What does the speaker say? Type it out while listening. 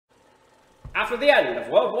After the end of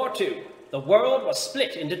World War II, the world was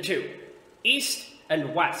split into two, East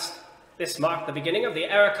and West. This marked the beginning of the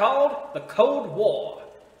era called the Cold War.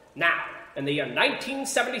 Now, in the year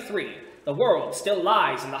 1973, the world still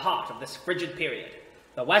lies in the heart of this frigid period.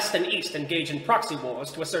 The West and East engage in proxy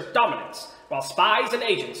wars to assert dominance, while spies and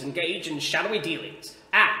agents engage in shadowy dealings.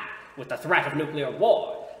 And, with the threat of nuclear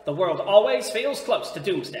war, the world always feels close to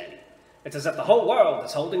doomsday. It's as if the whole world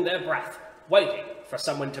is holding their breath, waiting for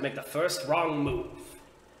someone to make the first wrong move.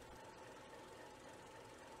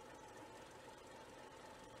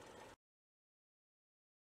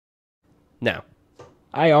 Now,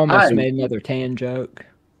 I almost made another tan joke.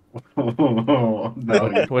 No.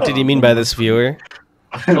 What did you mean by this, viewer?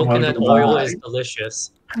 Coconut oil is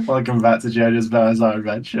delicious. Welcome back to JoJo's Bizarre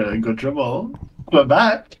Adventure. Good trouble. We're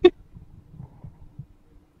back.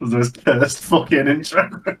 This cursed fucking intro.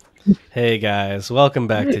 Hey guys, welcome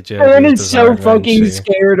back to JoJo's Aaron is Bizarre so Adventure. fucking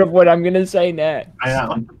scared of what I'm gonna say next. I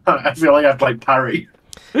am. I feel like I've like parry.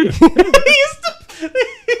 You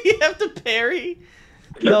have to parry?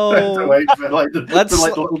 No. I have to wait for like the Let's-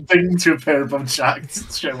 little thing to appear above Jack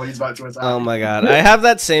to show when he's about to attack. Oh my god. I have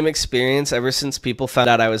that same experience ever since people found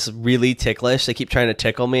out I was really ticklish. They keep trying to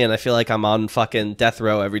tickle me, and I feel like I'm on fucking death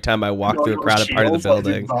row every time I walk through a crowded part of the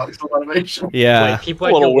building. Yeah. Wait, people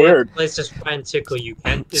at your workplace just try and tickle you.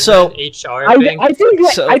 Is So- that an HR I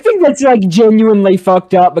thing? think that's like genuinely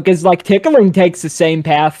fucked up because like tickling takes the same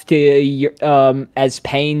path to your as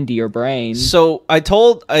pain to your brain. So I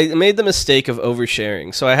made the mistake of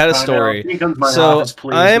oversharing. So I had a story. So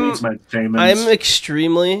I'm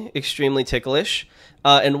extremely ticklish.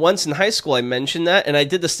 And once in high school, I mentioned that, and I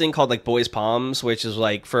did this thing called like Boys Palms, which is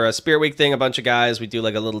like for a Spirit Week thing. A bunch of guys, we do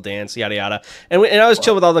like a little dance, yada yada. And I was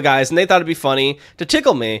chill with all the guys, and they thought it'd be funny to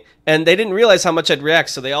tickle me, and they didn't realize how much I'd react.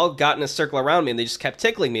 So they all got in a circle around me, and they just kept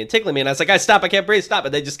tickling me, and I was like, "Guys, stop! I can't breathe, stop!"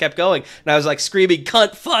 And they just kept going, and I was like screaming,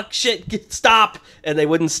 "Cunt, fuck, shit, stop!" And they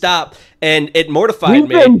wouldn't stop, and it mortified me. We've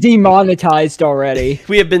been demonetized already.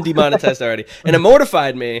 We have been demonetized already, and it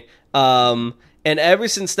mortified me. And ever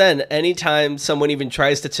since then, anytime someone even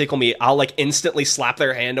tries to tickle me, I'll like instantly slap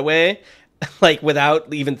their hand away, like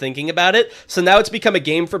without even thinking about it. So now it's become a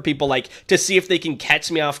game for people like to see if they can catch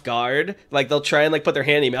me off guard. Like they'll try and like put their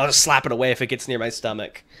hand in me. I'll just slap it away if it gets near my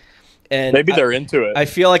stomach. And maybe they're into it. I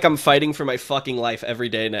feel like I'm fighting for my fucking life every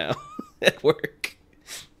day now at work.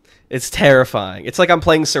 It's terrifying. It's like I'm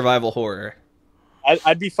playing survival horror.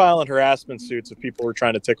 I'd be filing harassment suits if people were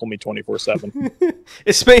trying to tickle me 24/7.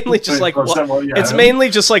 It's mainly just like it's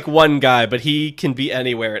mainly just like one guy, but he can be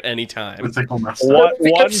anywhere at any time.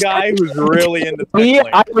 One guy who's really into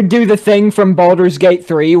tickling. I would do the thing from Baldur's Gate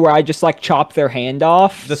 3 where I just like chop their hand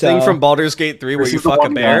off. The thing from Baldur's Gate 3 where you fuck a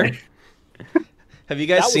bear. Have you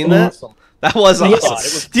guys seen that? Awesome. That was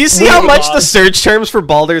awesome. Do you see how much the search terms for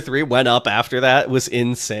Baldur 3 went up after that? It was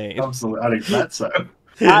insane. Absolutely, I think that's so.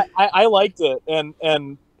 I liked it, and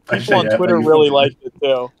people on Twitter really liked it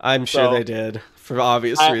too. I'm sure they did for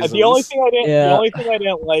obvious reasons. The only thing I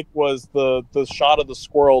didn't like was the shot of the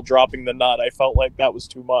squirrel dropping the nut. I felt like that was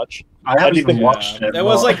too much. I haven't even watched it. It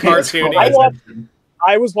was like cartoony.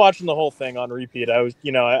 I was watching the whole thing on repeat. I was,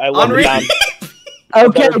 I love it.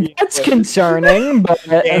 Okay, that's concerning, but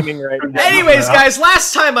gaming right now. Anyways, guys,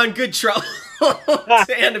 last time on Good Trouble,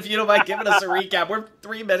 and if you don't mind giving us a recap, we're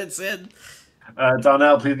 3 minutes in.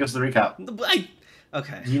 Darnell, please give us the recap.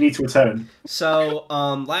 Okay. You need to atone. So,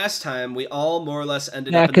 last time we all more or less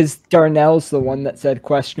ended yeah, up. because Darnell's the one that said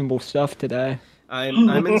questionable stuff today.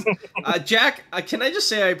 Jack, can I just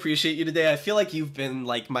say I appreciate you today? I feel like you've been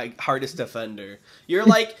like my hardest offender. You're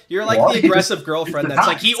like the aggressive girlfriend that's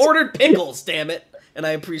like, he ordered pickles, damn it. And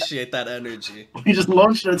I appreciate that energy. He just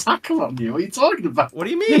launched an attack on you. What are you talking about? What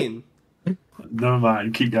do you mean? Never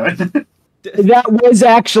mind. Keep going. That was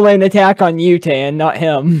actually an attack on you, Tan, not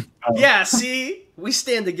him. Oh. Yeah, see? We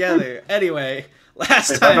stand together. Anyway,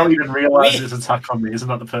 last time... I don't even realize his attack on me. Isn't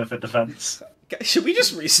that the perfect defense? Should we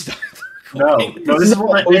just restart the recording? No, this is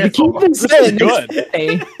what they're here for. This is good.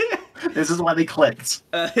 This is why they clicked.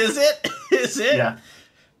 Is it? Is it? Yeah.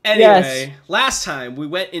 Anyway, last time we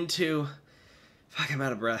went into... Fuck, I'm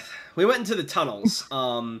out of breath. We went into the tunnels,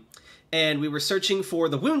 and we were searching for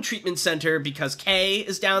the wound treatment center because Kay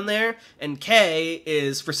is down there, and Kay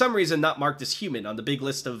is, for some reason, not marked as human on the big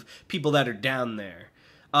list of people that are down there.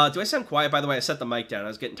 Do I sound quiet? By the way, I set the mic down. I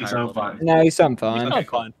was getting tired. You sound fine. No, you sound fine. Okay,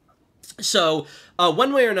 fine. So,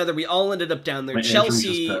 one way or another, we all ended up down there. My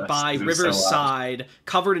Chelsea by Riverside,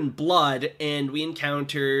 covered in blood, and we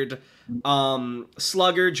encountered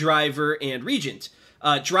Slugger, Driver, and Regent.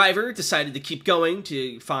 Driver decided to keep going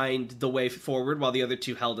to find the way forward while the other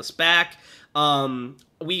two held us back.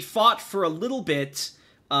 We fought for a little bit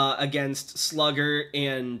against Slugger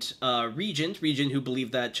and Regent, who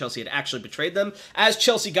believed that Chelsea had actually betrayed them. As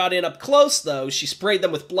Chelsea got in up close, though, she sprayed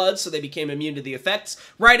them with blood so they became immune to the effects,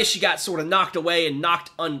 right as she got sort of knocked away and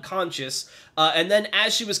knocked unconscious. And then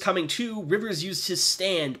as she was coming to, Rivers used his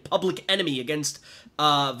stand, Public Enemy, against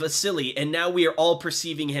Vasilii, and now we are all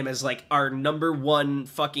perceiving him as, like, our #1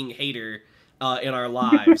 fucking hater in our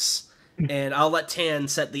lives. And I'll let Tan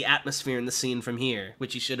set the atmosphere in the scene from here,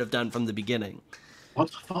 which he should have done from the beginning.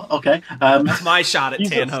 What the fuck? Okay. That's my shot at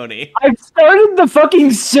Tanhoney. I've started the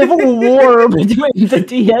fucking civil war between the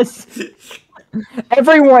DS.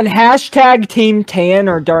 Everyone, hashtag Team Tan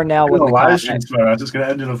or Darnell with the comments. I'm just gonna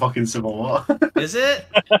end in a fucking civil war. Is it?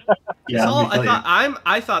 Yeah.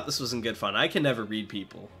 I thought this was in good fun. I can never read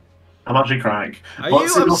people. I'm actually crying. Are you?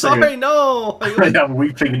 I'm sorry. No. I'm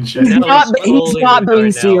weeping and shit. He's not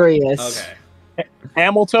being serious. Okay.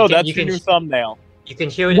 Hamilton, that's your new thumbnail. You can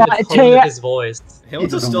hear it in the tone of his voice.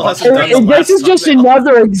 Hamilton still hasn't done This is just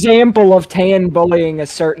another example of Tan bullying a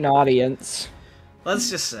certain audience. Let's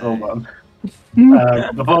just say. Hold on.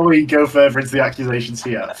 Before we go further into the accusations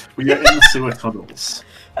here, we are in the sewer tunnels.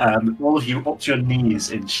 All of you up to your knees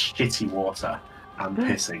in shitty water and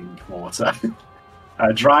pissing water.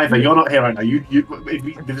 Driver, you're not here right now.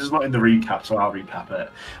 This is not in the recap, so I'll recap it.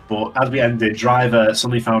 But as we ended, Driver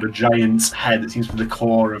suddenly found a giant head that seems to be the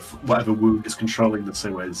core of whatever wound is controlling the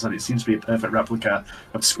sewers, and it seems to be a perfect replica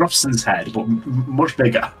of Scruffson's head, but much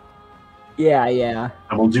bigger. Yeah, yeah.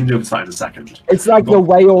 And we'll zoom over to that in a second. It's like the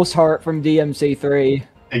whale's heart from DMC3.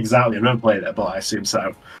 Exactly. I've never played it, but I assume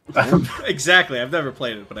so. Exactly. I've never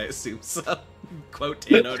played it, but I assume so. Quote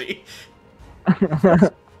Tanhoney.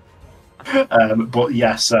 But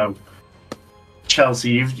yeah, so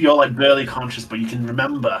Chelsea, you're like barely conscious, but you can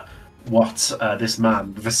remember what this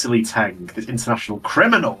man, Vasilii Teng, this international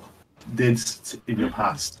criminal, did in your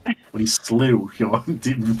past when he slew your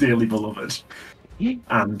dearly beloved.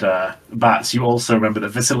 And Bats, you also remember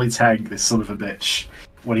that Vasilii Teng, this son of a bitch,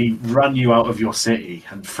 when he ran you out of your city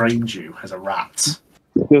and framed you as a rat.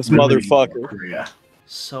 This motherfucker.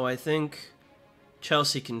 So I think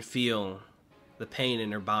Chelsea can feel the pain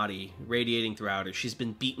in her body radiating throughout her. She's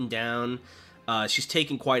been beaten down. She's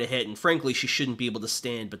taken quite a hit, and frankly, she shouldn't be able to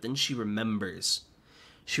stand, but then she remembers.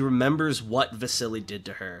 She remembers what Vasilii did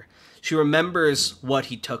to her. She remembers what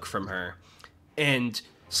he took from her. And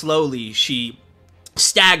slowly, she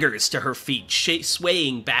staggers to her feet,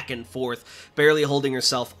 swaying back and forth, barely holding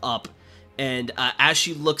herself up. And as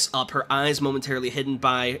she looks up, her eyes momentarily hidden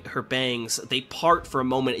by her bangs, they part for a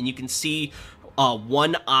moment, and you can see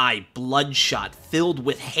one eye, bloodshot, filled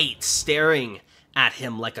with hate, staring at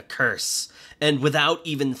him like a curse. And without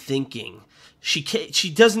even thinking, she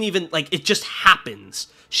doesn't even, like, it just happens.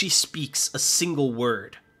 She speaks a single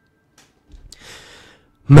word.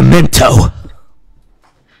 Memento!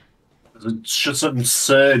 There's a sudden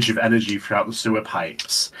surge of energy throughout the sewer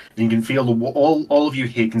pipes. And you can feel all of you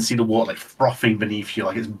here can see the water like frothing beneath you,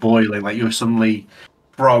 like it's boiling, like you're suddenly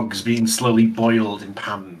frogs being slowly boiled in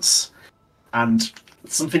pans. And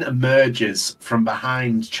something emerges from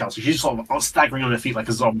behind Chelsea. She's sort of staggering on her feet like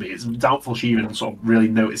a zombie. It's doubtful she even sort of really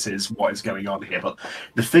notices what is going on here. But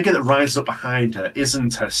the figure that rises up behind her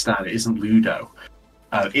isn't her Stan, it isn't Ludo.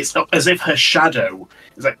 It's as if her shadow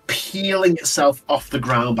is like peeling itself off the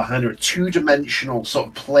ground behind her, a two-dimensional sort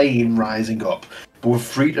of plane rising up, but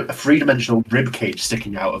with a three-dimensional ribcage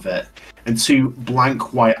sticking out of it, and two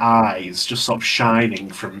blank white eyes just sort of shining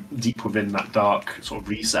from deep within that dark sort of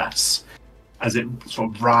recess, as it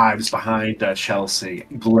sort of rides behind Chelsea,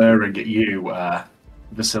 glaring at you,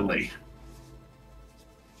 Vasilii.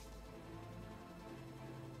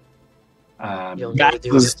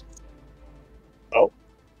 Oh.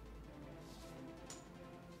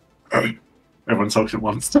 Everyone talks at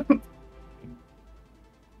once.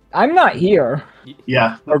 I'm not here.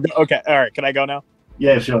 Yeah. Okay, alright, can I go now?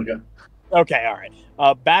 Yeah, sure, go. Okay, alright.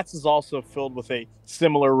 Bats is also filled with a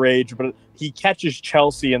similar rage, but he catches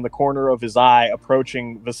Chelsea in the corner of his eye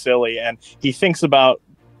approaching Vasilii, and he thinks about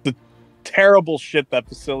the terrible shit that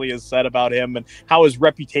Vasilii has said about him and how his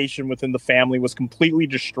reputation within the family was completely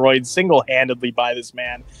destroyed single-handedly by this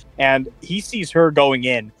man. And he sees her going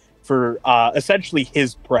in for essentially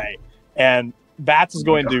his prey. And Bats is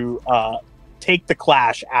going to take the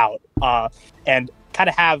Clash out and kind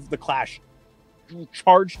of have the Clash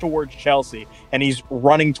charge towards Chelsea. And he's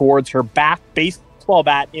running towards her, baseball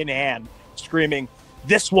bat in hand, screaming,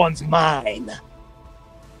 "This one's mine!"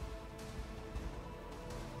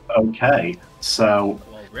 Okay, so...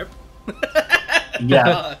 Well, rip.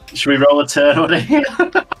 Yeah, should we roll a turn on it?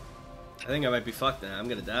 I think I might be fucked now. I'm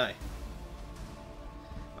gonna die.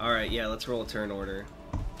 Alright, yeah, let's roll a turn order.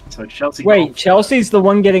 So Chelsea. Wait, Chelsea's the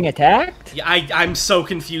one getting attacked? Yeah, I'm so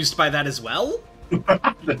confused by that as well. Okay,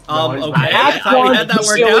 Bats I thought we had that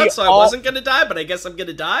worked out, so I wasn't gonna die, but I guess I'm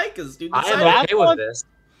gonna die because dude. I'm okay with this.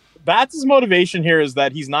 Bats' motivation here is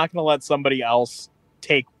that he's not gonna let somebody else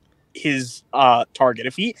take his target.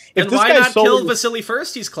 If then this why guy not kill Vasilii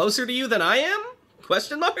first? He's closer to you than I am?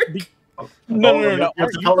 Question mark. No.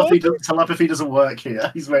 Telepathy doesn't work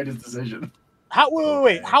here. He's made his decision.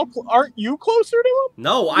 Wait. Aren't you closer to him?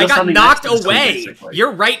 No, I got knocked away.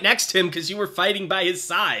 You're right next to him because you were fighting by his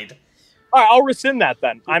side. All right, I'll rescind that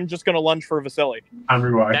then. I'm just gonna lunge for Vasilii. And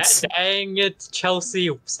rewind. Dang it, Chelsea!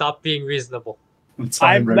 Stop being reasonable.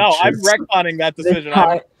 I'm retconning that decision.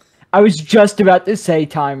 I was just about to say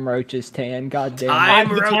time roaches, Tan. God damn.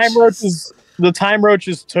 The time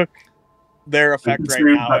roaches took their effect right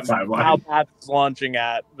now. Now Bats is launching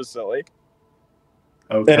at Vasilii.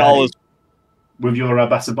 Okay. With your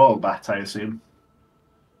baseball bat, I assume.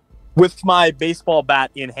 With my baseball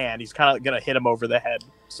bat in hand, he's kind of gonna hit him over the head,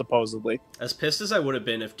 supposedly. As pissed as I would have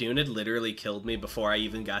been if Dune had literally killed me before I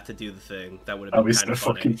even got to do the thing, that would have been kind of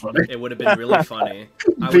funny. It would have been really funny.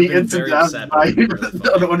 I would have been very upset.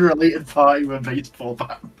 An unrelated party with a baseball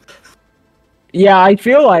bat. Yeah, I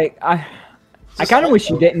feel like I kind of wish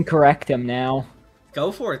you didn't correct him now.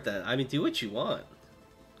 Go for it then. I mean, do what you want.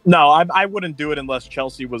 No, I wouldn't do it unless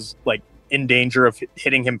Chelsea was like in danger of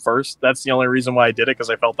hitting him first. That's the only reason why I did it, because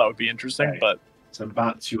I felt that would be interesting. Okay. But so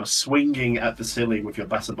Bats, you are swinging at Vasilii with your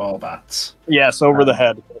baseball bats. Yes, over the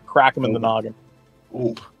head. Crack him in the noggin.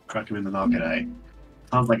 Oh, crack him in the noggin, eh?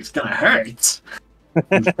 Sounds like it's gonna hurt.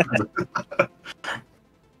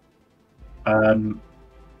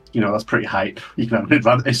 That's pretty hype. You can have an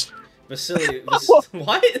advantage. Vasilii,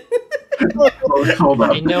 what? Hold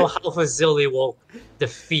on. I know how Vasilii will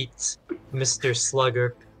defeat Mr.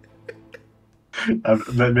 Slugger.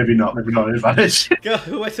 Maybe not an advantage. Go,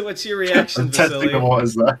 what's your reaction, I'm testing Vasilii? the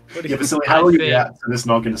waters there. Vasilii, how will you react to this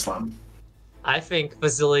noggin slam? I think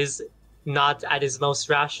Vasilii's not at his most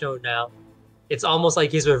rational now. It's almost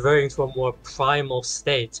like he's reverting to a more primal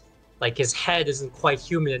state. Like his head isn't quite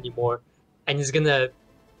human anymore. And he's gonna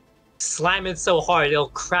slam it so hard it'll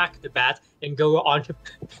crack the bat and go on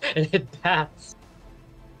and hit bats.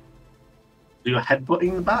 You're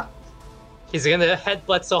headbutting the bat? He's gonna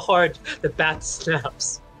headbutt so hard the bat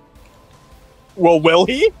snaps. Well, will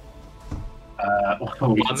he? I'm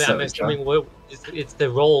assuming it's the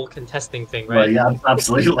role contesting thing, right? Well, yeah,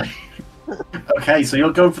 absolutely. Okay, so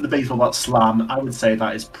you're going for the baseball bat slam. I would say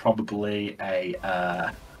that is probably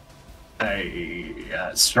a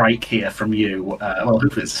strike here from you. Well,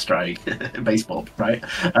 hopefully it's a strike. Baseball, right?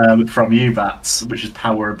 From you, Bats, which is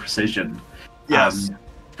power and precision. Yes.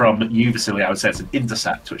 From you, Vasilii, I would say it's an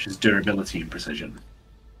intercept, which is durability and precision.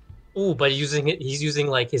 Ooh, but he's using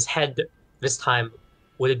like his head this time.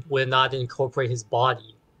 Would it not incorporate his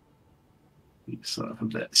body? You son of a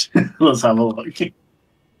bitch. Let's have a look. Okay,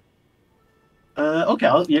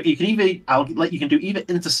 you can do either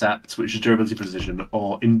intercept, which is durability precision,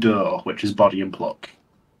 or endure, which is body and pluck.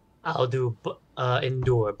 I'll do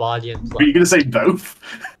endure, body and pluck. Are you going to say both?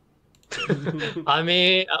 I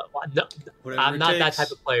mean, no, I'm not that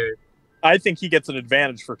type of player. I think he gets an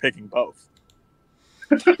advantage for picking both.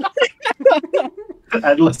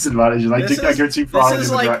 Endless advantages. I go too far. This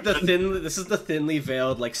is like the thinly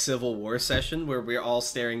veiled like Civil War session where we're all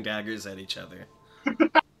staring daggers at each other.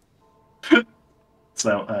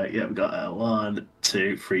 So we've got 1,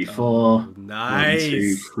 2, 3, 4. Nice. 1,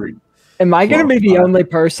 2, 3. Am I going to be the only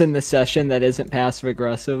person this session that isn't passive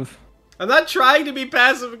aggressive? I'm not trying to be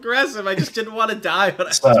passive aggressive. I just didn't want to die.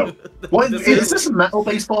 What is this a metal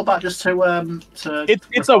baseball bat? Just to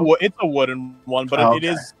it's a wooden one, but it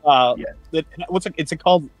is it's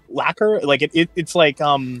called lacquer. Like it's like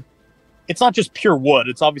it's not just pure wood.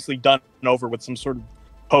 It's obviously done over with some sort of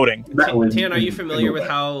coating. Tan, are you familiar with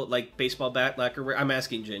how like baseball bat lacquer works? I'm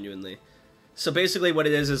asking genuinely. So basically what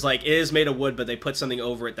it is like, it is made of wood, but they put something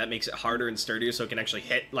over it that makes it harder and sturdier so it can actually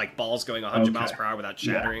hit like balls going 100 miles per hour without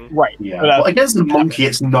shattering. Yeah. Right. Yeah. Well, against the monkey,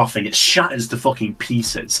 it's nothing. It shatters to fucking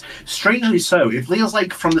pieces. Strangely so, it feels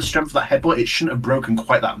like from the strength of that headbutt, it shouldn't have broken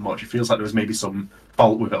quite that much. It feels like there was maybe some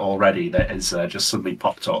fault with it already that has just suddenly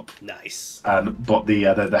popped up. Nice. But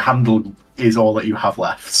the handle is all that you have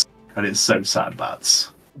left. And it's so sad,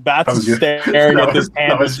 Bats. Bats is staring at this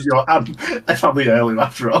hand. That was your family heirloom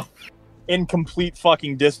after all. In complete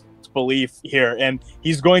fucking disbelief here, and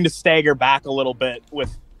he's going to stagger back a little bit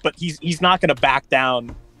but he's not going to back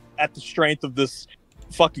down at the strength of this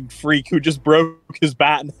fucking freak who just broke his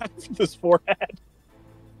bat in half of his forehead.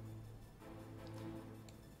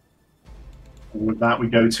 With that, we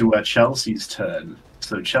go to Chelsea's turn.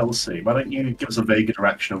 So Chelsea, why don't you give us a vague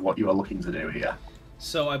direction of what you are looking to do here?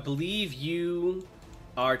 So I believe you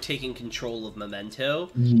are taking control of Memento.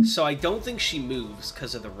 So I don't think she moves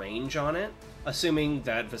because of the range on it. Assuming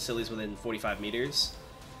that Vasilii's within 45 meters.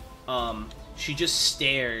 She just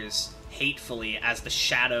stares hatefully as the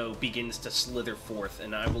shadow begins to slither forth,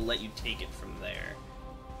 and I will let you take it from there.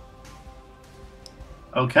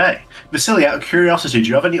 Okay. Vasilii, out of curiosity, do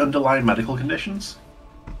you have any underlying medical conditions?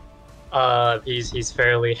 He's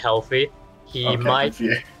fairly healthy. He may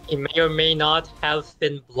or may not have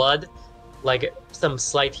thin blood, like some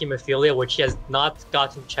slight hemophilia, which he has not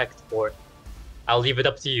gotten checked for. I'll leave it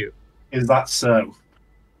up to you. Is that so?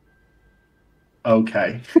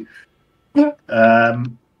 Okay.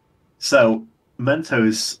 So Memento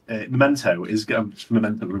is Memento,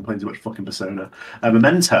 we're playing too much fucking Persona.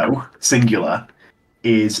 Memento, singular,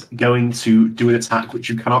 is going to do an attack which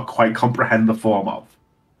you cannot quite comprehend the form of,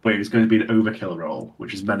 where it's going to be an overkill roll,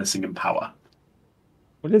 which is menacing in power.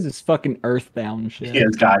 What is this fucking earthbound shit? Yeah,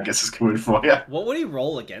 Gygus is coming for you. What would he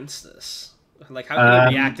roll against this? Like, how can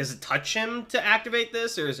he react? Does it touch him to activate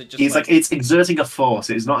this, or is it just? It's exerting a force.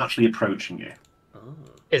 It is not actually approaching you. Oh.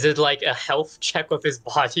 Is it like a health check with his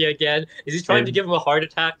body again? Is he trying to give him a heart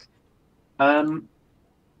attack?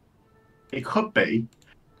 It could be.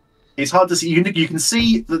 It's hard to see. You can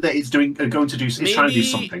see that it's going to do. It's trying to do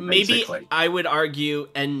something. Basically. Maybe I would argue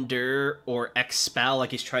endure or expel,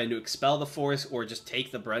 like he's trying to expel the force, or just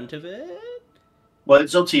take the brunt of it. Well,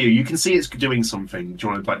 it's up to you. You can see it's doing something. Do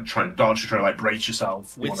you want to try and dodge, or try to brace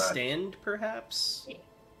yourself? Withstand, perhaps.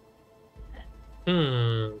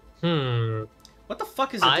 What the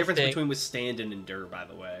fuck is the difference between withstand and endure, by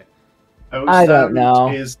the way? I don't know.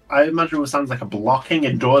 I imagine it sounds like a blocking.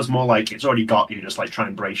 Endure is more like it's already got you. Just like try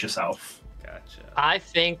and brace yourself. Gotcha. I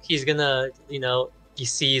think he's gonna, he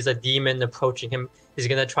sees a demon approaching him. He's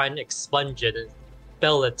gonna try and expunge it and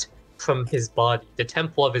expel it from his body, the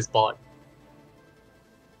temple of his body.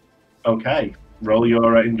 Okay, roll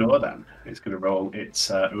your endure then. It's gonna roll its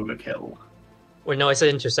overkill. Or no, I said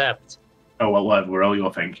intercept. Oh well, whatever. Roll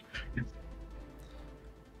your thing.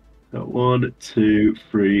 So 1, 2,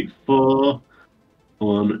 3, 4.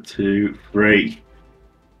 1, 2, 3.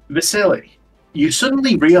 Vasilii, you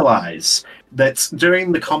suddenly realise that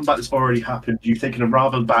during the combat that's already happened, you've taken a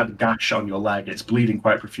rather bad gash on your leg. It's bleeding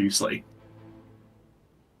quite profusely.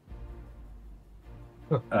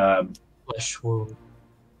 Flesh wound.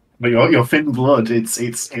 But your thin blood, it's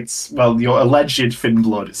your alleged thin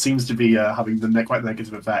blood. It seems to be having the quite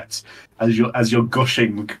negative effect as you're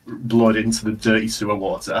gushing blood into the dirty sewer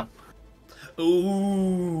water.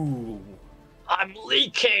 Ooh, I'm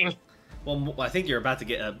leaking. Well, I think you're about to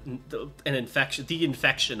get an infection, the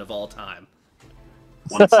infection of all time.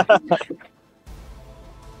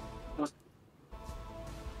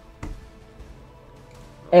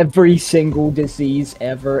 Every single disease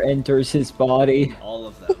ever enters his body. All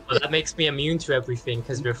of them. Well, that makes me immune to everything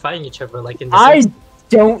because we're fighting each other like in the I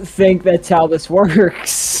don't think that's how this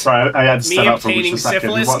works. Sorry, I had me obtaining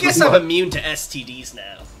syphilis. Guess I'm immune to STDs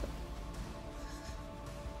now.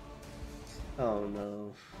 Oh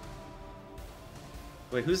no.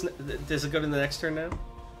 Wait, does it go to the next turn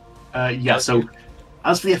now? Yeah, so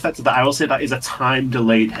as for the effect of that, I will say that is a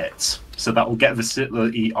time-delayed hit. So that will get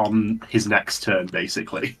Vasilii on his next turn,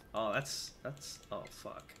 basically. Oh, that's... Oh,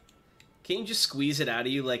 fuck. Can't you just squeeze it out of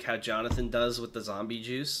you like how Jonathan does with the zombie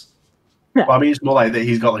juice? Well, I mean, it's more like that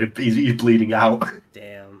he's got he's bleeding out.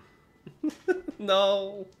 Damn.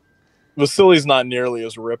 No. Vasilii's not nearly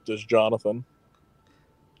as ripped as Jonathan.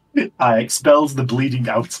 Expels the bleeding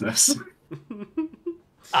outness.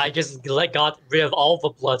 I just got rid of all the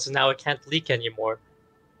blood, so now it can't leak anymore.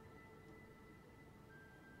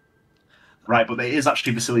 Right, but it is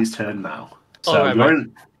actually Vasilii's turn now. So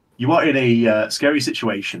you are in a scary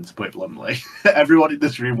situation, to put it bluntly. Everyone in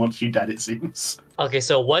this room wants you dead, it seems. Okay,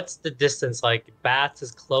 so what's the distance? Like, Bats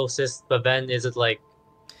is closest, but then is it like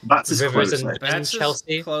Bats is Rivers closest. and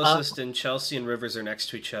Chelsea? Is closest, and Chelsea and Rivers are next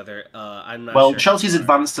to each other. I'm not Well, sure Chelsea's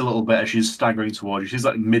advanced a little bit as she's staggering towards you. She's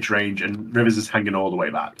like mid-range, and Rivers is hanging all the way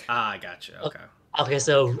back. Ah, I gotcha. Okay. Okay,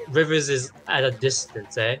 so Rivers is at a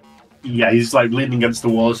distance, eh? Yeah, he's like leaning against the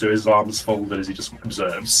wall, so his arms folded as he just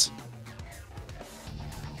observes.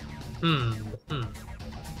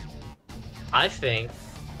 I think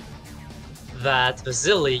that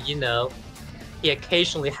Vasilii, he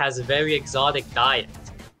occasionally has a very exotic diet.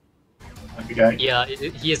 Okay. Yeah,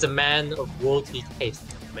 he is a man of worldly taste.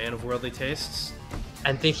 Man of worldly tastes?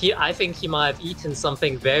 And I think he might have eaten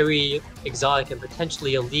something very exotic and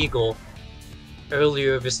potentially illegal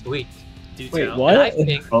earlier this week. Wait, what?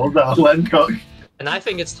 Hold on, Lencock. And I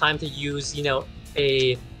think it's time to use,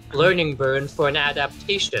 a learning burn for an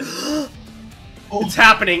adaptation. It's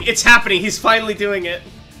happening. It's happening. He's finally doing it.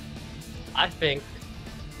 I think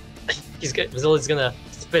Vasilei's gonna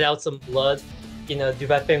spit out some blood, do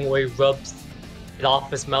that thing where he rubs it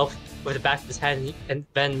off his mouth with the back of his hand and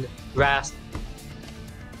then grasp,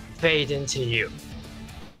 fade into you.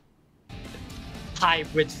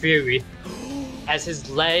 Hybrid fury. As his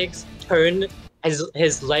legs turn, as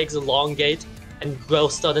his legs elongate and grow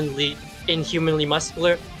suddenly inhumanly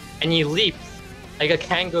muscular, and he leaps like a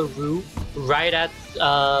kangaroo right at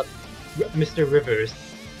Mr. Rivers.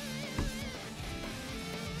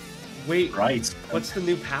 Wait, right. What's the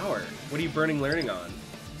new power? What are you burning learning on?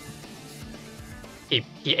 He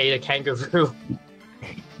ate a kangaroo.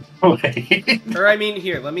 Or I mean,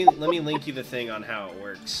 here, let me link you the thing on how it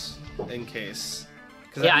works, in case.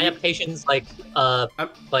 Yeah, adaptations I'm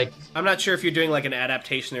not sure if you're doing like an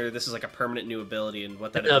adaptation or this is like a permanent new ability and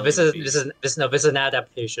what that. No, this is an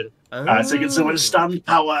adaptation. So you get so much stand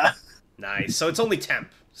power. Nice. So it's only temp,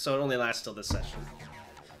 so it only lasts till this session.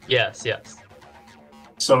 Yes.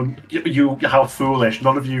 So how foolish!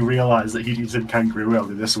 None of you realised that he'd used Kangaroo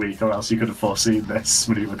earlier this week, or else you could have foreseen this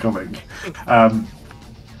maneuver coming. And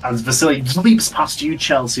Vasilii leaps past you,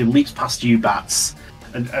 Chelsea, and leaps past you, Bats,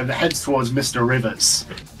 and heads towards Mr. Rivers.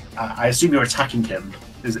 I assume you're attacking him.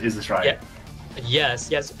 Is this right? Yeah.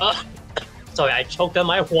 Yes. Sorry, I choked on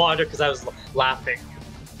my water because I was laughing.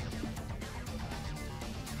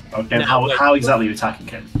 Okay, and how exactly are you attacking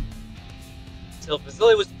him? So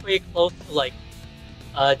Vasilii was pretty close to the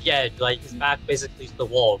edge, his back basically to the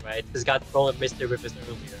wall, right? He's got thrown at Mr. Rivers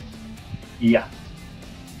earlier. Yeah.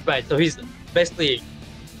 Right, so he's basically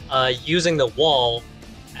using the wall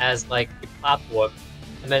as the platform,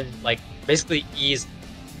 and then basically he's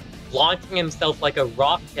launching himself like a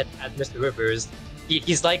rocket at Mr. Rivers.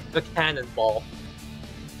 He's like the cannonball.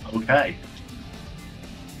 Okay.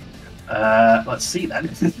 Let's see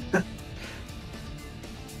then.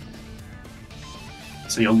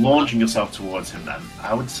 So you're launching yourself towards him then.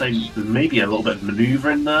 I would say there's maybe a little bit of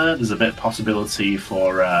maneuver in there. There's a bit of possibility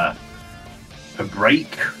for a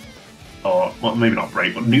break. Or, well, maybe not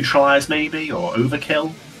break, but neutralize maybe, or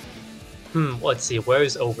overkill. Let's see, where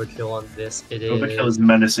is overkill on this? Overkill is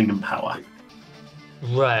menacing and power.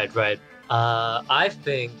 Right. I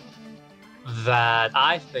think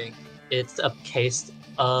it's a case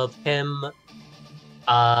of him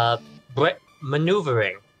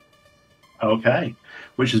maneuvering. Okay.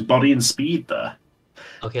 Which is body and speed there.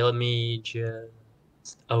 Okay, let me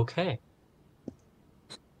just... Okay.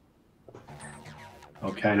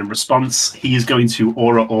 Okay, and in response, he is going to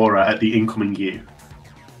aura at the incoming you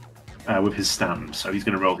with his stand. So he's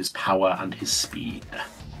going to roll his power and his speed.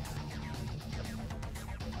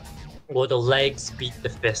 Will the legs beat the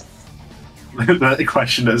fists? The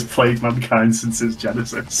question that has plagued mankind since its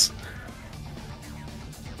genesis.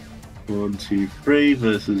 1, 2, 3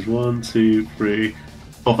 versus 1, 2, 3.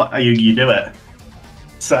 Oh, you do it.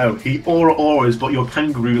 So he auras, but your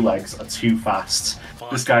kangaroo legs are too fast.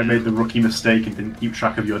 This guy made the rookie mistake and didn't keep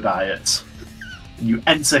track of your diet. You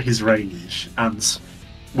enter his range, and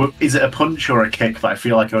is it a punch or a kick? But I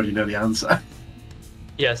feel like I already know the answer.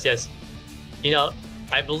 Yes.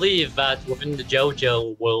 I believe that within the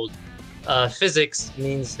JoJo world, physics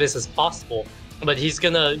means this is possible. But he's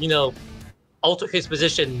gonna, alter his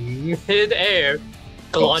position mid-air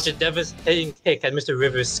to launch a devastating kick at Mr.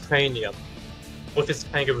 Rivers' cranium with his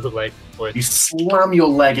kangaroo leg. You slam your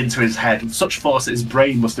leg into his head with such force that his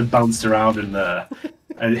brain must have bounced around in there.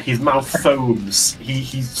 And his mouth foams.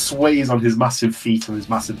 He sways on his massive feet and his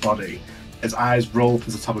massive body. His eyes roll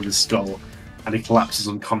to the top of his skull, and he collapses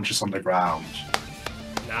unconscious on the ground.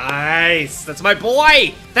 Nice! That's my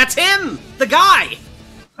boy! That's him! The guy!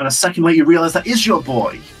 And a second later you realise that is your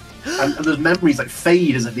boy. And those memories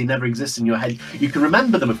fade as if they never exist in your head. You can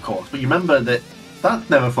remember them, of course, but you remember that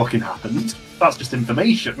never fucking happened. That's just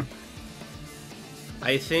information.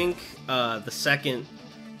 I think the second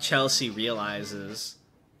Chelsea realizes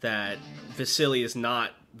that Vasilii is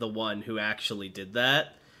not the one who actually did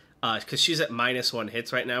that, because she's at -1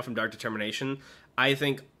 hits right now from Dark Determination, I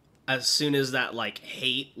think as soon as that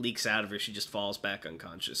hate leaks out of her, she just falls back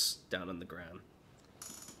unconscious down on the ground.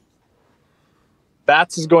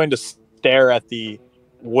 Bats is going to stare at the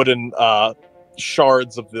wooden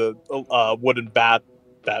shards of the wooden bat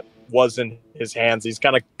that was in his hands. He's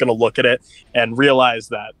kind of going to look at it and realize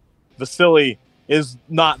that Vasilii is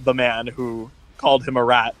not the man who called him a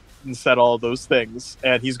rat and said all of those things.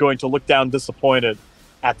 And he's going to look down disappointed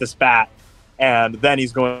at this bat. And then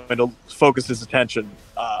he's going to focus his attention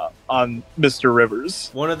on Mr. Rivers.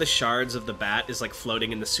 One of the shards of the bat is like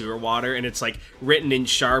floating in the sewer water, and it's like written in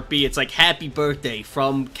Sharpie. It's like "Happy Birthday"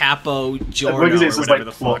 from Capo Giorno or whatever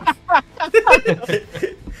the fuck.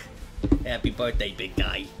 Happy birthday, big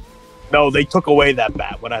guy. No, they took away that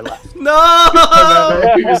bat when I left.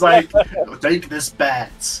 No! He was like, "Take this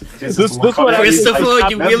bat." This one, Christopher,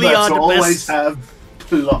 you really are the always best. Have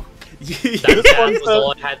pluck. That was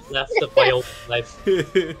all I had left of my old life.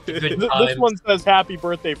 This one says "Happy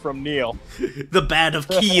Birthday" from Neil. The bat of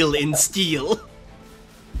Keel in steel.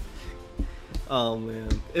 Oh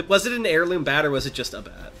man, was it an heirloom bat or was it just a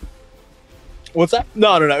bat? What's that?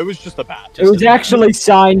 No, it was just a bat. It was actually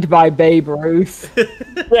signed by Babe Ruth.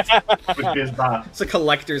 It's a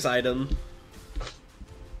collector's item.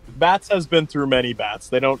 Bats has been through many bats.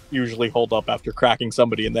 They don't usually hold up after cracking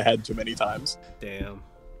somebody in the head too many times. Damn.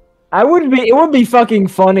 It would be fucking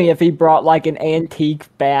funny if he brought like an antique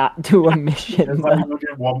bat to a mission. It's like look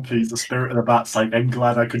at One Piece, the spirit of the bat's like, "I'm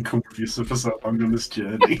glad I could come with you for so long on this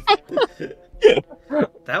journey."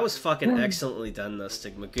 That was fucking excellently done, though,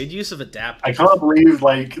 Stigma. Good use of adapt. I can't believe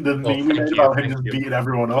like the meme thank made you, about him thank just you. beating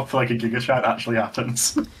everyone up like a Giga Chat actually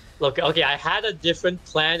happens. Look, okay, I had a different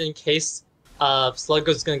plan in case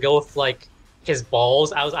Slugger's gonna go with like his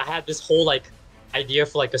balls. I had this whole like idea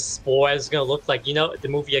for like a spore. I was gonna look like, you know, the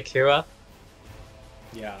movie Akira.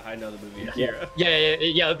 Yeah, I know the movie Akira.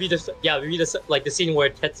 Yeah. It'd be this like the scene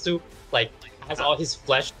where Tetsu like has all his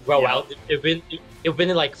flesh grow out. It'd been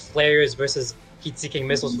in like flares versus heat-seeking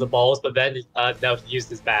missiles with the balls, but then now he used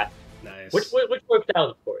his bat. Nice. Which worked out,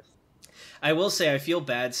 of course. I will say I feel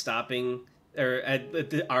bad stopping or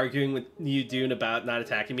arguing with you, Dune, about not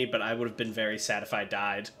attacking me, but I would have been very sad if I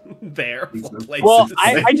died there. Well,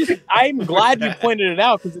 I'm glad you pointed it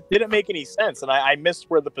out because it didn't make any sense, and I missed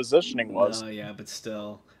where the positioning was. Oh yeah, but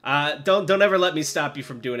still, don't ever let me stop you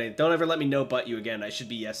from doing it. Don't ever let me no butt you again. I should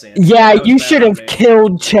be yes and. Yeah, you should have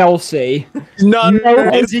killed Chelsea. No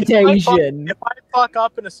hesitation. If I fuck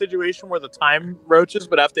up in a situation where the time roaches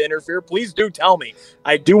would have to interfere, please do tell me.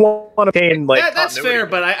 I do want to gain like. Yeah, that's fair,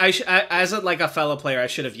 but I as a fellow player, I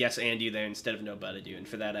should have yes and you there instead of no butted you, and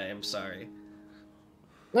for that I am sorry.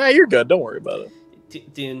 Nah, you're good. Don't worry about it.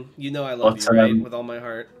 Dune, you know I love you, right? With all my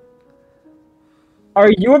heart. Are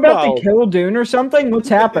you about to kill Dune or something? What's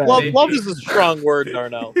happening? Love is a strong word,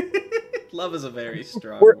 Darnell. Love is a very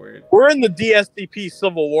strong word. We're in the DSCP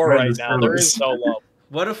Civil War right now. There is no love.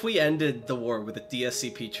 What if we ended the war with a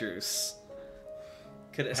DSCP truce?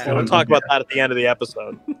 Could it happen? We'll talk about that at the end of the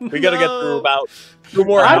episode. We got to get through about 2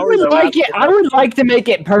 more I hours. would like to make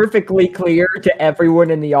it perfectly clear to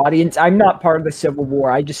everyone in the audience, I'm not part of the Civil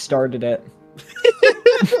War. I just started it.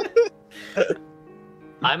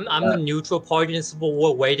 I'm the neutral party in the Civil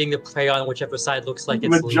War, waiting to prey on whichever side looks like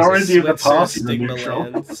it's majority of the party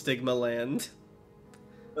Stigma land.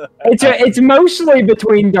 It's mostly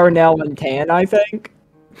between Darnell and Tan, I think.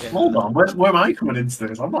 Yeah. Hold on, where am I coming into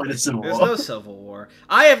this? I'm not in a Civil War. There's no Civil War.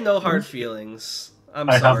 I have no hard feelings.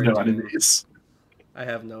 I have no enemies. I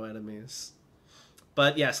have no enemies.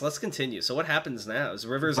 But yes, let's continue. So what happens now? Is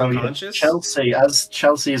Rivers unconscious? Chelsea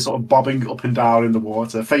is sort of bobbing up and down in the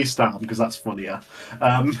water, face down, because that's funnier.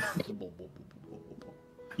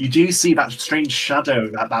 You do see that strange shadow,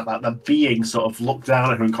 that being sort of look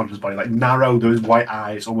down at her unconscious body, like narrow those white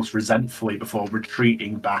eyes almost resentfully before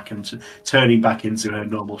retreating back and turning back into her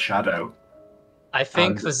normal shadow. I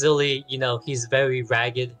think Vasilii, you know, he's very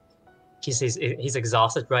ragged. He's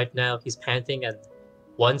exhausted right now. He's panting, and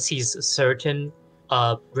once he's certain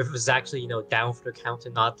Rivers is actually, you know, down for the count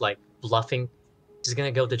and not like bluffing, he's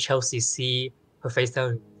gonna go to Chelsea, see her face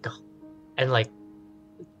down, and like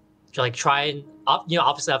try and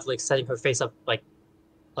obviously after like setting her face up, like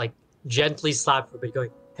gently slap her, but going,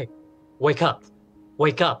 "Hey, wake up,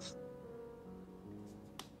 wake up."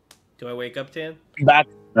 Do I wake up, Tan?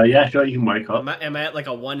 Yeah, sure, you can wake up. Am I at like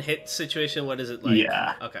a one-hit situation? What is it like?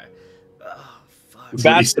 Yeah. Okay. Oh, fuck.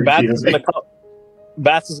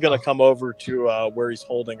 Bats is gonna come over to where he's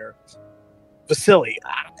holding her. Vasilii,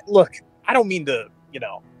 look, I don't mean to,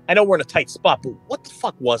 I know we're in a tight spot, but what the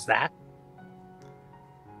fuck was that?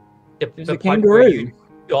 It's a kangaroo.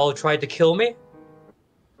 You all tried to kill me?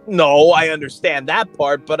 No, I understand that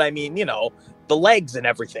part, but I mean, the legs and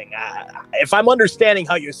everything. If I'm understanding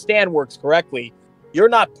how your stand works correctly, you're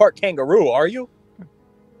not part kangaroo, are you?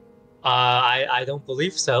 I don't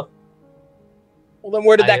believe so. Well, then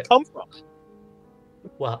where did that come from?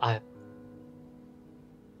 Well, right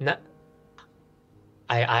now,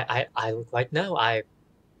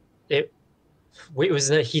 it was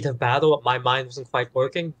in the heat of battle. My mind wasn't quite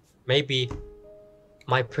working. Maybe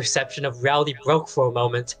my perception of reality broke for a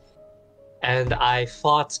moment, and I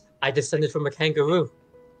thought I descended from a kangaroo.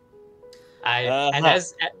 And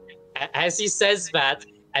as he says that,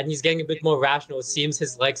 and he's getting a bit more rational, it seems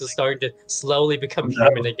his legs are starting to slowly become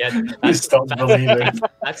human again.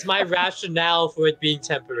 That's my rationale for it being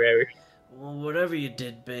temporary. Well, whatever you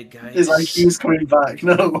did, big guy. His IQ's coming back.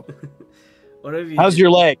 No. Whatever you How's did.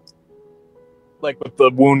 your leg? Like with the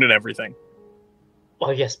wound and everything.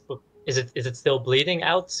 Well, yes, but is it still bleeding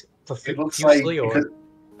out profusely, or?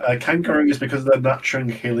 Kangaroo is because of their natural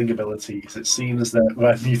healing abilities. It seems that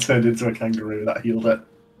when you turned into a kangaroo, that healed it.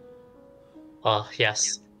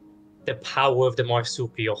 Yes. The power of the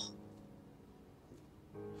marsupial.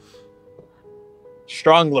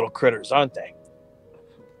 Strong little critters, aren't they?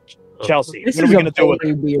 Chelsea, this what are we going to do with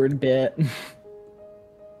it? Weird bit.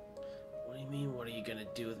 What do you mean, what are you going to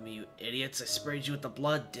do with me, you idiots? I sprayed you with the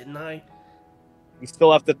blood, didn't I? We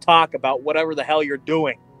still have to talk about whatever the hell you're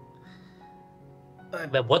doing.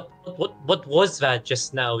 But what was that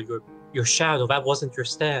just now? Your shadow, that wasn't your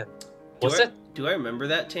stand. Was it? Do I remember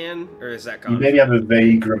that, Tan? Or is that gone? You maybe have a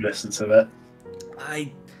vague reminiscence of it.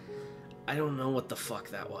 I don't know what the fuck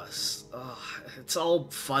that was. Ugh, it's all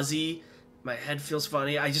fuzzy. My head feels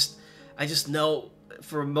funny. I just know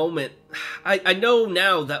for a moment. I know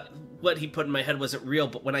now that what he put in my head wasn't real,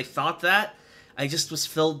 but when I thought that, I just was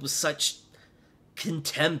filled with such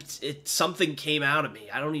contempt. Something came out of me.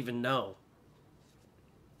 I don't even know.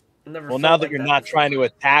 Well, now that you're not trying to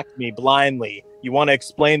attack me blindly, you want to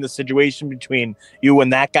explain the situation between you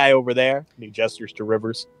and that guy over there? And he gestures to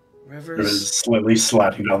Rivers. Rivers slowly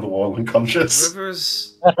sliding down the wall unconscious.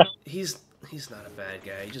 Rivers, he's not a bad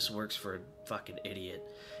guy. He just works for a fucking idiot.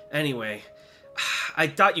 Anyway, I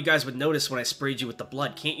thought you guys would notice when I sprayed you with the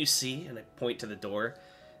blood. Can't you see? And I point to the door.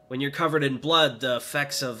 When you're covered in blood, the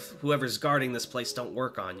effects of whoever's guarding this place don't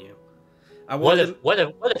work on you. What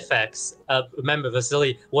effects? Remember,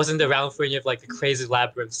 Vasilii wasn't around for any of like the crazy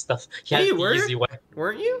labyrinth stuff. He had the easy way.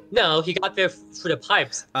 Weren't you? No, he got there through the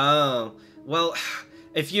pipes. Oh, well,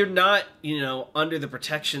 if you're not, under the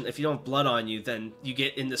protection, if you don't have blood on you, then you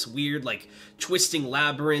get in this weird, like, twisting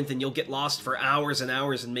labyrinth, and you'll get lost for hours and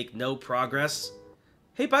hours and make no progress.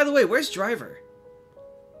 Hey, by the way, where's Driver?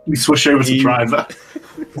 You switch over to Driver.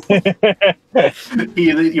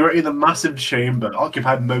 You're in a massive chamber,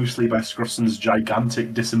 occupied mostly by Scrusson's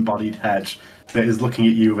gigantic disembodied head that is looking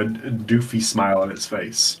at you with a doofy smile on its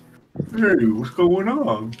face. Hey, what's going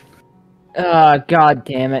on? God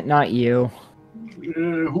damn it, not you.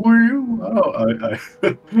 Who are you? Oh,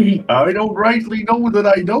 I don't rightly know that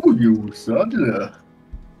I know you, son.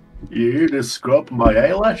 You here to scrub my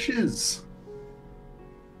eyelashes?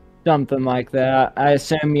 Something like that. I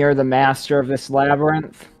assume you're the master of this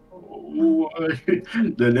labyrinth? Oh,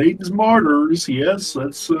 the name's Martyrs. Yes,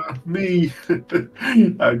 that's me.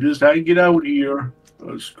 I'm just hanging out here,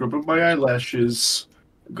 scrubbing my eyelashes.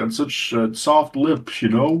 I've got such soft lips,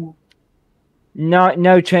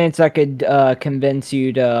 No chance I could convince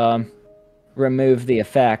you to remove the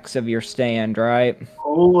effects of your stand, right?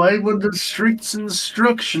 Oh, I'm under strict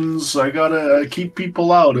instructions. I gotta keep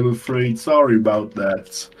people out, I'm afraid. Sorry about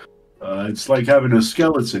that. It's like having a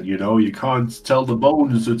skeleton, You can't tell the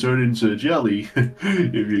bones to turn into jelly,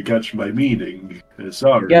 if you catch my meaning.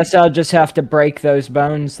 Sorry. Guess I'll just have to break those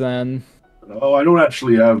bones then. Oh, I don't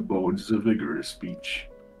actually have bones. It's a vigorous speech.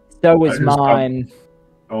 So is mine.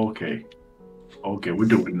 Okay. Okay, we're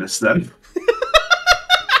doing this then.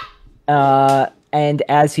 And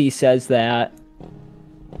as he says that...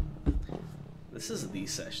 This is the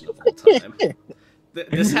session of all time.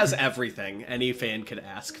 This has everything any fan could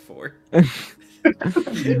ask for.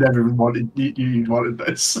 You never wanted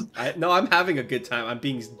this. No, I'm having a good time. I'm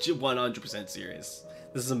being 100% serious.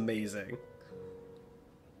 This is amazing.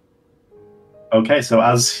 Okay, so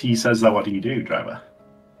as he says that, what do you do, Driver?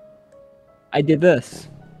 I did this.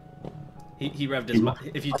 He revved his...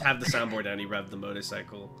 If you have the soundboard down, he revved the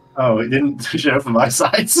motorcycle. Oh, it didn't show from my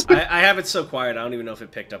side. I have it so quiet, I don't even know if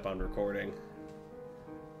it picked up on recording.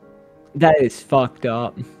 That is fucked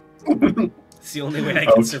up. It's the only way I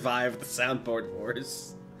can survive the soundboard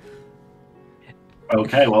wars.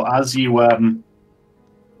 Okay, well, as you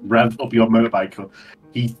rev up your motorbike,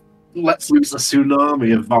 he lets loose a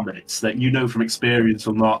tsunami of vomits that from experience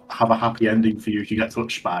will not have a happy ending for you if you get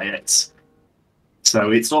touched by it.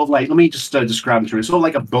 So it's sort of like, let me just describe it to you. It's sort of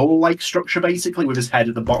like a bowl-like structure, basically, with his head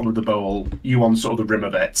at the bottom of the bowl, you on sort of the rim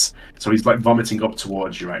of it. So he's like vomiting up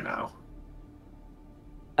towards you right now.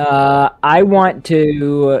 I want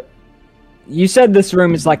to... You said this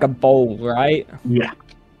room is like a bowl, right? Yeah.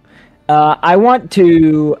 I want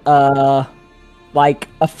to, like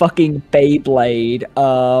a fucking Beyblade,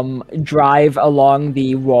 drive along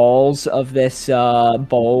the walls of this,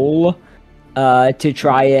 bowl, to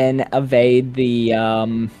try and evade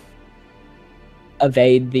the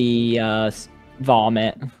evade the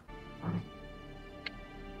vomit.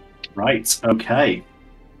 Right. Okay.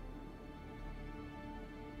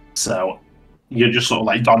 So you're just sort of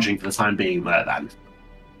like dodging for the time being there, then.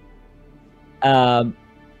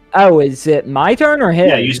 Oh, is it my turn or his?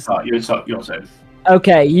 Yeah, you start your turn.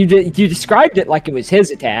 Okay, you described it like it was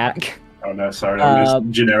his attack. Oh no, sorry, I'm just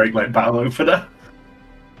generic like battle opener.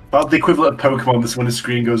 About the equivalent of Pokemon, this when the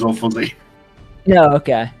screen goes all fuzzy. No,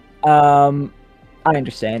 okay. I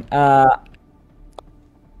understand.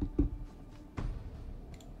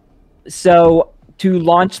 So to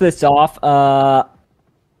launch this off,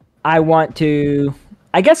 I want to.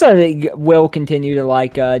 I guess I will continue to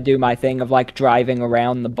like do my thing of like driving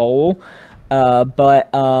around the bowl, but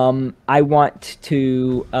I want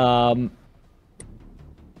to I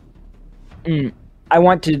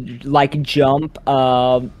want to like jump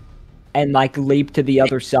and like leap to the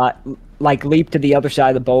other side,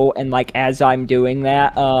 of the bowl, and like as I'm doing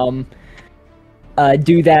that,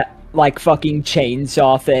 do that like fucking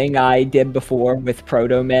chainsaw thing I did before with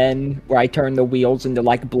Proto Men, where I turn the wheels into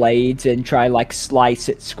like blades and try like slice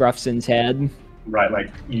at Scruffson's head. Right,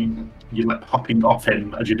 like you like hopping off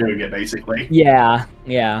him as you're doing it, basically. Yeah.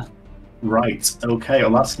 Right. Okay.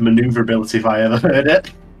 Well, that's maneuverability if I ever heard it.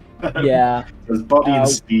 Yeah. There's body and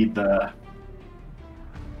speed there.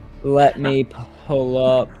 Let me pull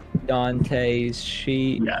up Dante's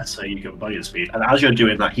sheet. Yeah, so you go body and speed, and as you're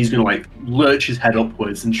doing that, he's gonna like lurch his head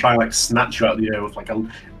upwards and try like snatch you out of the air with like a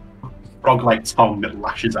frog-like tongue that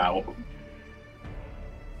lashes out.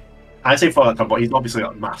 I say frog-like tongue, but he's obviously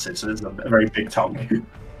like massive, so there's a very big tongue.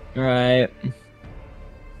 Right.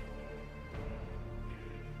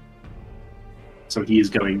 So he is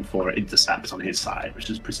going for intercept on his side, which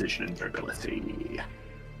is precision and durability.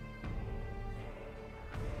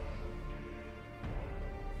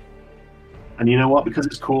 And you know what? Because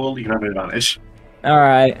it's cool, you can have an advantage.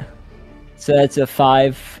 Alright. So that's a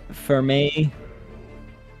 5 for me.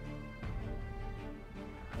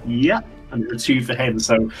 Yeah, and a 2 for him.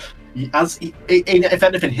 So, if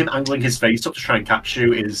anything, him angling his face up to try and catch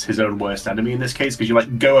you is his own worst enemy in this case, because you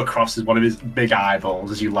like go across as one of his big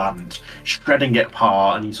eyeballs as you land, shredding it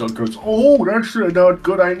apart, and he sort of goes, "Oh, that's not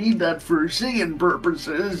good. I need that for singing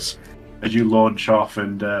purposes." As you launch off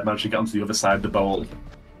and manage to get onto the other side of the bowl.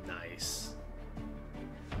 Nice.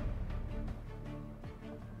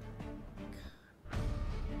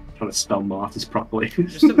 Trying to spell Martyrs properly.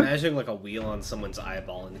 Just imagining like a wheel on someone's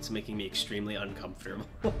eyeball, and it's making me extremely uncomfortable.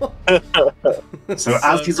 So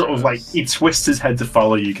as he sort of like he twists his head to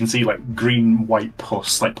follow you, can see like green white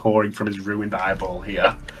pus like pouring from his ruined eyeball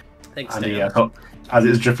here. Thanks, and Dan. as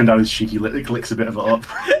it's dripping down his cheek, he licks a bit of it up.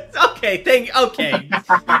 Okay.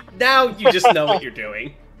 Now you just know what you're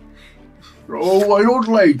doing. Oh, I don't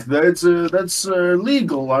like that. That's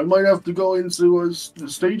legal. I might have to go into a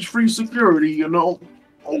stage 3 security, you know.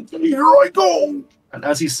 Okay, here I go. And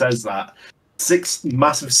as he says that, 6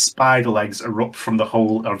 massive spider legs erupt from the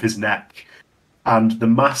hole of his neck, and the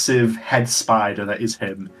massive head spider that is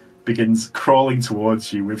him begins crawling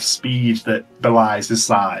towards you with speed that belies his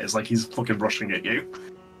size, like he's fucking rushing at you.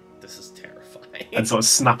 This is terrifying. And sort of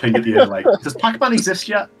snapping at the air like, does Pac-Man exist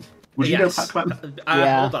yet? Would you know Pac-Man?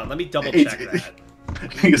 Yeah. Hold on, let me double check that.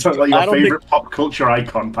 It's like your favorite pop culture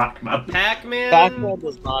icon, Pac-Man. Pac-Man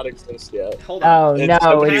does not exist yet. Hold on. Oh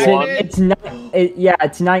no, it's not.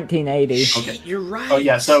 It's 1980. Okay. You're right. Oh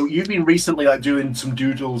yeah, so you've been recently like doing some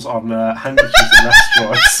doodles on handkerchiefs and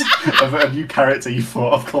restaurants of a new character you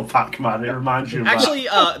thought of called Pac-Man. It reminds you of Actually,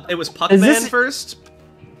 it was Puckman first.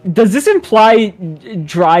 Does this imply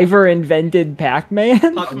Driver invented Pac-Man?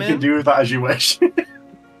 that. You can do with that as you wish.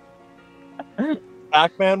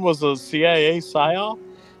 Pac-Man was a CIA psyop?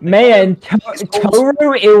 Man, Toru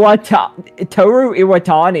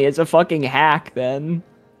Iwatani is a fucking hack, then.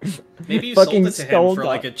 Maybe you sold it to him for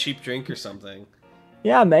like a cheap drink or something.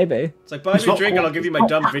 Yeah, maybe. It's like, buy me a drink and I'll give you my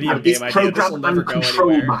dumb video game idea. This will never go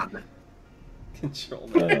anywhere. Control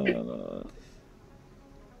Man.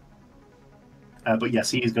 But yes,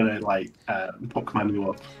 he's gonna like Pac-Man you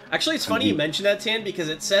up. Actually, it's funny you mention that, Tan, because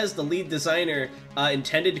it says the lead designer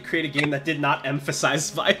intended to create a game that did not emphasize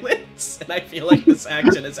violence, and I feel like this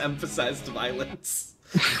action has emphasized violence.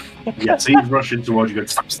 Yeah, so he's rushing towards you, going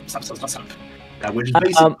stop, which is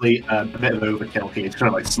basically a bit of overkill here. He's trying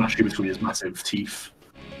to like smash you between his massive teeth.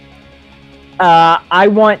 I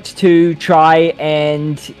want to try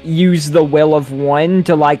and use the will of one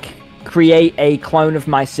to like create a clone of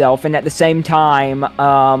myself, and at the same time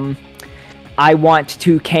I want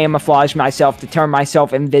to camouflage myself to turn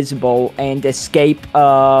myself invisible and escape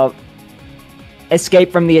from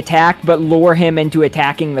the attack, but lure him into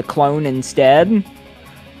attacking the clone instead.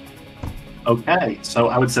 Okay, so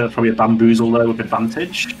I would say that's probably a bamboozle there with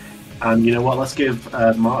advantage. And you know what? Let's give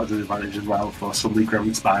Martyrs an advantage as well for suddenly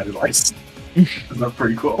growing spider legs. That's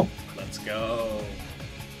pretty cool. Let's go.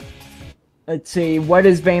 Let's see, what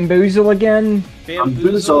is bamboozle again?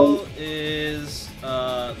 Bamboozle is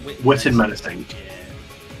wit and menacing. Yeah.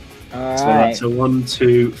 All So right. that's a 1,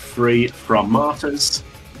 2, 3 from Martyrs.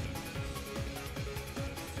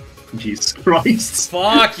 Jesus Christ.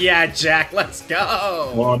 Fuck yeah, Jack, let's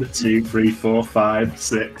go! 1, 2, 3, 4, 5,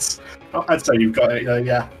 6. Oh, I'd say you've got it,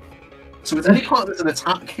 yeah. So is any part of this an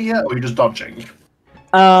attack here, or are you just dodging?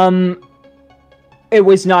 It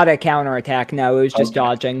was not a counterattack, no, it was just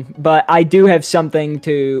dodging. But I do have something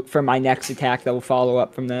for my next attack that will follow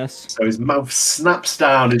up from this. So his mouth snaps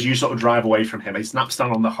down as you sort of drive away from him. He snaps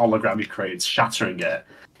down on the hologram he creates, shattering it.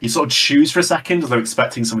 He sort of chews for a second as though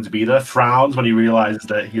expecting someone to be there, frowns when he realizes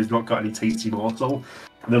that he has not got any tasty morsel,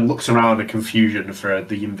 and then looks around in confusion for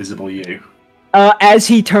the invisible you. As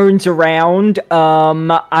he turns around,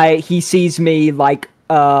 he sees me, like,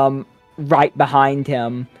 right behind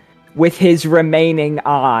him, with his remaining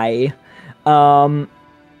eye. I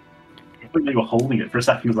thought you were holding it for a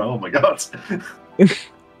second. I was like, oh my god.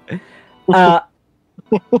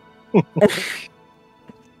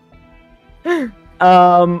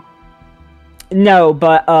 No,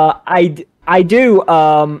 but I do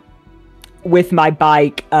with my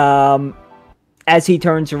bike, as he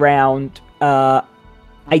turns around,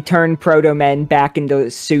 I turn Proto-Man back into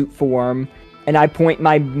suit form, and I point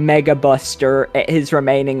my Mega Buster at his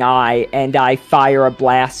remaining eye, and I fire a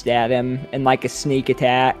blast at him in like a sneak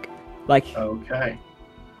attack. Like, okay.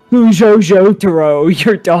 JoJo Taro,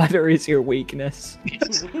 your daughter is your weakness.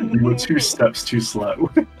 You were 2 steps too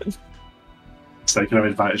slow. So you can have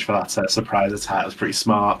advantage for that surprise attack. That's pretty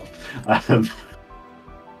smart.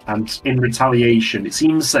 And in retaliation, it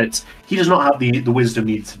seems that he does not have the wisdom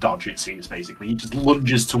needed to dodge, it seems, basically. He just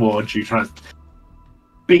lunges towards you, trying to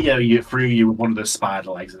beat you through you with one of those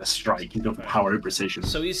spider legs in a strike. He's got power and precision.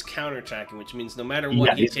 So he's counterattacking, which means no matter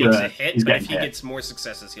what, he takes a hit, but if he gets more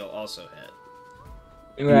successes, he'll also hit.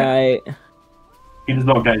 Right. Yeah. He does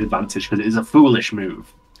not get an advantage because it is a foolish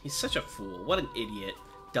move. He's such a fool. What an idiot.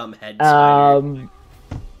 Dumb head spider.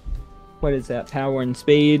 What is that? Power and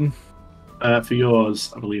speed? For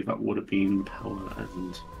yours, I believe that would have been power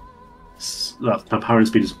and... That's power and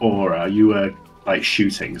speed is aura. You were, like,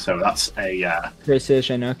 shooting, so that's a...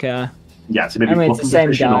 Precision, okay. Yeah, so maybe it's the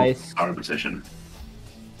same dice. Power and precision.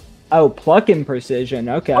 Oh, pluck and precision,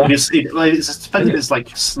 okay. It's depending if it's, like,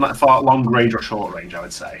 far long range or short range, I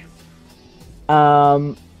would say.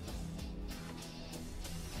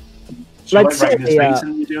 Let's say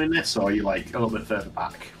you're doing this, or are you, like, a little bit further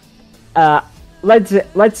back?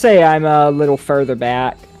 Let's say I'm a little further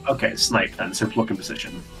back. Okay, snipe then, so pluck and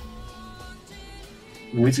precision.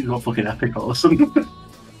 We got fucking epic all of a sudden.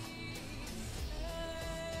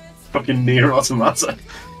 Fucking near automata.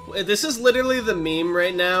 This is literally the meme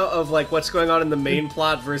right now of like what's going on in the main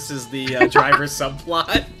plot versus the driver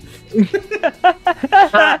subplot.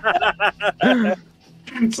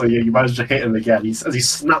 So yeah, you manage to hit him again. As he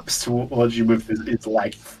snaps towards you with his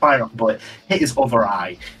leg, fire up a bullet, hit his other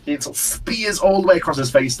eye. It sort of spears all the way across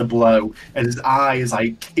his face to blow, and his eye is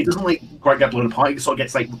like, it doesn't like quite get blown apart, it sort of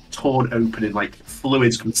gets like torn open and like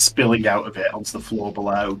fluids come spilling out of it onto the floor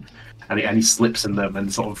below. And he slips in them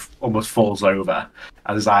and sort of almost falls over,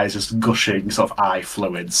 and his eye is just gushing sort of eye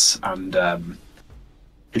fluids, and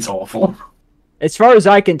it's awful. As far as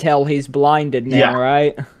I can tell, he's blinded now,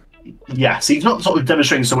 right? Yeah, so he's not sort of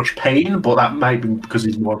demonstrating so much pain, but that might be because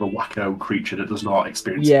he's more of a wacko creature that does not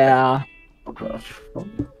experience pain. Okay.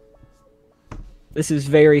 This is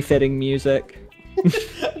very fitting music.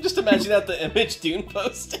 I'm just imagining that the image Dune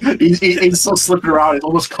posted. He's sort of slipping around. It's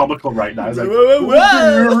almost comical right now. He's like,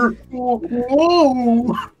 whoa,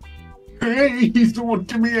 whoa, hey, someone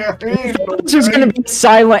give me a hand. This is gonna be a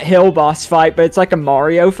Silent Hill boss fight, but it's like a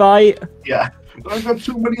Mario fight. Yeah. I got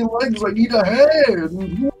too many legs, I need a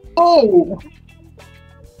hand! Whoa!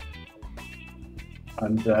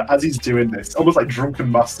 And as he's doing this, almost like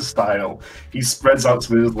Drunken Master style, he spreads out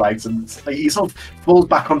some of his legs and he sort of falls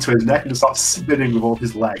back onto his neck and just starts spinning with all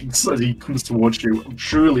his legs as he comes towards you,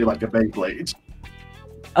 truly like a Beyblade.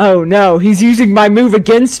 Oh no, he's using my move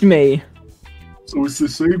against me! So it's the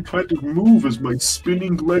same kind of move as my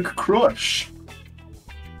spinning leg crush.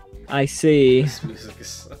 I see. This music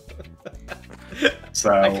is... So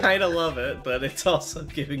I kind of love it, but it's also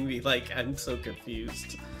giving me like, I'm so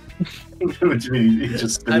confused. What do you mean? He's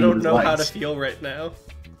just I don't know legs. how to feel right now.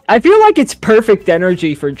 I feel like it's perfect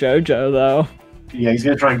energy for JoJo, though. Yeah, he's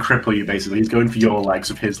going to try and cripple you, basically. He's going for your legs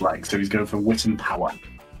with his legs, so he's going for wit and power.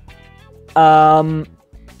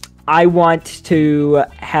 I want to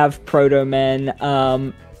have Proto-Men,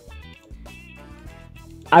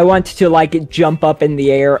 I want to, like, jump up in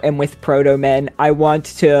the air, and with Proto-Men, I want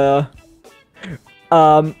to,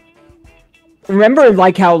 remember,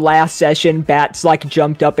 like, how last session Bats, like,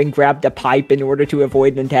 jumped up and grabbed a pipe in order to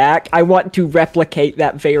avoid an attack? I want to replicate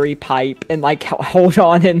that very pipe and, like, hold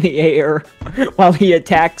on in the air while he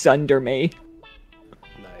attacks under me.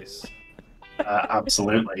 Nice.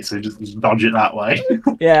 Absolutely. So just dodge it that way.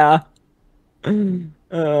 Yeah.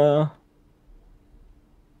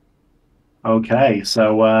 Okay,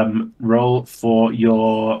 so roll for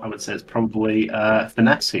your, I would say it's probably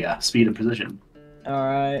finesse here, speed and precision.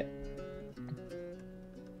 Alright.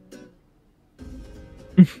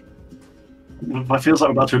 I feels like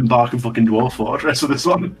we're about to embark on fucking Dwarf Fortress with this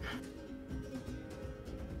one.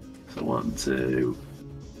 So 1, 2.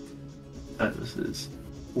 This is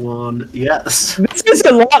 1. Yes. This is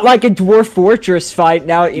a lot like a Dwarf Fortress fight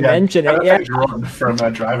now that you mention it. Yeah. Run from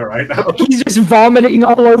a driver right now. He's just vomiting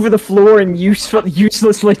all over the floor and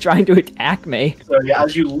uselessly trying to attack me. So yeah,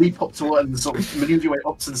 as you leap up to it and sort of maneuver your way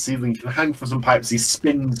up to the ceiling, you can hang from some pipes, he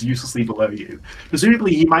spins uselessly below you.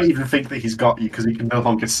 Presumably he might even think that he's got you because he can no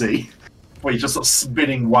longer see. But he's just sort of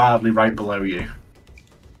spinning wildly right below you.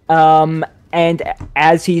 And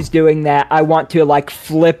as he's doing that, I want to, like,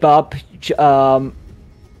 flip up,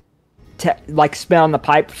 like, spin on the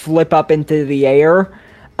pipe, flip up into the air,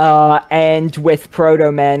 and with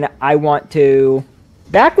Proto-Men, I want to...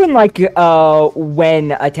 Back when, like,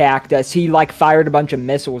 Wen attacked us, he, like, fired a bunch of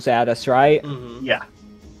missiles at us, right? Mm-hmm. Yeah.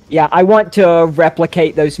 Yeah, I want to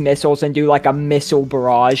replicate those missiles and do, like, a missile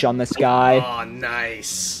barrage on this guy. Oh,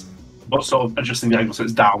 nice. But sort of adjusting the angle so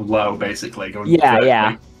it's down low, basically. Going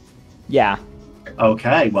Yeah.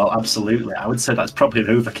 Okay, well, absolutely. I would say that's probably an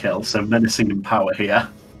overkill, so menacing in power here.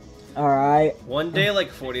 Alright. One day,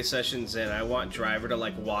 like 40 sessions in, I want Driver to,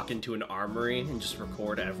 like, walk into an armory and just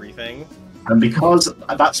record everything. And because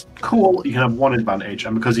that's cool, you can have one advantage,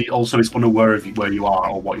 and because he also is unaware of where you are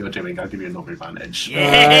or what you're doing, I'll give you another advantage.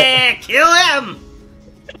 Yeah, kill him!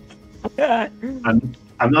 And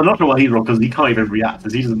I'm not sure what he rolled, because he can't even react,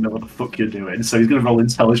 because he doesn't know what the fuck you're doing, so he's going to roll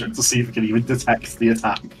intelligence to see if he can even detect the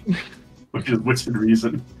attack. Which is within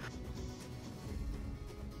reason.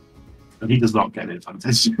 And he does not get an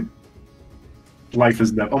advantage. Life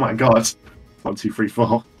is never... Oh my god. 1, 2, 3,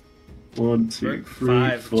 4. 1, 2, 3,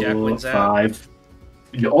 5. 4, Jack wins 5. out.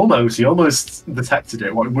 You almost detected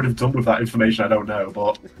it. What it would have done with that information, I don't know,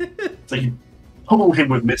 but... So you pummel him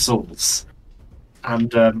with missiles, and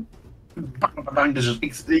bang, there's just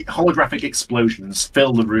holographic explosions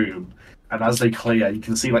fill the room, and as they clear, you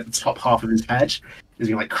can see, like, the top half of his head is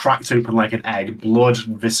like cracked open like an egg, blood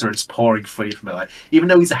and viscera is pouring free from it. Like, even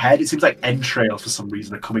though he's a head, it seems like entrails for some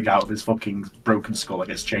reason are coming out of his fucking broken skull like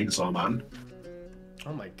it's Chainsaw Man.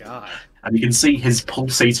 Oh my god. And you can see his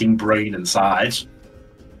pulsating brain inside.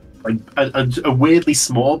 Like a weirdly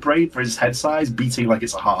small brain for his head size, beating like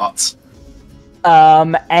it's a heart.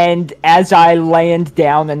 And as I land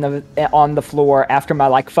down on the floor after my,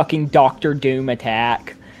 like, fucking Doctor Doom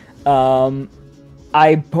attack,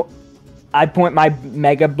 I point my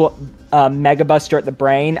Mega Buster at the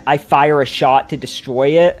brain, I fire a shot to destroy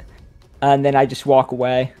it, and then I just walk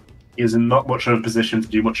away. He is in not much of a position to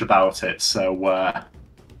do much about it, so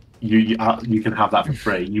you can have that for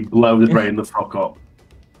free. You blow the brain the fuck up.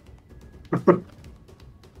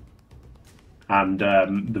 And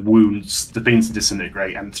the wounds, the things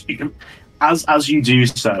disintegrate, and you can, as you do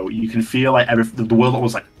so, you can feel like the world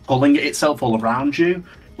almost like pulling at itself all around you,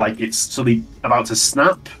 like it's suddenly about to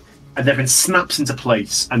snap, and everything snaps into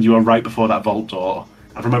place, and you are right before that vault door.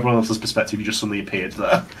 And from everyone else's perspective, you just suddenly appeared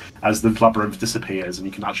there as the labyrinth disappears, and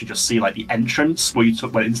you can actually just see, like, the entrance where you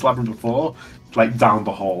went into the labyrinth before, like down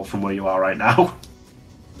the hall from where you are right now.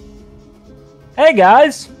 Hey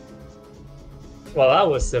guys. Well, that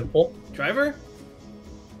was simple. Driver?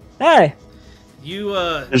 Hey. You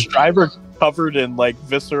Is Driver covered in, like,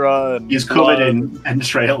 viscera and He's blood? covered in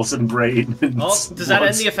entrails and brain. And does that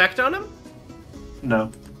end the effect on him?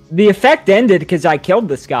 No. The effect ended because I killed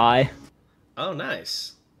this guy. Oh,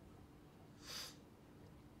 nice.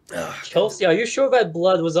 Chelsea, are you sure that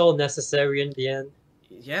blood was all necessary in the end?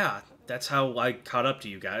 Yeah, that's how I caught up to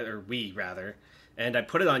you guys, or we, rather. And I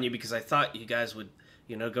put it on you because I thought you guys would,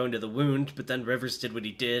 go into the wound, but then Rivers did what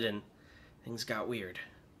he did, and things got weird.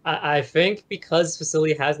 I think because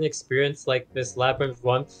Vasilii hasn't experienced, like, this labyrinth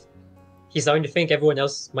once, he's starting to think everyone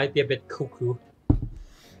else might be a bit cuckoo.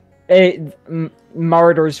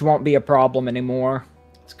 Martyrs won't be a problem anymore.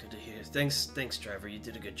 It's good to hear. Thanks, Trevor. You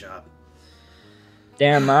did a good job.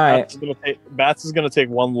 Damn right. Bats is gonna take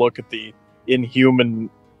one look at the inhuman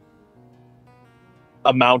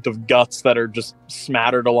amount of guts that are just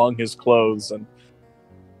smattered along his clothes, and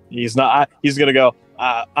he's gonna go,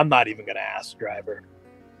 I'm not even gonna ask, driver.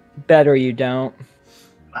 Better you don't.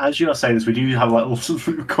 As you're saying this, we do have a little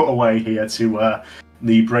cutaway here to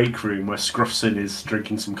the break room where Scruffson is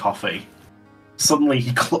drinking some coffee. Suddenly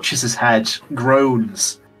he clutches his head,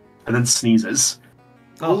 groans, and then sneezes.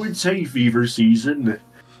 Oh, it's hay fever season.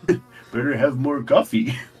 Better have more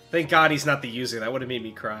coffee. Thank God he's not the user. That would have made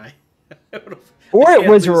me cry. Or it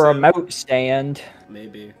was a remote stand.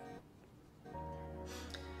 Maybe.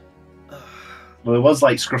 Well, it was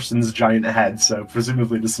like Scruffson's giant head, so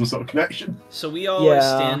presumably there's some sort of connection. So we all are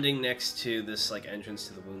standing next to this like entrance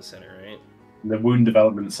to the wound center, right? The wound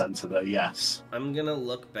development center there, yes. I'm gonna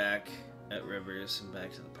look back at Rivers and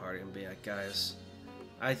back to the party and be like, guys,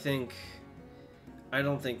 I don't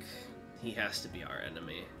think he has to be our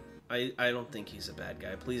enemy. I don't think he's a bad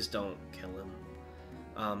guy. Please don't kill him.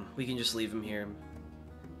 We can just leave him here,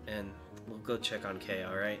 and we'll go check on Kay,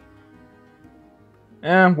 alright?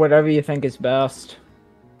 Whatever you think is best.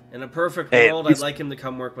 In a perfect world, I'd like him to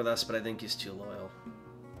come work with us, but I think he's too loyal.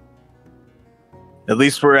 At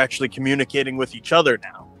least we're actually communicating with each other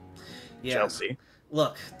now, Chelsea.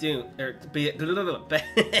 Look, dude, the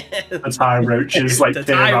time roaches like the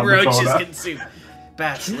time roaches consume.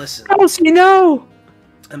 Bats, listen. Chelsea, no!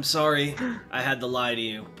 I'm sorry I had to lie to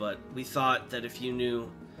you, but we thought that if you knew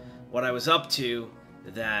what I was up to,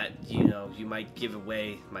 that, you know, you might give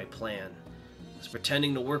away my plan. I was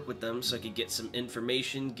pretending to work with them so I could get some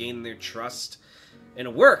information, gain their trust, and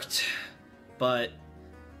it worked. But,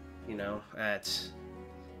 you know, at,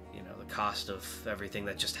 you know, the cost of everything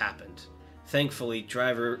that just happened. Thankfully,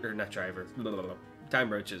 Time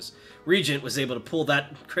Roaches, Regent was able to pull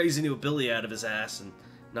that crazy new ability out of his ass and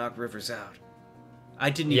knock Rivers out. I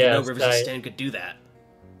didn't even know Rivers' stand could do that.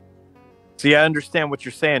 See, I understand what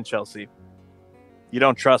you're saying, Chelsea. You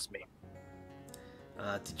don't trust me.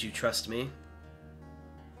 Did you trust me?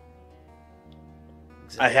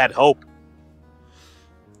 Exactly. I had hope.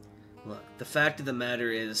 Look, the fact of the matter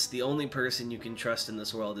is, the only person you can trust in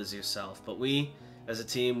this world is yourself. But we, as a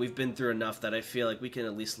team, we've been through enough that I feel like we can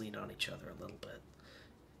at least lean on each other a little bit.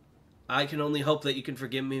 I can only hope that you can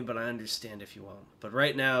forgive me, but I understand if you won't. But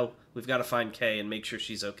right now, we've got to find Kay and make sure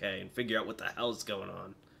she's okay and figure out what the hell is going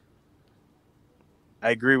on. I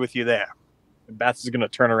agree with you there. Bats is going to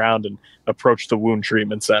turn around and approach the wound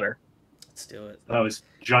treatment center. Let's do it. Oh, it's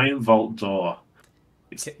a giant vault door.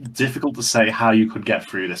 It's difficult to say how you could get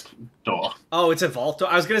through this door. Oh, it's a vault door?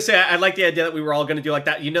 I was going to say, I like the idea that we were all going to do like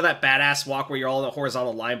that. You know that badass walk where you're all in a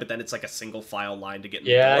horizontal line, but then it's like a single file line to get in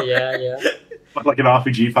the door? Yeah. Like an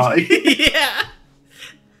RPG party. Yeah.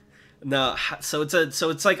 No, so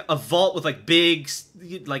it's like a vault with like big,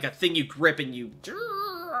 like a thing you grip and you,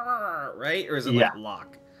 right? Or is it like a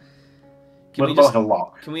lock? Can we just, a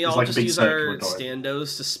lock. Can we all just use our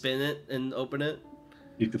standos to spin it and open it?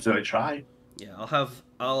 You could certainly try. Yeah,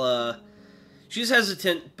 she's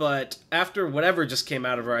hesitant, but after whatever just came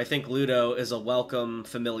out of her, I think Ludo is a welcome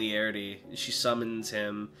familiarity. She summons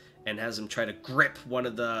him and has him try to grip one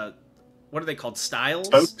of the, what are they called, stiles?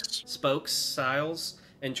 Spokes, stiles,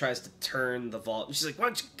 and tries to turn the vault. And she's like, why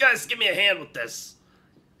don't you guys give me a hand with this?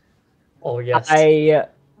 Oh, yes.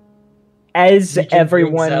 As Regent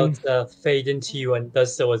everyone... brings out Fade into you and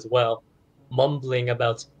does so as well, mumbling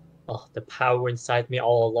about the power inside me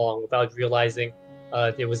all along, without realizing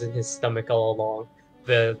it was in his stomach all along.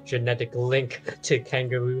 The genetic link to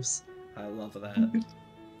kangaroos. I love that.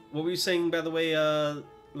 What were you saying, by the way,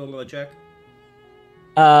 Jack?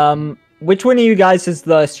 Which one of you guys is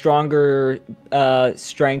the stronger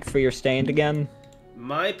strength for your stand again?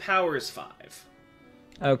 My power is 5.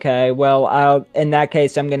 Okay, well, in that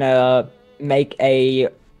case, I'm gonna make a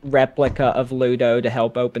replica of Ludo to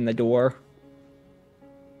help open the door.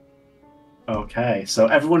 Okay, so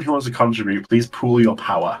everyone who wants to contribute, please pool your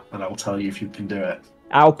power, and I will tell you if you can do it.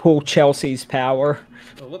 I'll pull Chelsea's power.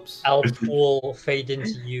 Oh, whoops. I'll pull Fade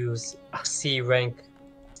into use C rank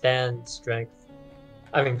stand strength.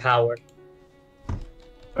 I mean power.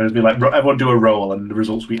 It'd be like everyone do a roll, and the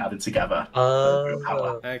results will be added together.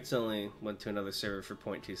 I accidentally went to another server for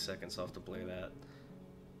 0.2 seconds. I'll have to blur that.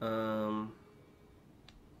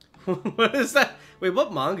 What is that? Wait,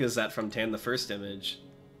 what manga is that from? Tan, the first image.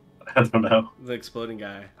 I don't know. The exploding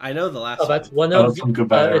guy. I know the last one. That's one of.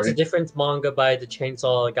 It's a different manga by the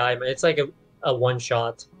Chainsaw guy. It's like a one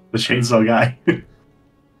shot. The Chainsaw guy. All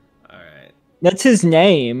right. That's his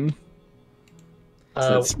name.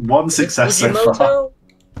 So it's one success so far.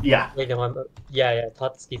 Yeah. Wait, no, yeah.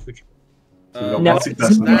 Tatsuki Fuji. No, it's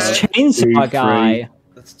Chainsaw guy.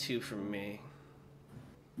 That's 2 from me.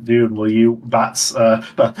 Dune, will you bats?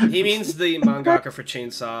 He means the mangaka for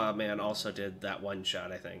Chainsaw Man also did that one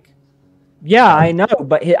shot, I think. Yeah, I know,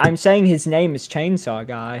 but I'm saying his name is Chainsaw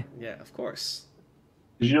Guy. Yeah, of course.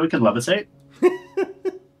 Did you know he can levitate?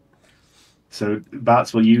 So,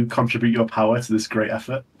 Bats, will you contribute your power to this great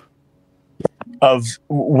effort?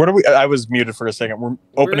 What are we? I was muted for a second. We're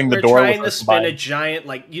opening the door. We're trying to spin a giant,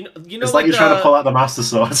 like you know. It's like you're trying to pull out the Master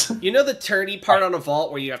Sword. You know the turny part on a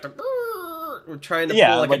vault where you have to. We're trying to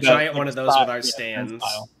pull like a giant one of those with our stands.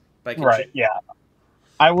 Right. Yeah.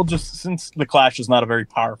 I will just, since the Clash is not a very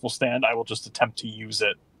powerful stand, I will just attempt to use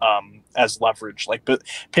it as leverage, like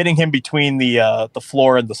pitting him between the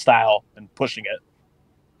floor and the stile and pushing it.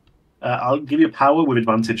 I'll give you power with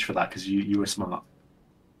advantage for that because you were smart.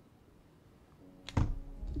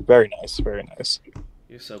 Very nice, very nice.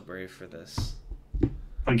 You're so brave for this.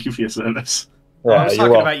 Thank you for your service. Yeah, I was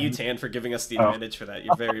talking about you, Tan, for giving us the advantage for that.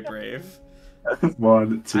 You're very brave.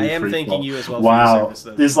 1, 2, I am 3, thanking 4. you as well. Wow, for your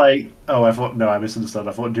service, there's like, I misunderstood.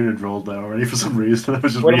 I thought Dune had rolled there already for some reason. I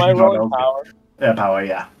was just what am I rolling? Darnell. Power? Yeah, power.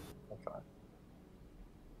 Yeah. Okay.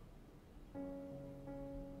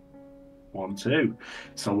 1, 2.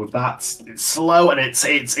 So with that, it's slow and it's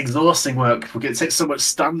exhausting work. It takes so much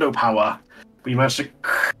stando power, but you manage to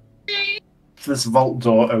this vault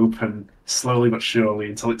door open slowly but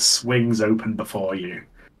surely until it swings open before you,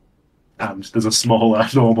 and there's a smaller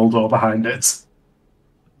normal door behind it.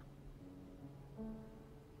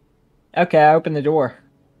 Okay, I open the door.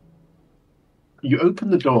 You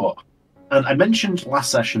open the door, and I mentioned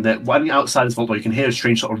last session that when outside this vault door you can hear a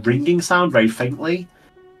strange sort of ringing sound very faintly.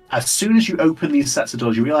 As soon as you open these sets of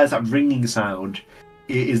doors, you realise that ringing sound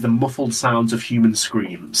is the muffled sounds of human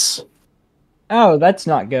screams. Oh, that's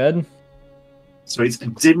not good. So it's a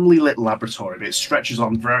dimly lit laboratory, but it stretches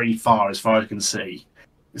on very far as you can see.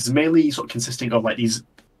 It's mainly sort of consisting of like these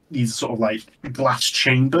sort of like glass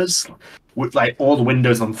chambers with like all the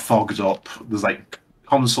windows are fogged up. There's like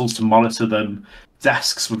consoles to monitor them,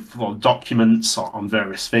 desks with documents on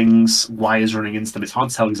various things, wires running into them. It's hard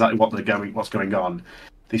to tell exactly what's going on.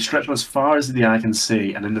 They stretch as far as the eye can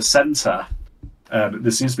see, and in the centre,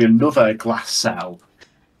 there seems to be another glass cell.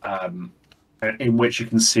 In which you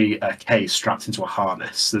can see a case strapped into a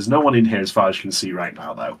harness. There's no one in here as far as you can see right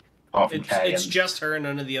now, though. Apart from Kay. It's just her and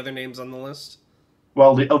none of the other names on the list?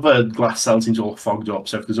 Well, the other glass cell seems all fogged up,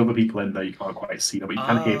 so if there's other people in there, you can't quite see them, but you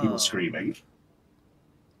can hear people screaming.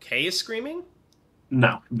 Kay is screaming?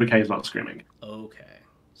 No, but Kay is not screaming. Okay.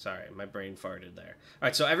 Sorry, my brain farted there.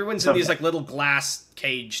 Alright, so everyone's in these like little glass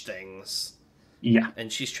cage things. Yeah.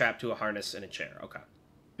 And she's trapped to a harness in a chair. Okay.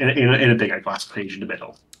 In a big glass cage in the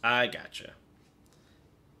middle. I gotcha.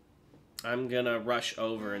 I'm gonna rush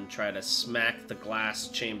over and try to smack the glass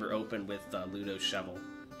chamber open with Ludo's shovel.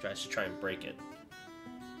 Tries to try and break it.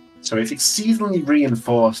 So it's exceedingly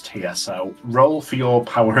reinforced here, so roll for your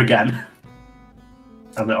power again.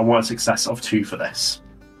 And I want a success of 2 for this.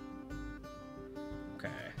 Okay,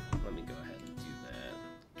 let me go ahead and do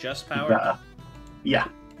that. Just power? Better. Yeah.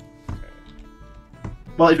 Okay.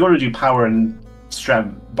 Well, if you want to do power and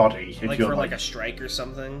strength body, if like you're for like a strike or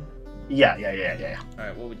something? Yeah.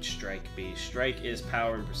 Alright, what would strike be? Strike is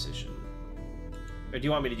power and precision. Or do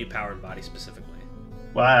you want me to do power and body specifically?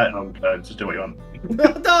 Well, just do what you want.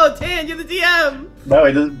 No, Tan, you're the DM! No,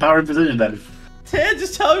 it doesn't power and precision then. Tan,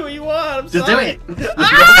 just tell me what you want. I'm just sorry. do it.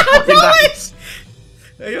 Ah, do it!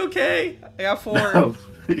 Are you okay? I got 4. No.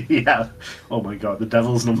 Yeah. Oh my god, the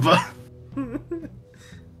devil's number.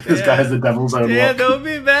 This guy has the devil's own Dan, luck. don't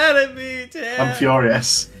be mad at me, Dan. I'm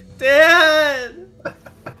furious. Dan!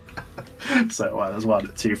 So there's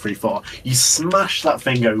 1, 2, 3, 4. You smash that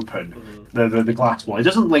thing open, the glass wall. It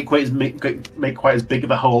doesn't make quite as big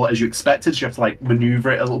of a hole as you expected. So you have to like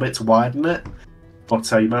maneuver it a little bit to widen it. But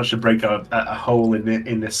you managed to break a hole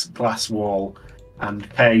in this glass wall, and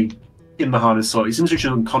Kay in the harness sort. It seems like she's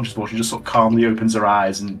unconscious, but she just sort of calmly opens her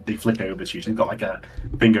eyes and they flick over to you. She's got like a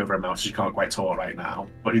thing over her mouth, so she can't quite talk right now.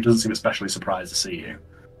 But she doesn't seem especially surprised to see you.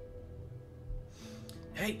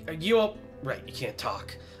 Hey, are you up? Right, you can't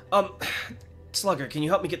talk. Slugger, can you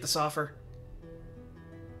help me get this offer?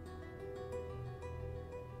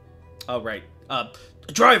 Oh, right.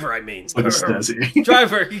 Driver, I mean.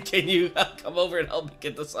 Driver, can you come over and help me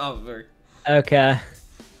get this offer? Okay.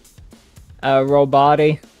 Roll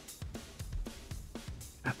body.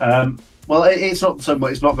 Well, it's not so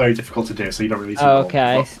much. It's not very difficult to do, so you don't really.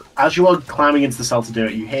 Okay. As you are climbing into the cell to do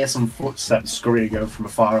it, you hear some footsteps scurrying over from a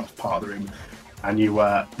far off part of the room, and you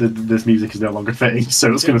this music is no longer fitting,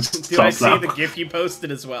 so it's going to stop. Do I see the GIF you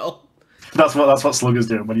posted as well? That's what Slugger's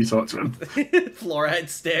doing when you talk to him. Fluoride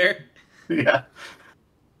stare. Yeah.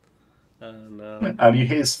 Oh no. You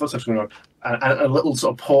hear his footsteps going on, and a little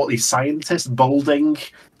sort of portly scientist, balding,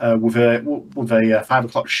 with a 5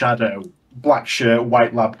 o'clock shadow, black shirt,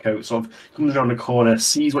 white lab coat, sort of comes around the corner,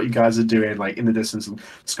 sees what you guys are doing, like in the distance, and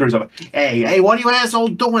screws up. Hey, what are you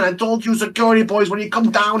assholes doing? I told you, security boys, when you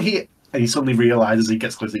come down here. And he suddenly realizes he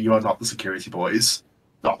gets closer that you are not the security boys.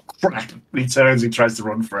 Oh crap! And he turns and tries to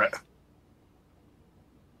run for it.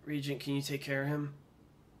 Regent, can you take care of him?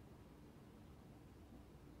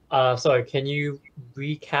 Sorry, can you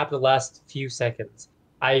recap the last few seconds?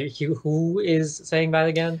 Who is saying that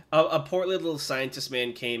again? A portly little scientist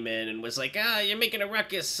man came in and was like, you're making a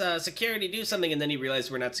ruckus, security, do something, and then he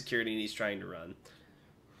realized we're not security and he's trying to run.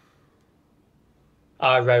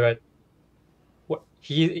 Right.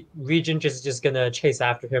 Regent is just gonna chase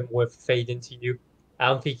after him with Fade into You. I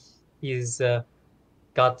don't think he's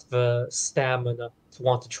got the stamina to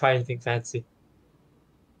want to try anything fancy.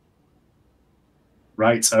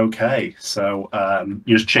 Right, okay. So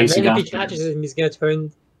you're just chasing and then after if he catches him, he's gonna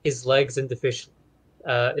turn his legs into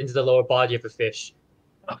into the lower body of a fish.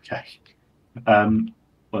 Okay.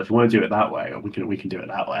 Well, if you want to do it that way, we can do it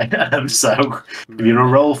that way. So if you're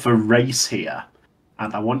gonna roll for race here,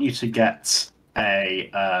 and I want you to get a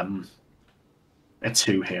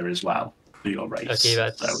 2 here as well for your race. Okay,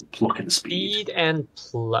 that's so pluck and speed. Speed and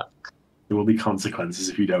pluck. There will be consequences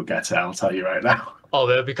if you don't get it. I'll tell you right now. Oh,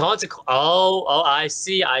 there'll be consequences. Oh, I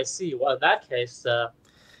see. Well, in that case,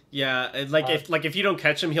 yeah, if you don't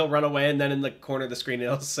catch him, he'll run away, and then in the corner of the screen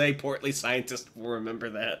it'll say "Portly Scientist." Will remember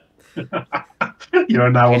that. You are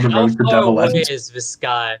now on the road to Devil End. How far away is this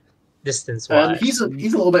guy, distance-wise? He's a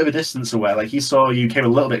little bit of a distance away. Like he saw you came a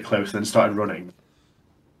little bit closer and started running.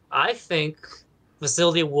 I think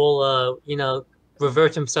Vasilii will,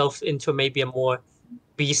 revert himself into maybe a more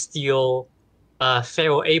bestial,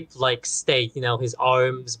 feral ape-like state. You know, his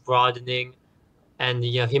arms broadening, and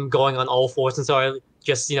him going on all fours, and so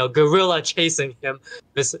just gorilla chasing him.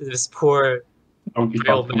 This poor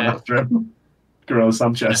feral man. After him. Gorilla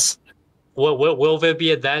Sanchez. Will there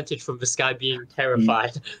be advantage from this guy being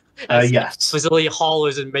terrified? Yes. Vasilii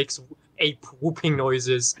hollers and makes ape whooping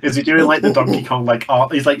noises. Is he doing like the Donkey Kong, like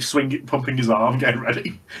he's like swinging, pumping his arm, getting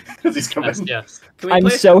ready as he's coming? Yes. I'm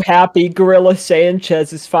so happy Gorilla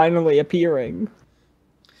Sanchez is finally appearing.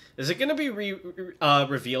 Is it going to be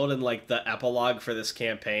revealed in like the epilogue for this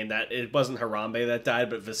campaign that it wasn't Harambe that died,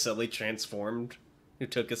 but Vasilii transformed, who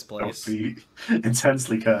took his place? Be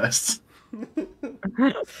intensely cursed.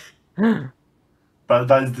 But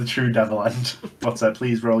that is the true Devil End. But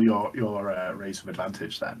please roll your race with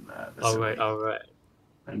advantage then. All right.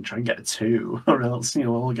 And try and get a 2, or else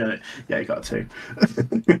we'll get it. Yeah, you got a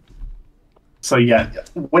 2. So yeah,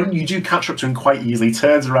 when you do catch up to him quite easily,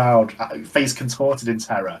 turns around, face contorted in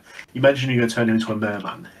terror. You mentioned you're going to turn him into a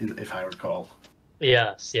merman, if I recall.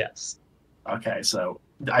 Yes. Okay, so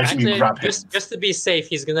I assume you grab him. Just to be safe,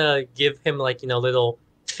 he's gonna give him little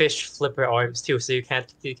fish flipper arms too, so you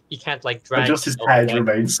can't like drag. But just his head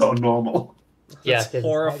remains sort of normal. Yeah, that's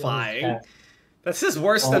horrifying. This is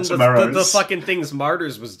worse than the fucking things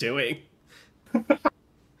Martyrs was doing.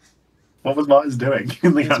 What was Martyrs doing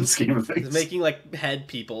in the grand scheme of things? He's making like head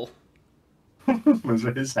people. Those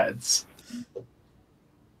were his heads.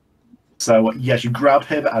 So yes, you grab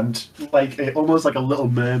him and almost like a little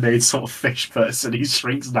mermaid sort of fish person, he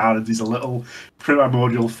shrinks down and he's a little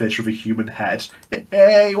primordial fish with a human head.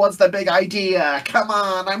 Hey, what's the big idea? Come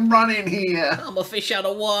on, I'm running here. I'm a fish out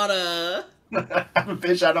of water. I'm a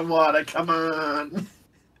fish out of water. Come on.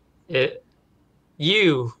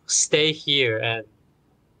 You stay here and.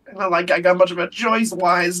 Not like I got much of a choice,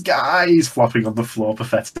 wise guy. He's flopping on the floor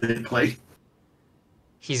pathetically.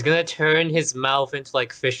 He's gonna turn his mouth into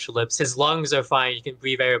like fish lips. His lungs are fine; you can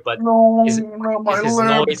breathe air, but his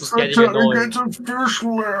noise is getting annoying.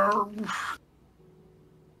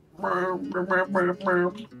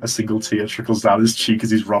 A single tear trickles down his cheek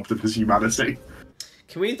as he's robbed of his humanity.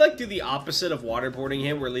 Can we do the opposite of waterboarding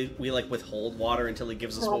him, where we withhold water until he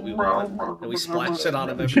gives us what we want, and we splash it on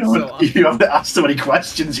him every so often? You haven't asked him any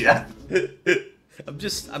questions yet. I'm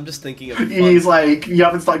just thinking of. He's like, you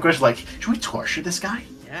haven't started questions like, should we torture this guy?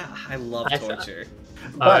 Yeah, I love torture.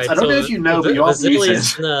 But I don't know if you know, but you are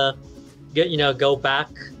gonna go back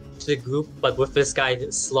to the group, but with this guy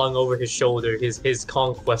slung over his shoulder, his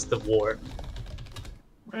conquest of war.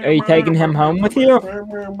 Are you taking him home with you?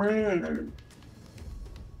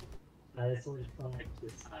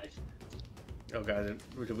 Oh god,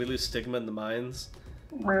 did we lose Stigma in the mines?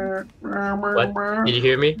 What? Did you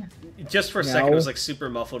hear me? Just for a second, it was like super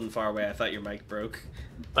muffled and far away. I thought your mic broke.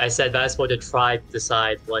 I said that's what the tribe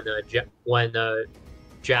decide when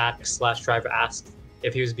Jack/driver asked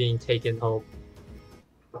if he was being taken home.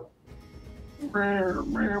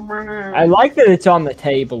 I like that it's on the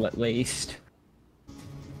table at least.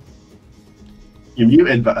 You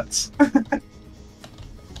muted Bats.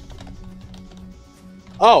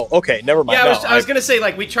 Oh, okay, never mind. Yeah, No, I was gonna say,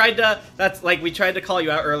 like, we tried to call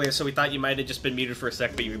you out earlier, so we thought you might have just been muted for a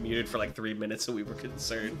sec, but you were muted for like 3 minutes, so we were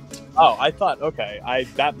concerned. Oh, I thought, okay,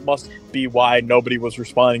 that must be why nobody was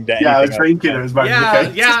responding to anything. Yeah, I was thinking it was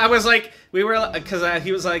yeah, I was like, because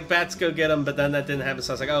he was like, Bats, go get him, but then that didn't happen,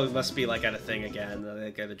 so I was like, oh, he must be like at a thing again,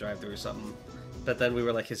 they got to drive through or something. But then we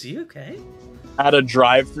were like, is he okay? At a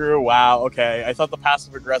drive-through? Wow, okay. I thought the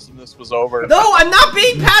passive aggressiveness was over. No, I'm not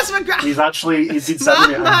being passive aggressive. He's been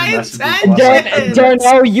sending me my messages.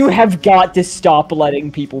 Darnell, you have got to stop letting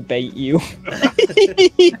people bait you.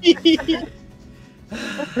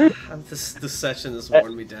 This session has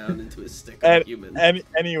worn me down into a stick of human.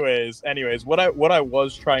 Anyways, what I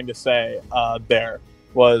was trying to say there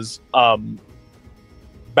was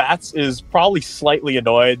Bats is probably slightly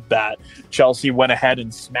annoyed that Chelsea went ahead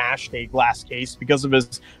and smashed a glass case because of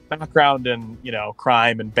his background in,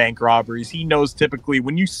 crime and bank robberies. He knows typically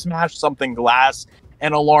when you smash something glass,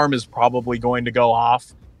 an alarm is probably going to go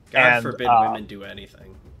off. God forbid women do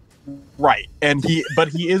anything. Right. But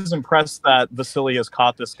he is impressed that Vasilii has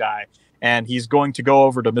caught this guy, and he's going to go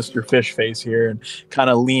over to Mr. Fishface here and kind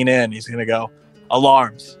of lean in. He's going to go,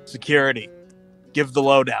 alarms, security, give the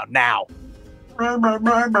lowdown now.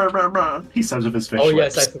 He says with his fish Oh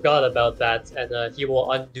lips. yes, I forgot about that, and he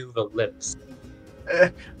will undo the lips.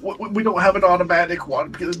 We don't have an automatic one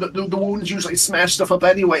because the wounds usually smash stuff up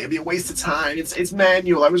anyway. It'd be a waste of time. It's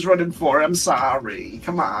manual. I was running for it. I'm sorry.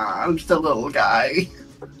 Come on, I'm just a little guy.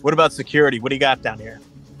 What about security? What do you got down here?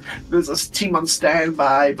 There's a team on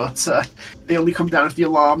standby, but they only come down if the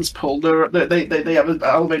alarm's pulled. They have an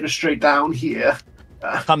elevator straight down here.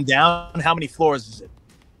 Come down? How many floors is it?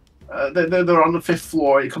 They're on the 5th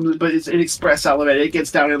floor. It comes, but it's an express elevator. It gets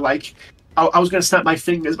down in like. I was gonna snap my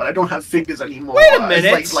fingers, but I don't have fingers anymore. Wait a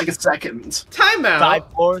minute. It's like a second. Time out.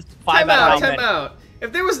 5 floors. 5 out. Time out.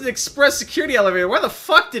 If there was an express security elevator, where the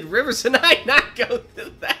fuck did Rivers and I not go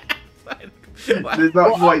through that? They're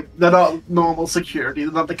not normal security.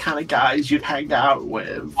 They're not the kind of guys you'd hang out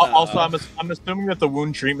with. Also, I'm assuming that the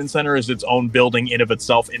wound treatment center is its own building in of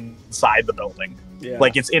itself inside the building. Yeah.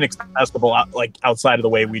 Like it's inaccessible, outside of the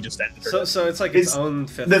way we just entered. So it's like its own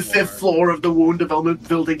 5th floor. The 5th floor of the wound development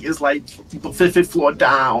building is like the 5th floor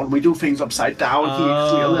down. We do things upside down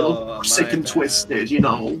here, a little sick and twisted, you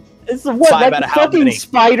know. It's like a fucking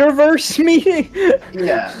Spider-Verse meeting?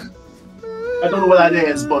 Yeah. I don't know what that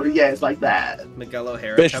is, but yeah, it's like that. Miguel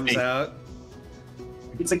O'Hara comes out.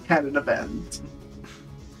 It's a canon event.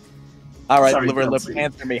 All right, Sorry, Liver Lip,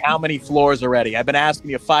 answer me. How many floors already? I've been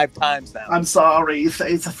asking you 5 times now. I'm sorry,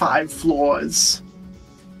 it's 5 floors.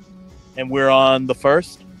 And we're on the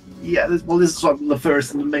 1st? Yeah, this is on the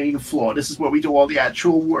 1st and the main floor. This is where we do all the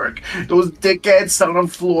actual work. Those dickheads down on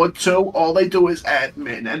floor 2, all they do is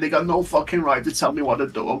admin, and they got no fucking right to tell me what to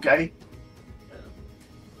do, okay?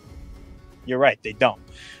 You're right, they don't.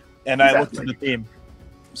 And Exactly. I looked at the team.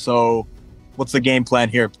 So, what's the game plan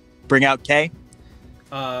here? Bring out K?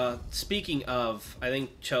 Speaking of, I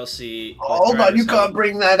think Chelsea... Hold on, you can't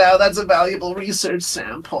bring that out. That's a valuable research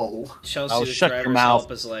sample. Chelsea, with shut your driver's mouth.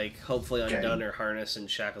 help, is like hopefully undone her harness and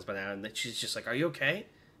shackles by now, and she's just like, "Are you okay?"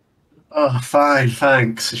 Oh, fine,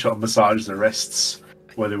 thanks. She shot massages the wrists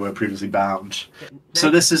where they were previously bound. So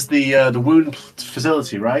this is the wound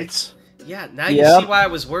facility, right? Yeah. Now you see why I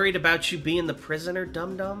was worried about you being the prisoner,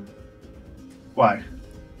 dum-dum. Why?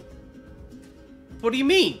 What do you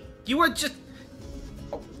mean? You were just...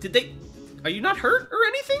 Did they... Are you not hurt or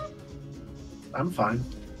anything? I'm fine.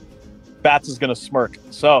 Bats is gonna smirk.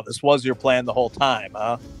 So, this was your plan the whole time,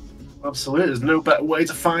 huh? Absolutely. There's no better way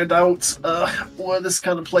to find out where this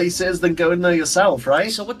kind of place is than going there yourself,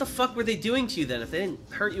 right? So what the fuck were they doing to you then? If they didn't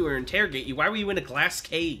hurt you or interrogate you, why were you in a glass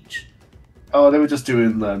cage? Oh, they were just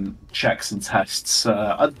doing checks and tests.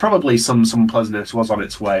 Probably some pleasantness was on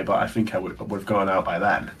its way, but I think I would have gone out by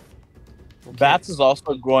then. Okay. Bats is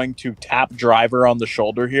also going to tap Driver on the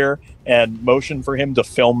shoulder here and motion for him to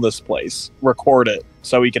film this place, record it,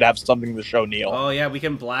 so he could have something to show Neil. Oh yeah, we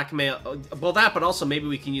can blackmail. Well, that, but also maybe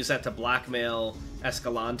we can use that to blackmail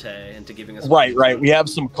Escalante into giving us. Right. We have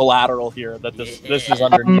some collateral here that this is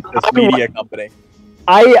underneath this media company.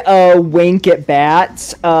 I wink at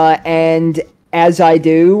Bats, and as I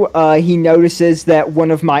do, he notices that one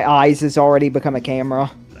of my eyes has already become a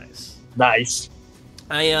camera. Nice.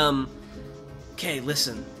 Okay,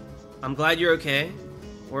 listen. I'm glad you're okay.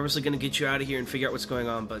 We're obviously going to get you out of here and figure out what's going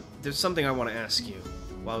on, but there's something I want to ask you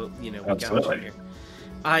while, we got you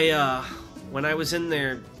here. When I was in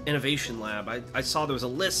their innovation lab, I saw there was a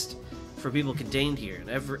list for people contained here, and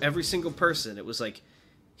every single person, it was like,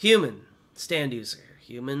 human, stand user,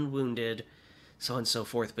 human, wounded, so on and so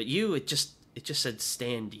forth. But you, it just said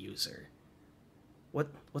stand user.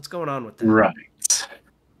 What's going on with that? Right.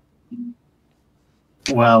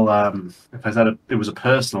 Well, if I said it was a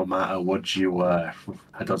personal matter, would you, I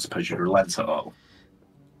don't suppose you'd relent at all.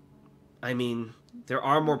 I mean, there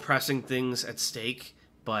are more pressing things at stake,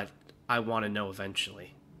 but I want to know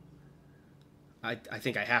eventually. I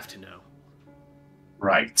think I have to know.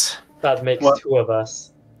 Right. That makes two of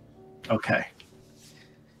us. Okay.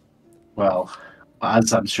 Well,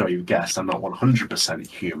 as I'm sure you've guessed, I'm not 100%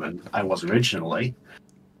 human. I was originally.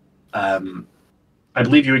 I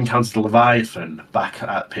believe you encountered a Leviathan back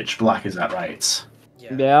at Pitch Black, is that right?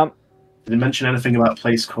 Yeah. Did it mention anything about a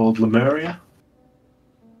place called Lemuria?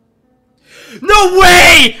 No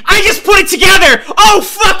way! I just put it together! Oh,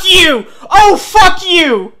 fuck you! Oh, fuck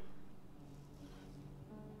you!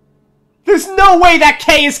 There's no way that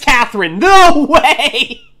K is Catherine! No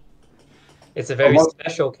way! It's a very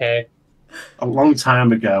special K. A long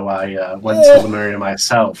time ago, I went to Lemuria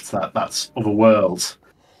myself, that's Otherworld.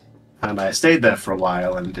 And I stayed there for a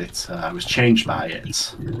while, and I was changed by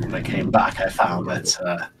it. When I came back, I found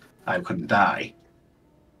that I couldn't die.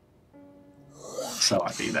 So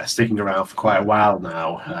I've been sticking around for quite a while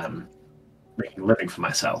now, making a living for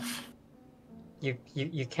myself.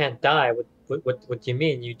 You can't die. What do you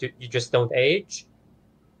mean? You just don't age?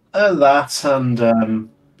 That, and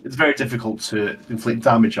it's very difficult to inflict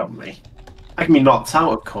damage on me. I can be knocked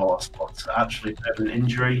out, of course, but actually, an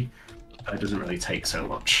injury, it doesn't really take so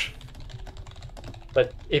much.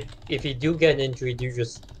 But if you do get an injury, do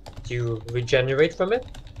you regenerate from it?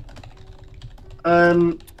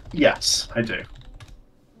 Yes, I do.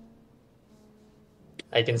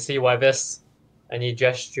 I can see why this. Any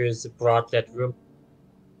gestures brought that room.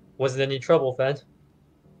 Was it any trouble, Fed?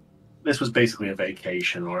 This was basically a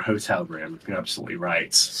vacation or a hotel room. You're absolutely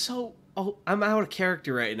right. So, I'm out of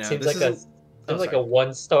character right now. Seems like a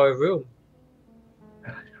 1-star room.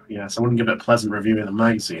 Yes, I wouldn't give it a pleasant review in the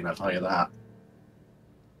magazine, I'll tell you that.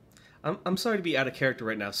 I'm sorry to be out of character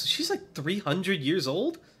right now. So she's like 300 years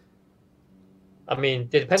old? I mean,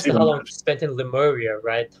 it depends on how long you spent in Lemuria,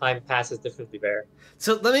 right? Time passes differently there.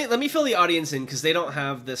 So let me fill the audience in, because they don't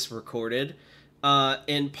have this recorded.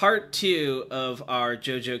 In part 2 of our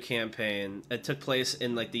JoJo campaign, it took place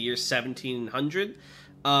in like the year 1700.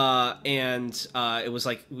 It was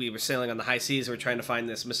like we were sailing on the high seas. We were trying to find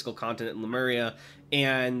this mystical continent in Lemuria,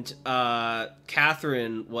 and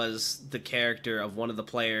Catherine was the character of one of the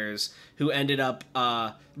players who ended up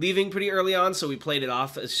leaving pretty early on. So we played it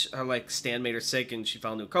off as her like Stan made her sick, and she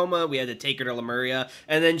fell into a coma. We had to take her to Lemuria,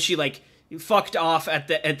 and then she like fucked off at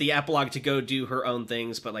the epilogue to go do her own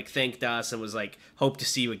things, but like thanked us and was like, hope to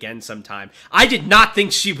see you again sometime. I did not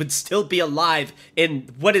think she would still be alive in,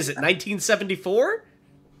 what is it, 1974?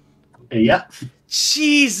 Yeah.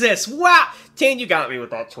 Jesus! Wow! Teng, you got me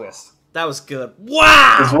with that twist. That was good.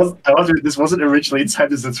 Wow! This wasn't originally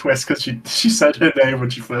intended as a twist, because she said her name when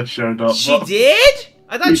she first showed up. She did?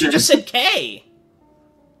 I thought she just said K.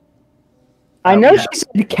 I know she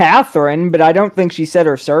said Catherine, but I don't think she said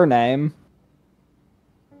her surname.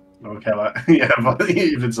 Okay, well, yeah, but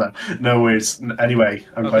even so. No worries. Anyway,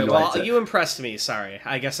 I'm glad you liked it. You impressed me, sorry.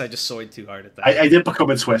 I guess I just soyed too hard at that. I did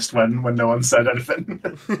become a twist when no one said anything.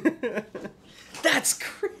 That's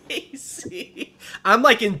crazy. I'm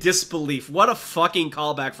like in disbelief. What a fucking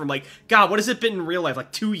callback from like, God, what has it been in real life?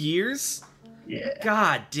 Like 2 years? Yeah.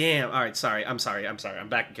 God damn. Alright, sorry. I'm sorry. I'm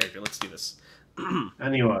back in character. Let's do this.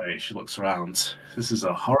 Anyway, she looks around. This is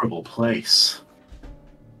a horrible place.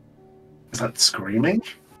 Is that screaming?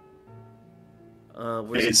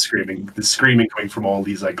 It is screaming. There's screaming coming from all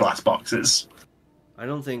these glass boxes. I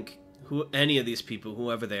don't think any of these people,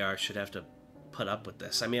 whoever they are, should have to put up with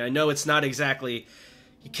this. I mean, I know it's not exactly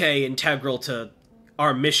integral to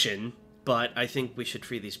our mission, but I think we should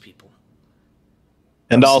free these people.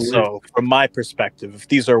 And also, from my perspective, if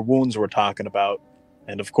these are wounds we're talking about,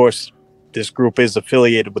 and of course, this group is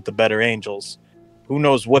affiliated with the Better Angels, who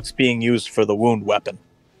knows what's being used for the wound weapon?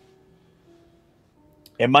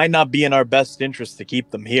 It might not be in our best interest to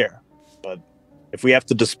keep them here, but if we have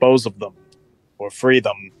to dispose of them or free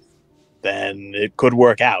them, then it could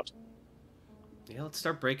work out. Yeah, let's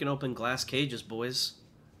start breaking open glass cages, boys.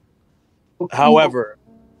 However,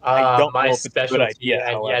 I don't my know if it's a good idea.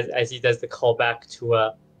 as he does the callback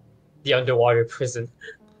to the underwater prison.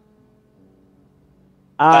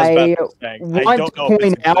 I don't know if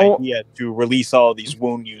it's a good idea to release all these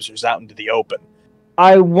wound users out into the open.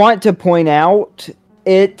 I want to point out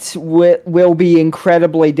it will be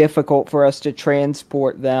incredibly difficult for us to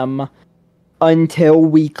transport them until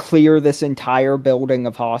we clear this entire building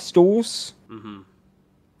of hostiles.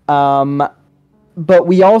 Mm-hmm. But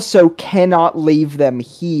we also cannot leave them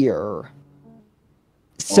here.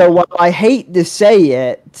 So while I hate to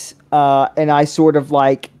say it, and I sort of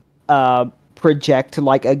like project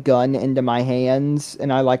like a gun into my hands,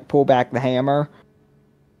 and I like pull back the hammer,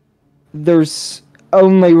 there's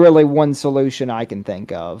only really one solution I can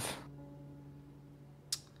think of.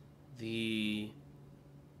 The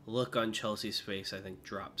look on Chelsea's face, I think,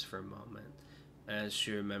 drops for a moment as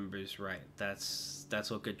she remembers, right, that's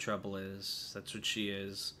what good trouble is. That's what she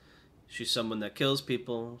is. She's someone that kills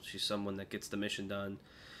people. She's someone that gets the mission done.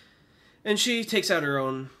 And she takes out her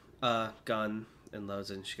own gun and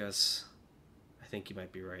loads it, and she goes, I think you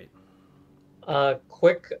might be right.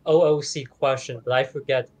 Quick OOC question, but I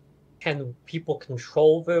forget. Can people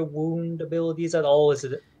control their wound abilities at all? Is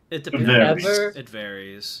it? It depends. It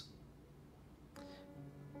varies.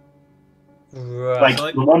 Right. Like, So,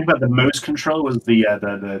 like the one about the most control was the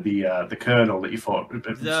colonel that you fought.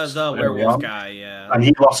 The werewolf guy, yeah. And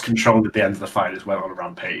he lost control at the end of the fight as well on a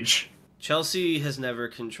rampage. Chelsea has never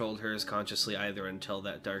controlled hers consciously either until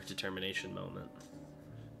that dark determination moment.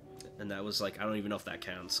 And that was like, I don't even know if that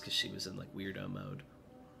counts because she was in like weirdo mode.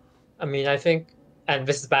 I mean, I think, and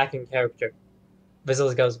this is back in character.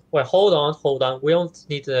 Vasilii goes, "Wait, hold on. We don't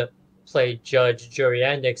need to play judge, jury,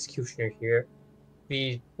 and executioner here.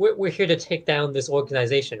 We're here to take down this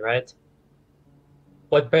organization, right?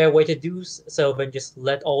 What better way to do so than just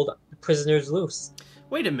let all the prisoners loose?"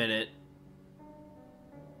 Wait a minute.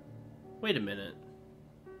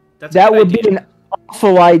 That would be an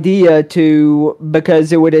awful idea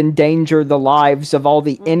because it would endanger the lives of all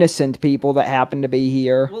the innocent people that happen to be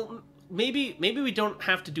here. Well, maybe we don't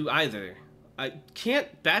have to do either.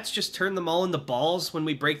 Can't bats just turn them all into balls when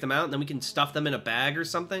we break them out, and then we can stuff them in a bag or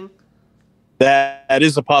something? That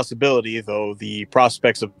is a possibility, though the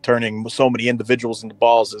prospects of turning so many individuals into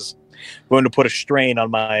balls is going to put a strain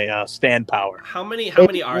on my stand power. How many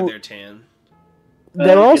are there, Tan?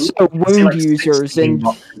 They're also wound users, and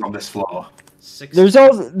on this floor.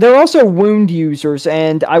 They're also wound users,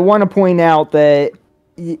 and I want to point out that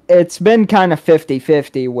it's been kind of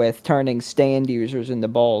 50-50 with turning stand users into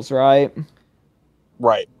balls, right?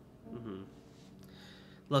 Right. Mm-hmm.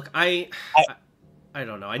 Look, I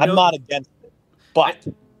don't know. I'm not against it, but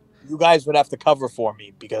you guys would have to cover for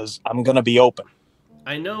me because I'm going to be open.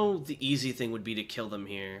 I know the easy thing would be to kill them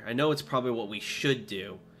here. I know it's probably what we should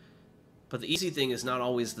do. But the easy thing is not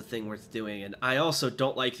always the thing worth doing, and I also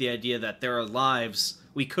don't like the idea that there are lives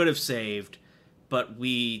we could have saved, but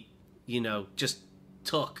we, just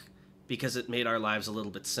took because it made our lives a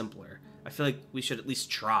little bit simpler. I feel like we should at least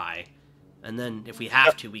try, and then if we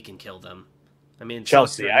have to, we can kill them. I mean,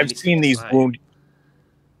 Chelsea, I've seen these wound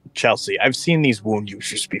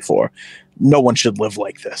users before. No one should live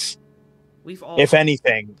like this. If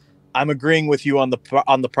anything, I'm agreeing with you on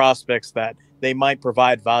the prospects that they might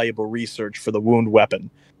provide valuable research for the wound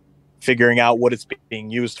weapon, figuring out what it's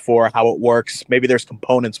being used for, how it works. Maybe there's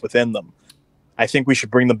components within them. I think we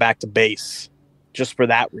should bring them back to base just for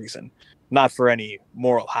that reason, not for any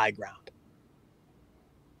moral high ground.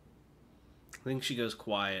 I think she goes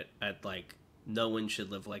quiet at, like, no one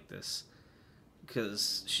should live like this,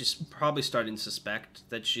 because she's probably starting to suspect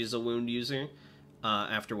that she's a wound user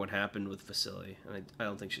after what happened with Vasilii, and I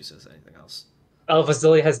don't think she says anything else.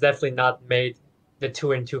 Vasilii has definitely not made the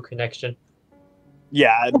 2-and-2 connection.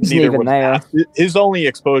 Yeah, neither was that. His only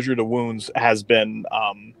exposure to wounds has been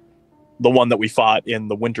the one that we fought in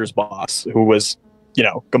the Winter's Boss, who was,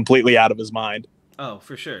 completely out of his mind. Oh,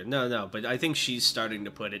 for sure. No, but I think she's starting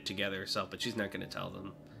to put it together herself, but she's not going to tell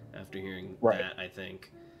them after hearing that, I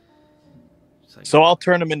think. Like, so I'll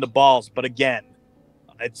turn them into balls, but again,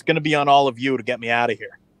 it's going to be on all of you to get me out of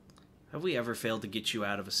here. Have we ever failed to get you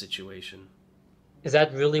out of a situation? Is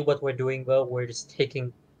that really what we're doing, though? We're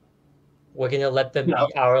going to let them be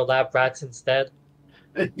our lab rats instead?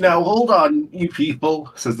 Now, hold on, you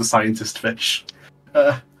people, says the scientist fish.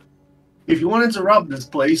 If you wanted to rob this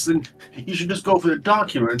place, then you should just go for the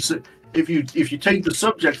documents. If you take the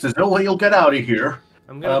subjects, there's no way you'll get out of here.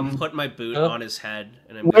 I'm going to put my boot on his head.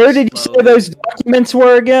 And where did you say those documents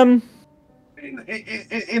were again?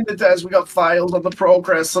 In the desk, we got files on the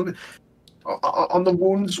progress, on the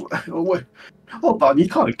wounds. Hold on, you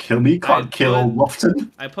can't kill me. You can't kill Lofton.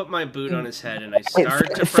 I put my boot on his head and I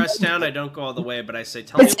start to press down. I don't go all the way, but I say,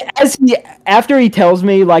 tell me. After he tells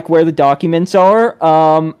me, like, where the documents are,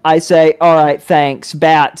 I say, all right, thanks,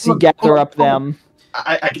 bats, you gather up them.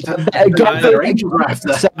 I can tell angels are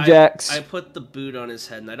after. Subjects. I put the boot on his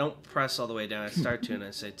head, and I don't press all the way down. I start to, and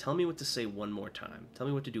I say, "Tell me what to say one more time. Tell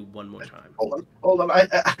me what to do one more time." Hold on.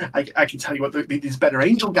 I can tell you what these better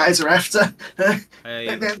angel guys are after.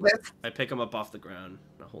 I pick him up off the ground.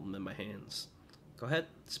 I hold him in my hands. Go ahead,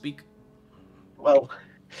 speak. Well,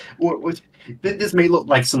 this may look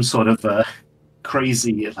like some sort of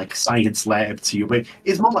crazy like science lab to you, but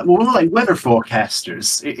it's more like we're more like weather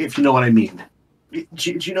forecasters, if you know what I mean.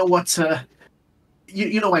 Do you know what?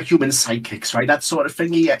 You know, like human psychics, right? That sort of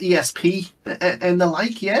thing, ESP and the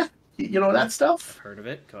like. Yeah, you know that stuff. Heard of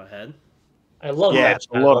it? Go ahead. I love that. It's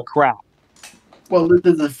a load of crap. Well,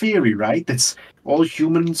 there's a theory, right? That's all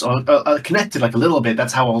humans are connected, like a little bit.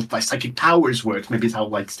 That's how all like psychic powers work. Maybe it's how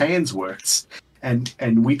like stands works. And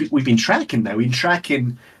we've been tracking that. We've been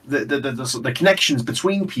tracking the connections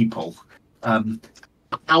between people.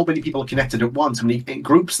 How many people are connected at once, how many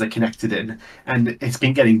groups they're connected in, and it's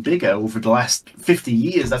been getting bigger over the last 50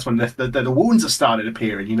 years. That's when the wounds have started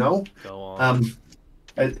appearing, you know? Go on.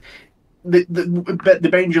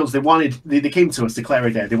 The Angels, they came to us to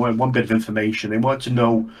clarify. They wanted one bit of information. They wanted to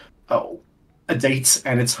know a date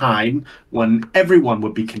and a time when everyone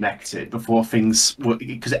would be connected before things were,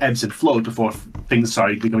 because it ebbs and flows before things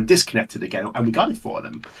started becoming disconnected again, and we got it for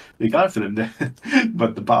them. We got it for them,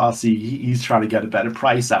 but the boss, he's trying to get a better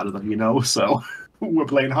price out of them, you know. So we're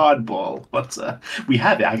playing hardball, but we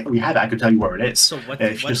have it. I can tell you where it is. So what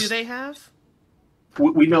do they have?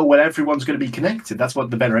 We know when everyone's going to be connected. That's what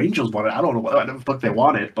the better angels wanted. I don't know what the fuck they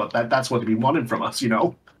wanted, but that's what they've been wanting from us, you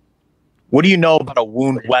know. What do you know about a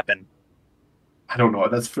wound weapon? I don't know.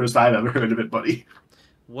 That's the first I've ever heard of it, buddy.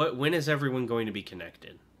 When is everyone going to be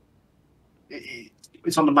connected?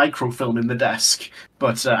 It's on the microfilm in the desk,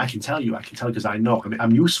 but I can tell you because I know. I mean,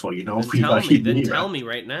 I'm useful, you know. Tell me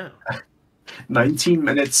right now. 19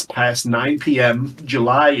 minutes past 9 p.m.,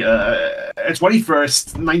 July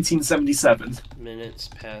 21st, 1977. Minutes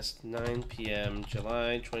past 9 p.m.,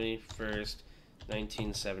 July 21st,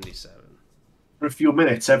 1977. For a few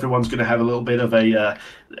minutes, everyone's going to have a little bit of a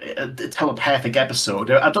telepathic episode.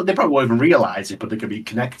 They probably won't even realize it, but they're going to be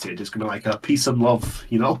connected. It's going to be like a peace and love,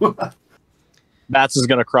 you know? Bats is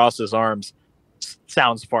going to cross his arms.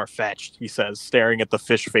 Sounds far-fetched, he says, staring at the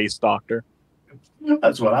fish-faced doctor.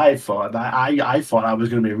 That's what I thought. I thought I was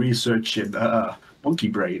going to be researching monkey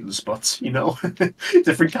brains, but, you know,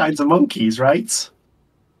 different kinds of monkeys, right?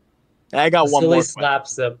 I got one more.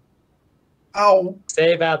 Slaps him. Oh.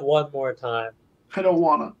 Say that one more time. I don't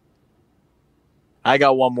want to. I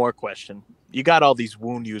got one more question. You got all these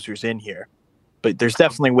wound users in here, but there's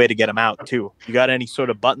definitely a way to get them out, too. You got any sort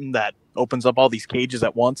of button that opens up all these cages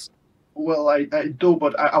at once? Well, I do,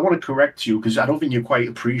 but I want to correct you because I don't think you're quite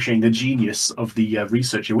appreciating the genius of the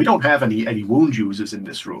researcher. We don't have any wound users in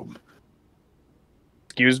this room.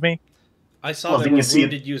 Excuse me? I saw there were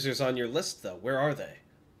wounded users on your list, though. Where are they?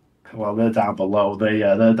 Well, they're down below.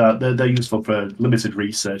 They're useful for limited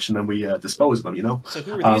research, and then we dispose of them, you know? So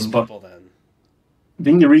who are these people, then?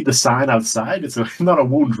 Didn't you read the sign outside? It's not a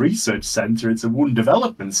wound research center, it's a wound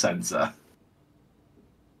development center.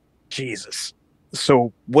 Jesus.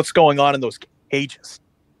 So what's going on in those cages?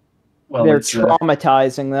 Well, they're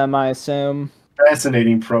traumatizing them, I assume.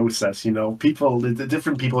 Fascinating process, you know. The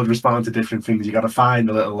different people would respond to different things. You got to find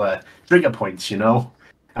the little trigger points, you know.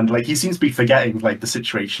 And like he seems to be forgetting like the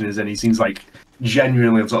situation is, and he seems like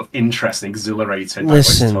genuinely sort of interested, exhilarated.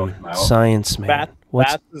 Listen, science man.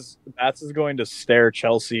 Bats is going to stare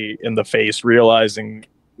Chelsea in the face, realizing,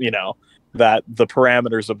 you know, that the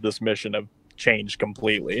parameters of this mission have changed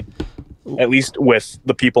completely. At least with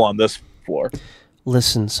the people on this floor.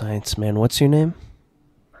 Listen, science man, what's your name?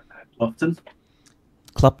 Lufton.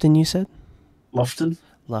 Clupton, you said? Lufton.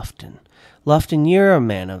 Lufton, you're a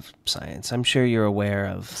man of science. I'm sure you're aware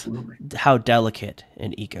of Absolutely. How delicate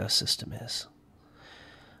an ecosystem is.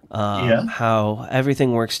 Yeah. How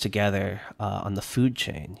everything works together on the food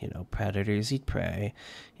chain. You know, predators eat prey.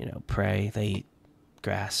 You know, prey, they eat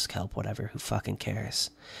grass, kelp, whatever. Who fucking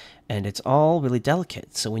cares? And it's all really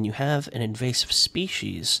delicate. So when you have an invasive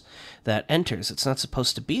species that enters, it's not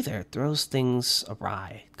supposed to be there. It throws things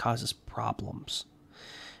awry. It causes problems.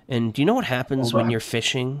 And do you know what happens when you're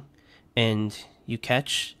fishing and you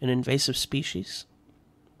catch an invasive species?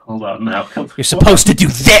 Hold on now. You're supposed to do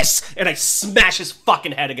this! And I smash his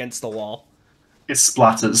fucking head against the wall. It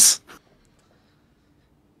splatters.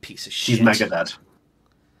 Piece of shit. He's mega dead.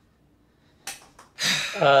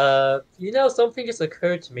 You know, something just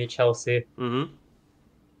occurred to me, Chelsea. Mm-hmm.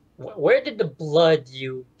 Where did the blood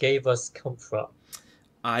you gave us come from?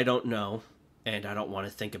 I don't know, and I don't want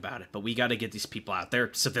to think about it, but we got to get these people out.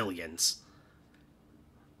 They're civilians.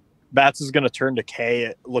 Bats is going to turn to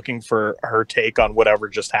Kay, looking for her take on whatever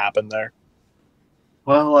just happened there.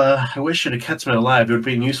 Well, I wish you'd have kept me alive. It would have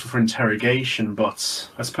been useful for interrogation, but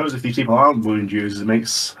I suppose if these people aren't wound users, it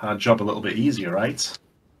makes our job a little bit easier, right?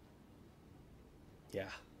 Yeah,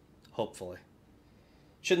 hopefully.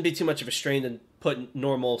 Shouldn't be too much of a strain to put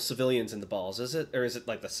normal civilians in the balls, is it? Or is it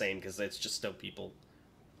like the same because it's just still people?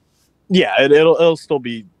 Yeah, it'll still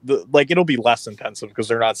be it'll be less intensive because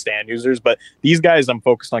they're not stand users. But these guys, I'm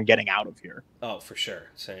focused on getting out of here. Oh, for sure,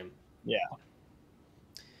 same. Yeah.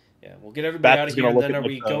 Yeah, we'll get everybody out of here, and then are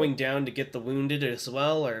we the... going down to get the wounded as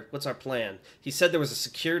well, or what's our plan? He said there was a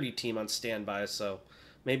security team on standby, so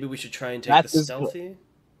maybe we should try and take the stealthy?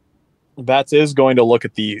 Bats is going to look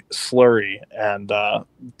at the slurry and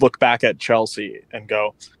look back at Chelsea and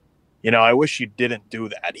go, you know, I wish you didn't do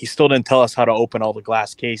that. He still didn't tell us how to open all the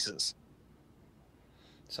glass cases.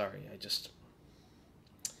 Sorry, I just...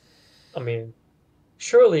 I mean,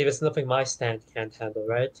 surely there's nothing my stand can't handle,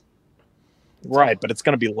 right? Right, but it's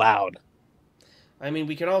going to be loud. I mean,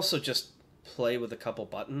 we could also just play with a couple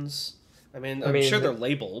buttons. I'm sure they're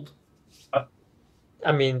labeled.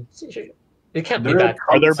 I mean, it can't be that.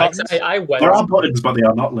 Are there buttons? There are buttons, but they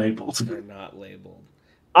are not labeled. They're not labeled.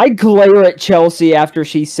 I glare at Chelsea after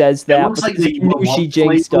she says that. It looks like she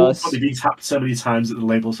jinxed us. But they've been tapped so many times that the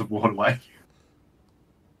labels have worn away.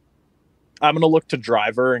 I'm going to look to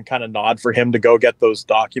Driver and kind of nod for him to go get those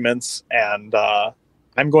documents, and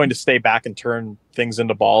I'm going to stay back and turn things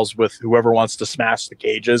into balls with whoever wants to smash the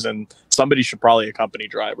cages, and somebody should probably accompany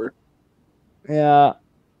Driver. Yeah.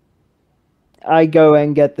 I go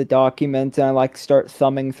and get the documents and I start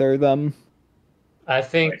thumbing through them. I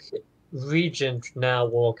think Regent now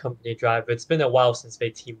will accompany Driver. It's been a while since they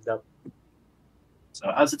teamed up. So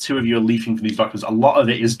as the two of you are leafing from these documents, a lot of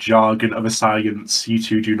it is jargon of a science you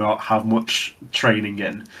two do not have much training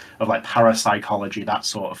in, of parapsychology, that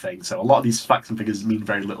sort of thing. So a lot of these facts and figures mean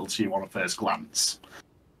very little to you on a first glance.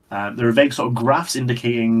 There are vague sort of graphs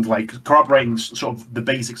indicating, corroborating sort of the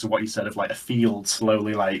basics of what you said, of a field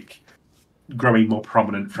slowly growing more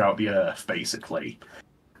prominent throughout the earth, basically.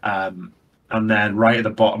 And then right at the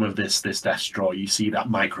bottom of this desk drawer, you see that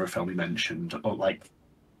microfilm you mentioned, or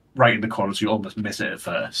right in the corner, so you almost miss it at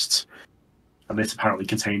first. And this apparently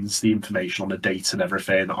contains the information on the date and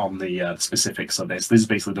everything on the specifics of this. This is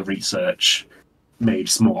basically the research made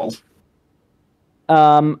small.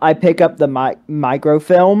 I pick up the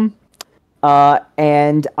microfilm,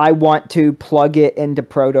 and I want to plug it into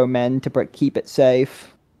Proto-Men to keep it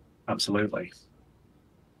safe. Absolutely.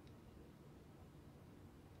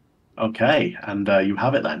 Okay, and you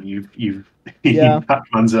have it then. You've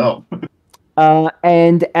Pac-Man's it up.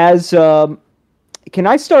 And as can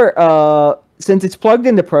I start? Since it's plugged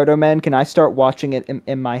into Proto-Men, can I start watching it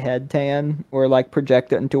in my head, Tan, or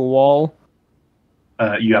project it into a wall?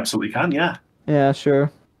 You absolutely can, yeah. Yeah,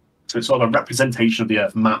 sure. So it's sort of a representation of the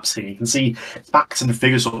Earth maps here. You can see facts and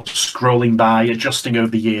figures sort of scrolling by, adjusting over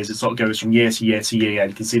the years. It sort of goes from year to year to year,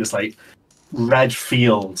 and you can see this red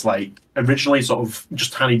fields, originally sort of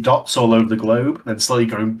just tiny dots all over the globe, then slowly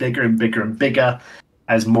growing bigger and bigger and bigger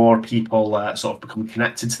as more people sort of become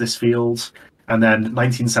connected to this field. And then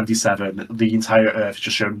 1977, the entire Earth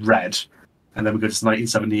just showed red. And then we go to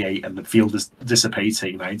 1978, and the field is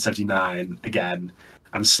dissipating. 1979 again,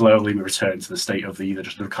 and slowly we return to the state of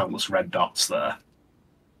just the countless red dots there.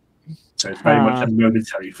 So it's very much a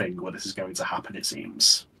momentary thing where this is going to happen, it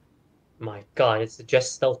seems. My God, it's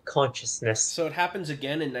just self-consciousness. So it happens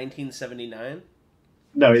again in 1979?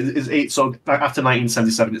 No, it sort of, after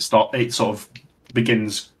 1977, it sort of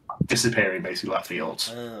begins disappearing, basically, that field.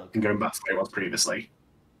 Oh, okay. And going back to where it was previously.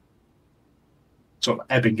 Sort of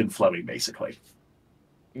ebbing and flowing, basically.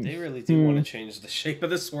 They really do want to change the shape of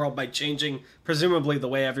this world by changing, presumably, the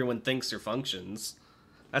way everyone thinks or functions.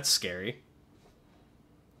 That's scary.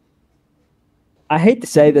 I hate to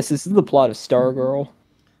say this is the plot of Stargirl.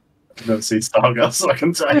 I've never seen Stargirl, so I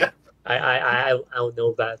can tell you. I don't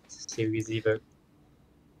know that series either.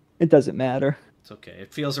 It doesn't matter. It's okay.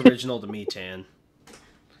 It feels original to me, Tan.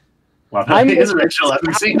 Well, it is original.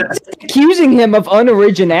 I've seen it. Accusing him of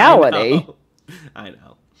unoriginality. I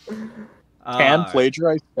know. Can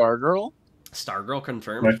plagiarize Stargirl? Stargirl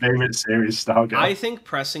confirmed. My favorite series, Stargirl. I think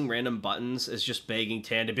pressing random buttons is just begging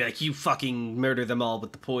Tan to be like, you fucking murder them all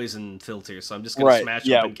with the poison filter, so I'm just going to smash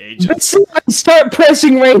open cages. Start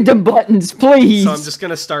pressing random buttons, please! So I'm just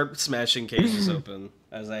going to start smashing cages open,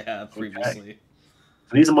 as I have previously. Okay.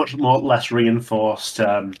 These are much less reinforced,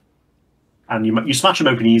 and you smash them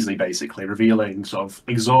open easily, basically, revealing sort of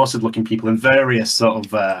exhausted-looking people in various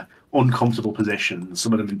sort of uncomfortable positions,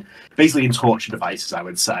 some of them basically in torture devices, I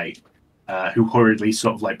would say. who hurriedly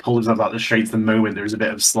sort of like pull themselves out the streets the moment there is a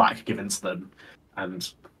bit of slack given to them,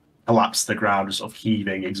 and collapse to the ground, sort of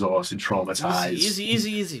heaving, exhausted, traumatized.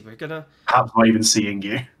 Easy. We're gonna perhaps not even seeing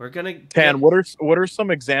you. We're gonna. Tan, what are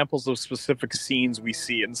some examples of specific scenes we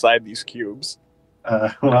see inside these cubes?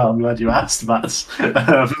 Well, I'm glad you asked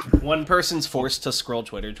that. One person's forced to scroll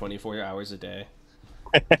Twitter 24 hours a day.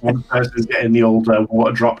 One person's getting the old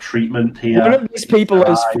water drop treatment here. One of these people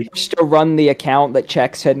is forced to run the account that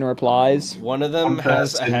checks hidden replies. One of them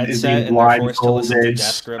has a headset and they're forced to listen to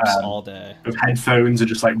death grips all day. With headphones are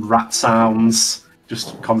just like rat sounds,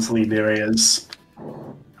 just constantly in their ears.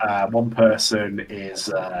 One person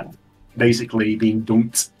is basically being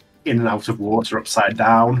dunked in and out of water upside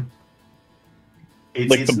down.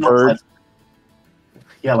 Like the bird?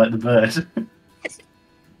 Yeah, like the bird.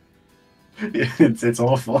 It's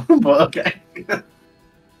awful, but okay.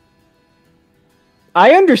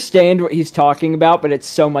 I understand what he's talking about, but it's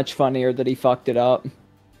so much funnier that he fucked it up.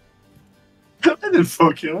 I didn't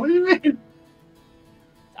fuck it. What do you mean?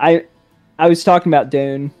 I was talking about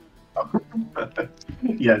Dune.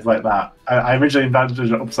 Yeah, it's like that. I originally invented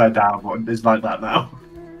it upside down, but it's like that now.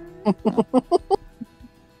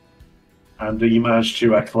 And you managed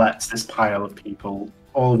to collect this pile of people,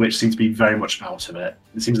 all of which seem to be very much out of it.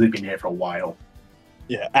 It seems they've been here for a while.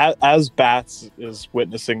 Yeah, as Bats is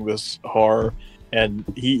witnessing this horror, and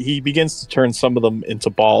he begins to turn some of them into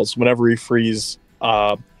balls. Whenever he frees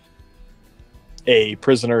a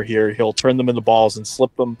prisoner here, he'll turn them into balls and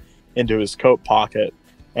slip them into his coat pocket.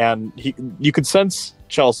 And you could sense,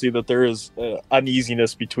 Chelsea, that there is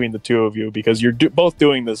uneasiness between the two of you because you're both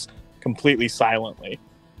doing this completely silently.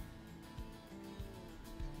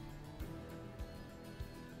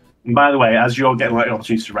 And by the way, as you're getting like an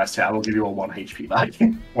opportunity to rest here, I will give you all 1 HP back.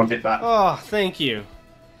 1 hit back. Oh, thank you.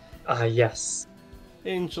 Yes.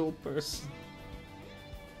 Angel person.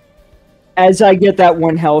 As I get that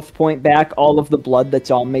 1 health point back, all of the blood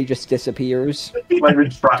that's on me just disappears. Like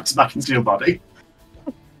refracts back into your body.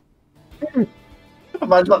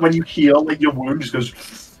 Imagine that when you heal, like your wound just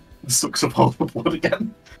goes and sucks up all the blood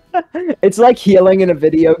again. It's like healing in a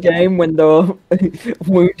video game when the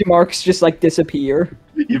wound marks just like disappear.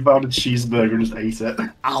 You found a cheeseburger and just ate it.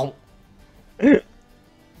 Ow.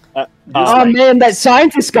 Oh man, that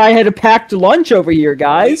scientist guy had a packed lunch over here,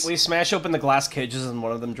 guys. We smash open the glass cages and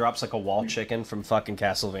one of them drops like a wall chicken from fucking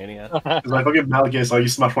Castlevania. It's like fucking Metal Gear, so you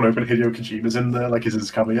smash one open, Hideo Kojima's in there, like is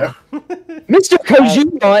his cameo. Mr.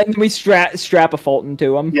 Kojima, and we strap a Fulton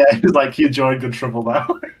to him. Yeah, he's like, he enjoyed good trouble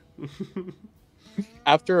now.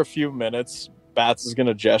 After a few minutes, Bats is going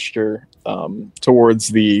to gesture towards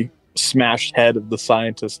the smashed head of the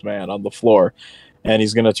scientist man on the floor, and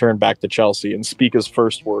he's going to turn back to Chelsea and speak his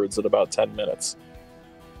first words at about 10 minutes.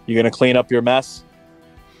 You going to clean up your mess?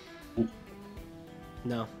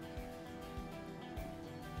 No.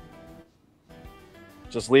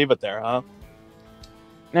 Just leave it there, huh?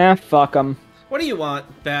 Nah, fuck him. What do you want,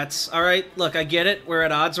 Bats? Alright, look, I get it, we're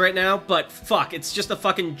at odds right now, but fuck, it's just a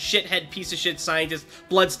fucking shithead piece of shit scientist,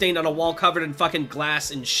 bloodstained on a wall covered in fucking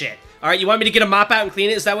glass and shit. Alright, you want me to get a mop out and clean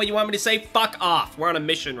it? Is that what you want me to say? Fuck off. We're on a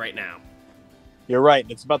mission right now. You're right,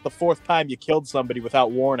 and it's about the 4th time you killed somebody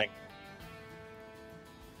without warning.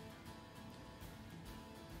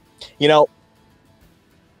 You know,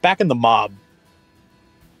 back in the mob,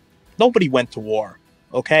 nobody went to war,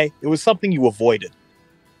 okay? It was something you avoided.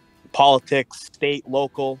 Politics, state,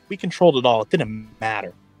 local, we controlled it all. It didn't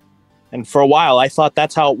matter. And for a while, I thought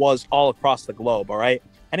that's how it was all across the globe, all right?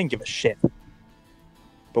 I didn't give a shit.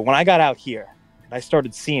 But when I got out here, and I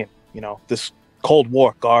started seeing, this Cold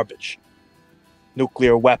War garbage,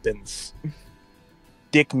 nuclear weapons,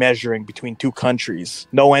 dick measuring between 2 countries,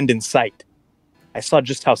 no end in sight, I saw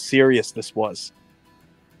just how serious this was.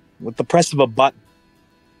 With the press of a button,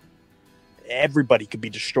 everybody could be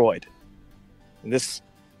destroyed. And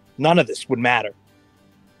none of this would matter.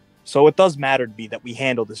 So it does matter to me that we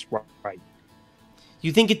handle this right.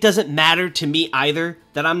 You think it doesn't matter to me either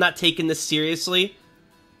that I'm not taking this seriously?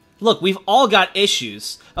 Look, we've all got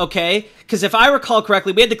issues, okay? Because if I recall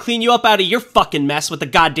correctly, we had to clean you up out of your fucking mess with the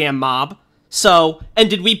goddamn mob. So, and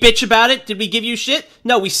did we bitch about it? Did we give you shit?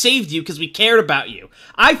 No, we saved you because we cared about you.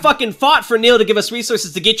 I fucking fought for Neil to give us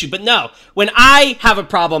resources to get you, but no. When I have a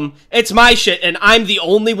problem, it's my shit and I'm the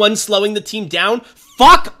only one slowing the team down?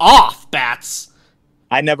 Fuck off, Bats!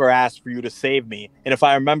 I never asked for you to save me, and if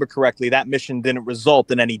I remember correctly, that mission didn't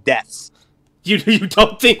result in any deaths. You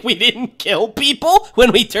don't think we didn't kill people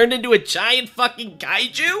when we turned into a giant fucking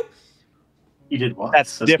kaiju? You did what?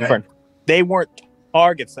 That's different. Great. They weren't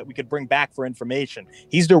targets that we could bring back for information.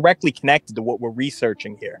 He's directly connected to what we're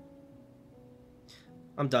researching here.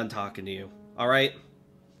 I'm done talking to you, alright?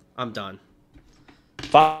 I'm done.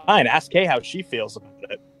 Fine, ask Kay how she feels about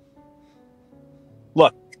it.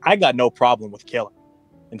 Look, I got no problem with killing.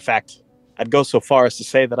 In fact, I'd go so far as to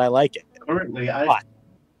say that I like it. Currently,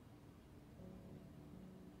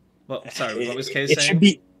 Well, sorry, what was Kay saying? It should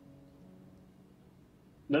be...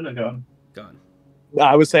 No, go on. Go on.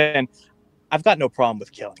 I was saying, I've got no problem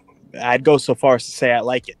with killing. I'd go so far as to say I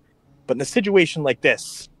like it. But in a situation like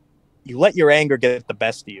this, you let your anger get the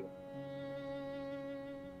best of you.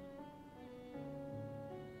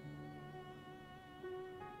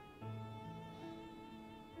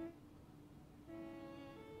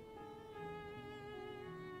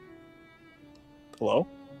 Hello?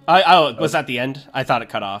 Was that the end? I thought it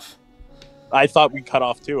cut off. I thought we cut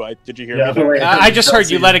off too. Did you hear me? I just heard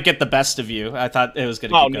you let it get the best of you. I thought it was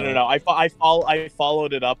going to keep going. No. I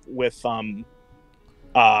followed it up with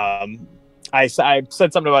I said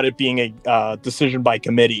something about it being a decision by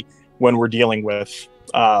committee when we're dealing with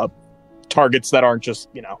targets that aren't just,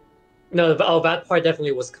 you know. No, that part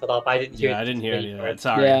definitely was cut off. I didn't hear. Yeah, I didn't hear any of that.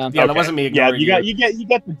 Sorry. Yeah, okay. That wasn't me ignoring you. You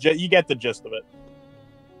get the gist of it.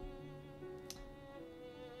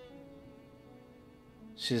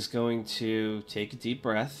 She's going to take a deep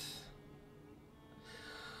breath.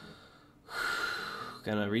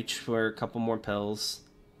 Gonna reach for a couple more pills.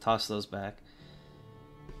 Toss those back.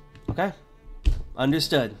 Okay.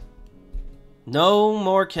 Understood. No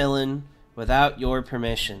more killing without your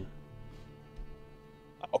permission.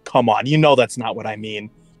 Oh, come on. You know that's not what I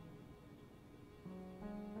mean.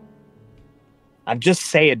 I'm just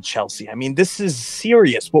saying, Chelsea. I mean, this is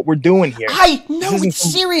serious, what we're doing here. I know it's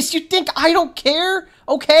serious. You think I don't care?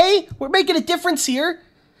 Okay? We're making a difference here.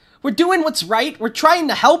 We're doing what's right. We're trying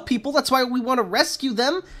to help people. That's why we want to rescue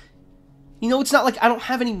them. You know, it's not like I don't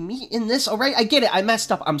have any meat in this, all right? I get it. I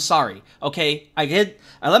messed up. I'm sorry, okay? I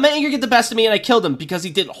let my anger get the best of me, and I killed him because he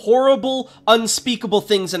did horrible, unspeakable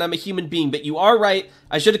things, and I'm a human being. But you are right.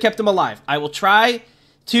 I should have kept him alive. I will try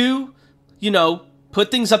to, you know, put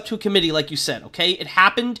things up to a committee like you said, okay? It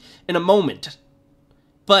happened in a moment.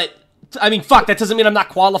 But, I mean, fuck, that doesn't mean I'm not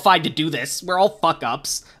qualified to do this. We're all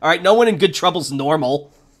fuck-ups, all right? No one in good trouble's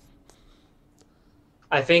normal.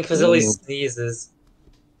 I think Vasilii sneezes.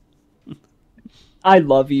 I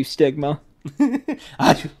love you, Stigma.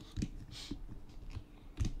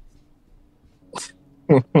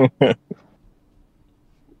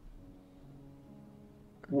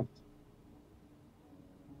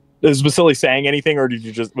 Is Vasilii saying anything, or did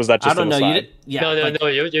you was that just? I don't know. You no.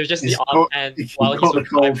 You're just the offhand while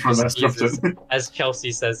he's as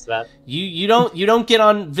Chelsea says that. You don't get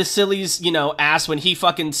on Vasilii's ass when he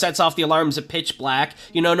fucking sets off the alarms at pitch black.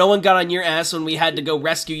 You know, no one got on your ass when we had to go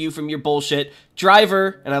rescue you from your bullshit.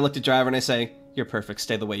 Driver, and I looked at Driver and I say, "You're perfect.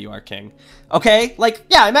 Stay the way you are, King." Okay, like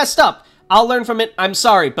yeah, I messed up. I'll learn from it. I'm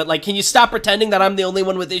sorry, but like, can you stop pretending that I'm the only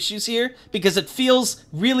one with issues here? Because it feels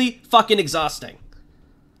really fucking exhausting.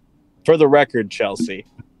 For the record, Chelsea,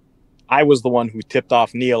 I was the one who tipped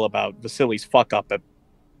off Neil about Vasilii's fuck up at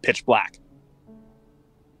pitch black.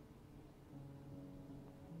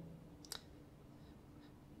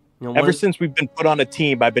 Ever since we've been put on a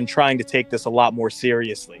team, I've been trying to take this a lot more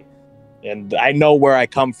seriously. And I know where I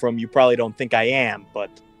come from. You probably don't think I am, but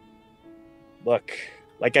look,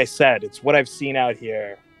 like I said, it's what I've seen out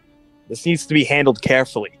here. This needs to be handled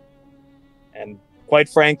carefully. And quite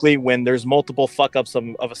frankly, when there's multiple fuck-ups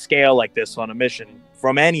of a scale like this on a mission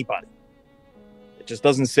from anybody, it just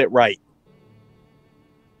doesn't sit right.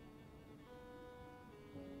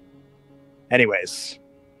 Anyways,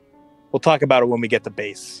 we'll talk about it when we get to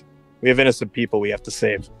base. We have innocent people we have to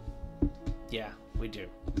save. Yeah, we do.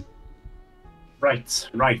 Right,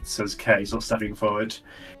 says Kay, sort of stepping forward.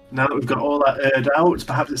 Now that we've got all that aired out,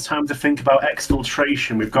 perhaps it's time to think about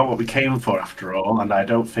exfiltration. We've got what we came for after all, and I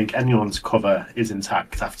don't think anyone's cover is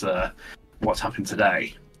intact after what's happened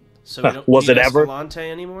today. So we don't was need it ever Dante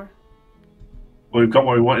anymore? Well, we've got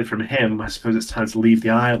what we wanted from him. I suppose it's time to leave the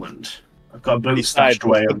island. I've got a boat stashed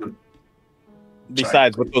away on the...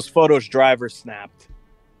 Besides, with those photos Driver snapped,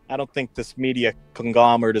 I don't think this media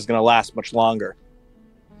conglomerate is going to last much longer.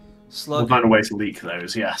 Slugger, we'll find a way to leak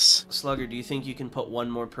those, yes. Slugger, do you think you can put one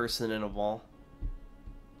more person in a wall?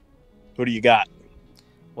 Who do you got?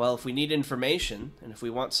 Well, if we need information, and if we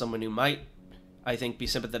want someone who might, I think, be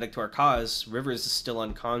sympathetic to our cause, Rivers is still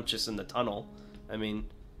unconscious in the tunnel. I mean,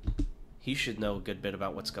 he should know a good bit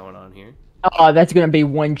about what's going on here. Oh, that's gonna be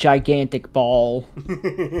one gigantic ball.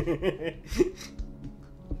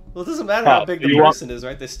 Well, it doesn't matter how big the person is,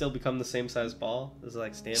 right? They still become the same size ball as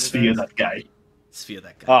like standard. Sphere that guy. Sphere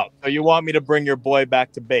that guy. Oh, so you want me to bring your boy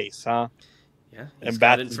back to base, huh? Yeah, he's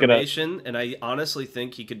got information, and I honestly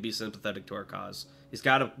think he could be sympathetic to our cause. He's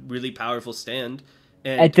got a really powerful stand,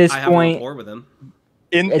 And at this I have point, a rapport with him.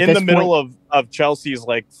 In the middle of Chelsea's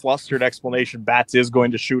like flustered explanation, Bats is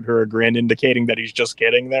going to shoot her a grin, indicating that he's just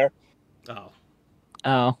kidding there.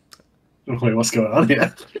 Oh. Wait, what's going on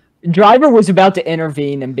here? Driver was about to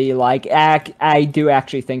intervene and be like, I do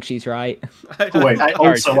actually think she's right. Wait, I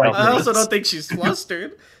also don't think she's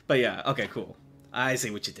flustered. But yeah, okay, cool. I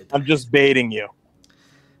see what you did there. I'm just baiting you.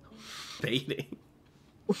 Baiting?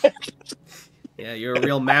 Yeah, you're a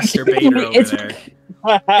real master baiter over there.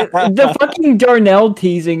 The fucking Darnell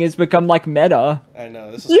teasing has become like meta. I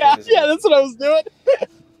know, this is crazy. Yeah, that's what I was doing.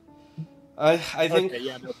 I think we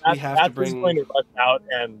have to bring... going to rush out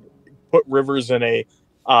and put Rivers in a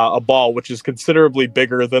ball, which is considerably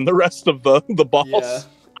bigger than the rest of the balls.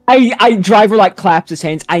 Yeah. Driver like claps his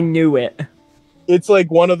hands. I knew it. It's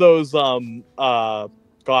like one of those those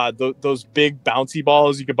big bouncy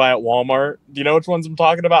balls you could buy at Walmart. Do you know which ones I'm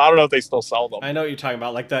talking about? I don't know if they still sell them. I know what you're talking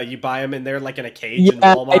about. Like you buy them and they're like in a cage in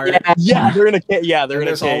Walmart. Yeah, they're in a cage. Yeah, they're in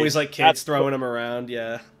a cage. There's always like kids throwing them around.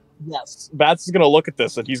 Yeah. Yes. Bats is gonna look at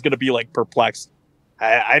this and he's gonna be like perplexed.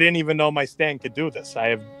 I didn't even know my stand could do this. I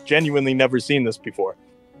have genuinely never seen this before.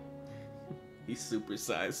 He's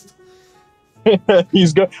supersized.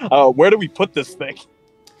 He's go. Where do we put this thing?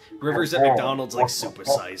 Rivers at McDonald's like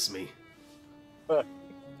supersize me. Oh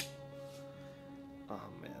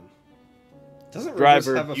man. Doesn't Rivers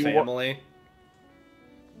have a family?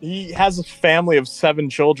 He has a family of 7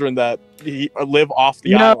 children that live off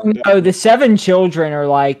the island. No, the 7 children are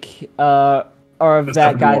like are of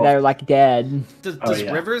that guy that are like dead. Does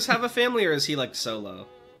Rivers have a family, or is he like solo?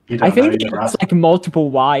 I think he has like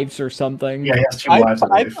multiple wives or something. Yeah, he has 2 wives.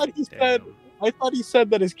 I thought he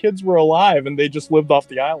said that his kids were alive and they just lived off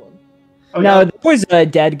the island. No, that was a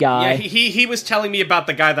dead guy. Yeah, he was telling me about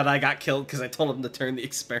the guy that I got killed because I told him to turn the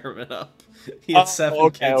experiment up. He had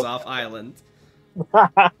 7 kids off island.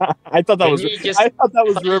 I thought that was Rivers. He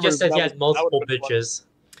just said he had multiple bitches.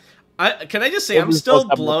 Can I just say, I'm still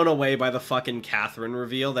blown away by the fucking Catherine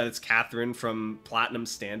reveal, that it's Catherine from Platinum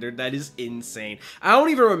Standard. That is insane. I don't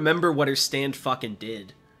even remember what her stand fucking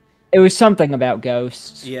did. It was something about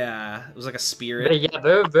ghosts. Yeah, it was like a spirit. But yeah,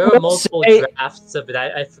 there were multiple drafts of it.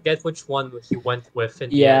 I forget which one he went with.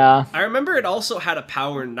 Yeah. I remember it also had a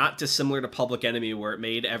power not dissimilar to Public Enemy, where it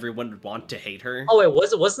made everyone want to hate her. Oh,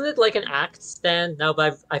 wasn't it like an axe stand? Now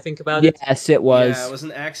that I think about it. Yes, it was. Yeah, it was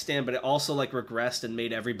an axe stand, but it also like regressed and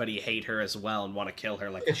made everybody hate her as well and want to kill her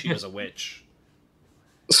like she was a witch.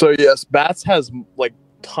 So yes, Bats has like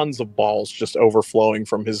tons of balls just overflowing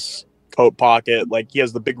from his coat pocket. Like he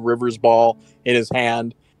has the big Rivers ball in his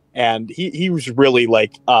hand, and he was really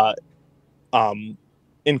like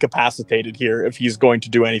incapacitated here if he's going to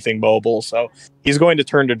do anything mobile. So he's going to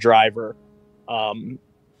turn to Driver. Do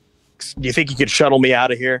you think you could shuttle me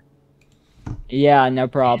out of here? Yeah, no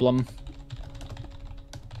problem.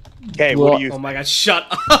 Okay, what do you? Oh my god! Shut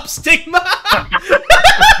up, Stigma!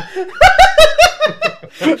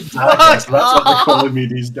 That's what they're calling me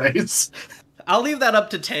these days. I'll leave that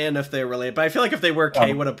up to Tan if they're related, but I feel like if they were,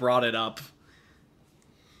 Kay would have brought it up.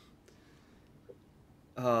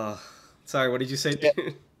 Sorry, what did you say?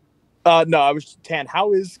 No, I was Tan.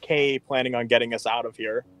 How is Kay planning on getting us out of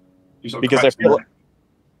here? Because I feel like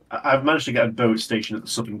I've managed to get a boat stationed at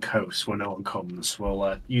the southern coast where no one comes.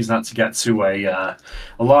 We'll use that to get to a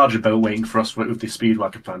larger boat waiting for us with the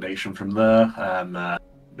Speedwalker Foundation from there.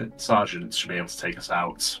 The Sergeant should be able to take us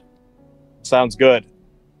out. Sounds good.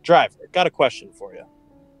 Driver, got a question for you.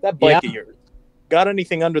 That bike of yours, got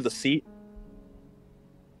anything under the seat?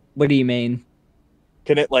 What do you mean?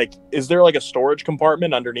 Can it, like, is there like a storage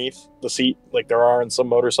compartment underneath the seat like there are in some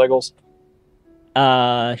motorcycles?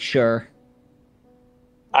 Sure.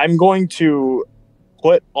 I'm going to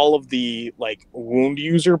put all of the, like, wound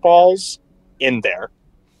user balls in there.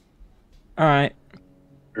 Alright.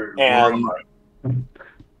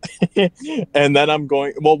 And then I'm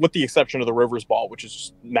going, well, with the exception of the Rivers ball, which is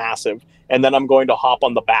just massive. And then I'm going to hop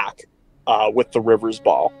on the back with the Rivers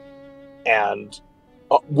ball. And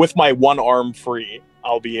with my one arm free,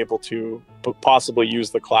 I'll be able to possibly use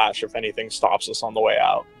the Clash if anything stops us on the way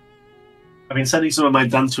out. I've been sending some of my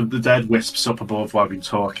Dance with the Dead wisps up above while I've been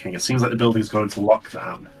talking. It seems like the building's going to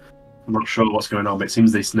lockdown. I'm not sure what's going on, but it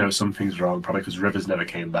seems they know something's wrong, probably because Rivers never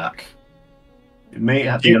came back. It may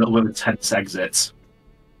have been a little intense exit.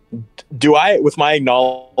 Do I, with my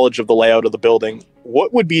knowledge of the layout of the building,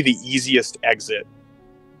 what would be the easiest exit?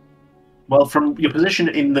 Well, from your position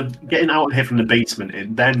in the getting out of here from the basement,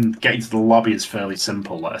 and then getting to the lobby is fairly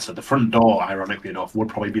simple. So the front door, ironically enough, would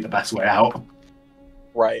probably be the best way out.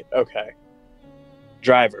 Right. Okay.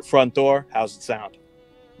 Driver, front door. How's it sound?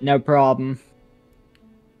 No problem.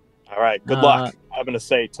 All right. Good luck. I'm gonna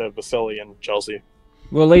say to Vasilii and Chelsea.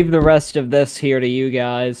 We'll leave the rest of this here to you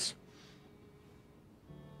guys.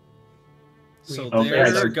 So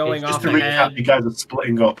they're going off to ahead. Recap, you guys are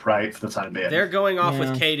splitting up, right, for the time being. They're going off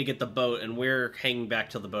with Kay to get the boat, and we're hanging back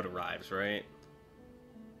till the boat arrives, right?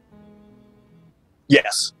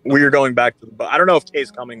 Yes, we're going back to the boat. I don't know if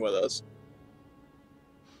Kay's coming with us.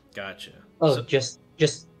 Gotcha. Oh, so, just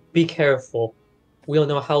be careful. We don't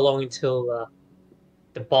know how long until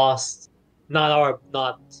the boss, not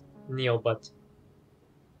Neil, but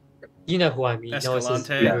you know who I mean.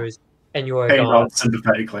 Escalante. And you are Hey, gone.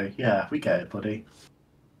 Sympathetically. Yeah, we get it, buddy.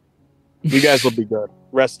 You guys will be good.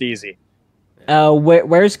 Rest easy.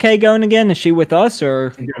 Where's Kay going again? Is she with us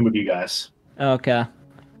or? I'm going with you guys. Okay.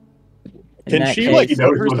 Can she like know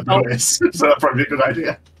what the boat is? So that's probably a good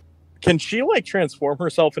idea. Can she like transform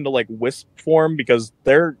herself into like wisp form, because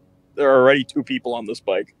there are already 2 people on this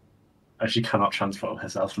bike? She cannot transform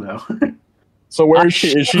herself now. So where is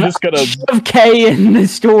she? Is she just gonna shove Kay in the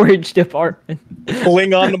storage department?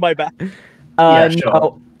 Cling onto my back? Yeah,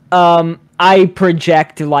 sure. No. I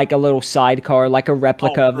project like a little sidecar, like a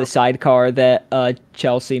replica of the sidecar that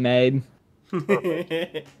Chelsea made.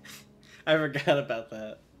 I forgot about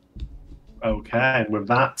that. Okay, and with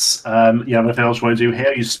that, you have anything else you want to do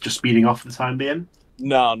here? You're just speeding off for the time being?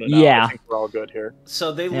 No. Yeah. I think we're all good here.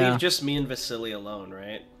 So they leave just me and Vasilii alone,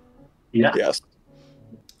 right? Yeah. Yes.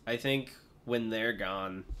 I think when they're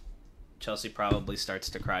gone, Chelsea probably starts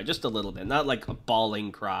to cry just a little bit. Not like a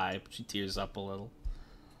bawling cry, but she tears up a little.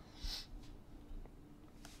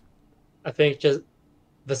 I think just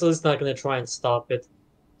Vasilii's not going to try and stop it.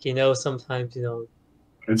 He knows sometimes,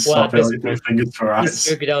 And stop it with your fingers for eyes. He's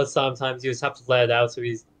figured out sometimes you just have to let it out, so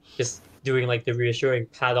he's just doing like the reassuring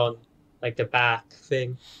pat on like the back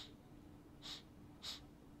thing.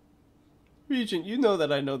 Regent, you know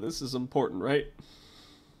that I know this is important, right?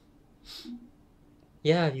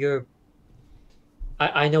 Yeah,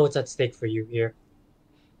 I know what's at stake for you here.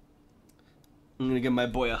 I'm gonna give my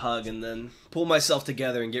boy a hug and then pull myself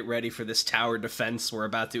together and get ready for this tower defense we're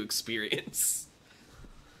about to experience.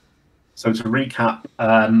 So to recap,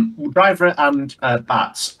 Driver and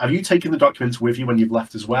Bats, have you taken the documents with you when you've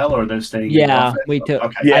left as well, or are they staying? Yeah, we took.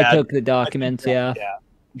 Okay. Yeah, I took the documents. Yeah.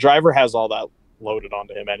 Driver has all that loaded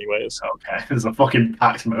onto him, anyways. Okay, there's a fucking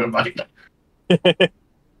packed motorbike.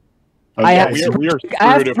 I have to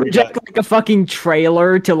project like a fucking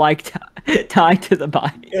trailer to like tie to the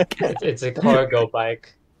bike. It's a cargo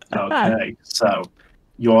bike. Okay, so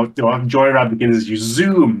your joyride begins as you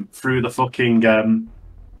zoom through the fucking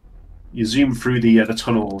the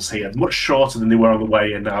tunnels here, much shorter than they were on the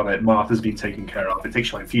way in. Now that Martha's been taken care of, it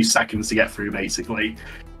takes you like a few seconds to get through. Basically,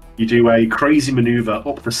 you do a crazy maneuver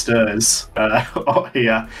up the stairs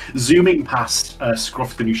here, zooming past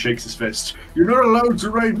Scruffton, who shakes his fist. You're not allowed to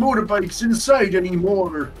ride motorbikes inside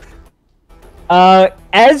anymore.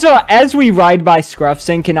 As we ride by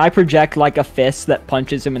Scruffton, can I project like a fist that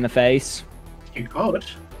punches him in the face? You could.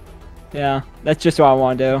 Yeah, that's just what I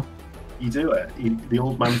want to do. You do it. The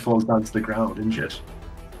old man falls down to the ground, injured.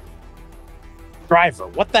 Driver,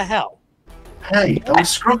 what the hell? Hey, that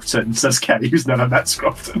was Scruffton, says Kenny, who's never met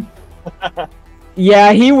Scruffton.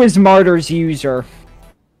 Yeah, he was Martyr's user.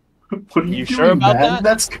 What are you doing, sure about man? that?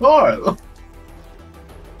 That's Carl.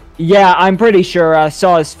 Yeah, I'm pretty sure I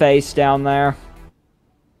saw his face down there.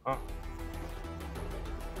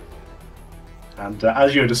 And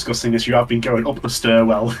as you're discussing this, you have been going up the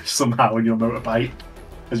stairwell somehow in your motorbike.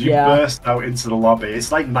 As you burst out into the lobby. It's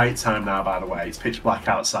like nighttime now, by the way. It's pitch black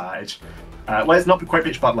outside. Well, it's not quite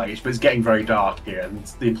pitch black late, but it's getting very dark here, and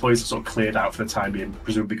the employees are sort of cleared out for the time being,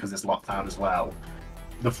 presumably because it's locked down as well.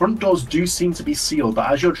 The front doors do seem to be sealed, but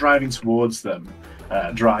as you're driving towards them,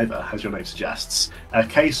 Driver, as your name suggests,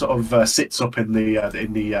 Kay sort of sits up in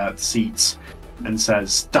the seat and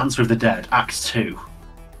says, "Dance with the Dead, Act 2."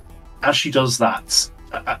 As she does that,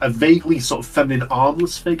 a vaguely sort of feminine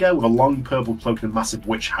armless figure with a long purple cloak and a massive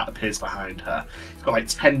witch hat appears behind her. It's got like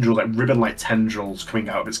tendrils, like ribbon-like tendrils coming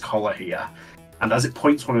out of its collar here. And as it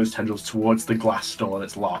points one of those tendrils towards the glass door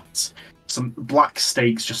that's locked, some black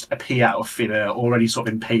stakes just appear out of thin air, already sort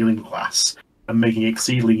of impaling glass, and making it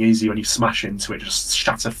exceedingly easy when you smash into it, just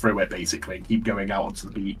shatter through it basically, and keep going out onto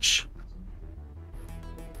the beach.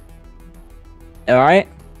 Alright.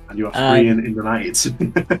 And you are free in the night.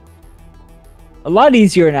 A lot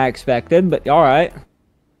easier than I expected, but alright.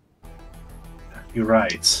 You're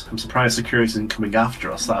right. I'm surprised security isn't coming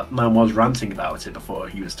after us. That man was ranting about it before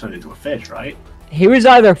he was turned into a fish, right? He was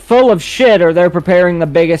either full of shit or they're preparing the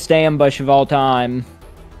biggest ambush of all time.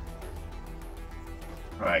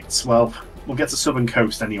 Right, well, we'll get to Southern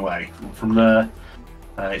Coast anyway. From there,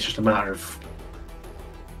 it's just a matter of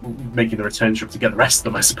making the return trip to get the rest of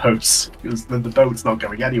them, I suppose, because the boat's not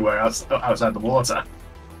going anywhere outside the water.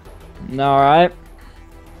 All right.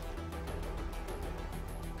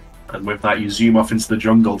 And with that, you zoom off into the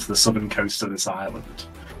jungle to the southern coast of this island.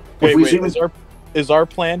 Wait, is our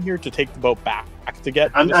plan here to take the boat back to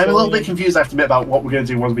get? I'm a little bit confused, I have to admit, about what we're going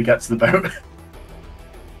to do once we get to the boat.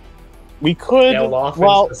 We could. Well, what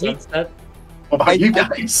about you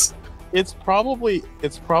guys? It's probably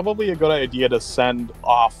a good idea to send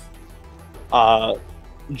off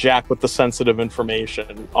Jack with the sensitive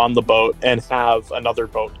information on the boat and have another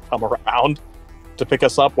boat come around to pick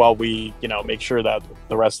us up while we, make sure that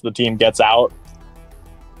the rest of the team gets out.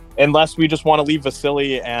 Unless we just want to leave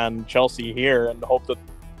Vasilii and Chelsea here and hope that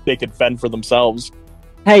they could fend for themselves.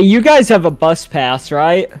 Hey, you guys have a bus pass,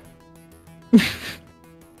 right?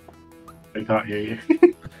 I can't hear you.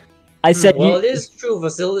 I said. Well, it is true.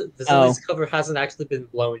 Vasilii's cover hasn't actually been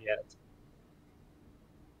blown yet.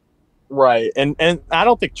 Right, and I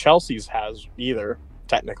don't think Chelsea's has either.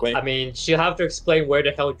 Technically, I mean, she'll have to explain where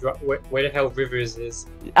the hell Rivers is.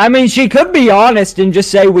 I mean, she could be honest and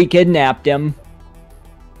just say we kidnapped him.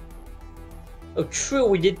 Oh, true.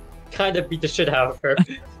 We did kind of beat the shit out of her.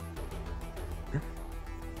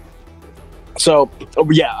 So,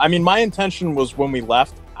 yeah, I mean, my intention was when we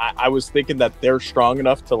left, I was thinking that they're strong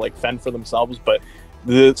enough to fend for themselves, but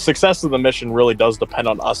the success of the mission really does depend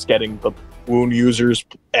on us getting the wound users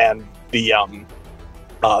and the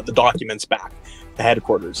documents back to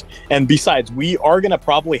headquarters. And besides, we are going to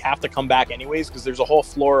probably have to come back anyways because there's a whole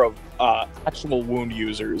floor of actual wound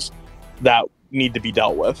users that need to be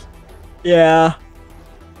dealt with. Yeah.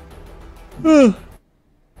 But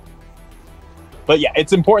yeah,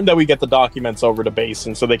 it's important that we get the documents over to base,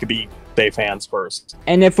 and so they could be safe hands first.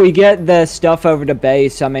 And if we get the stuff over to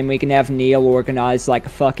base, I mean, we can have Neil organize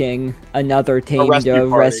another team to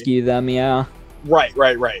rescue them. Yeah. Right.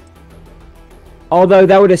 Although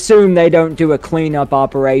that would assume they don't do a cleanup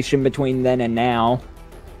operation between then and now.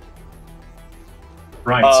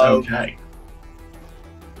 Right. Okay.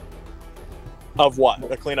 Of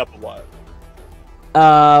what? A cleanup of what?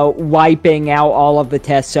 Wiping out all of the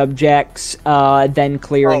test subjects, then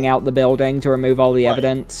clearing out the building to remove all the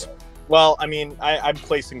evidence. Well, I mean, I'm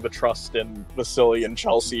placing the trust in Vasilii and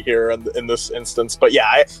Chelsea here in this instance. But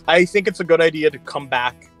yeah, I think it's a good idea to come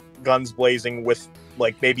back guns blazing with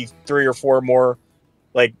maybe 3 or 4 more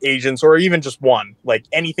agents, or even just one.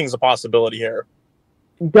 Anything's a possibility here.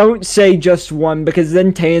 Don't say just one, because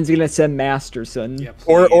then Tan's gonna send Masterson. Yeah,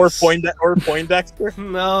 or Poindexter.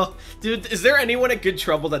 No, dude. Is there anyone at Good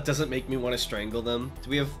Trouble that doesn't make me want to strangle them?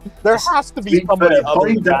 Do we have? There has to be somebody.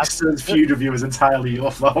 Poindexter's feud of you is entirely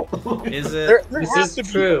your fault. Is it? This is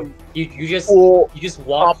true. You just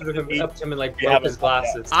walked up to him and broke his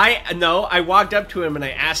glasses. I walked up to him and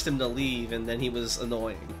I asked him to leave, and then he was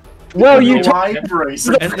annoying. Well, and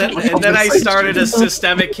then I started a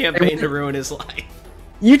systemic campaign to ruin his life.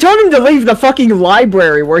 You told him to leave the fucking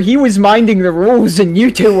library where he was minding the rules and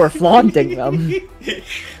you two were flaunting them.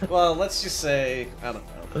 Well, let's just say, I don't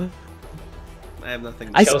know. I have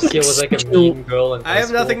nothing to say. Chelsea was like a mean girl in high I have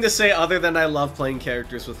school. nothing to say other than I love playing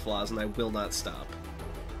characters with flaws and I will not stop.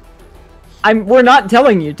 We're not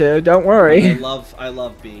telling you to, don't worry. I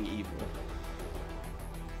love being evil.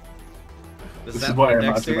 This is what I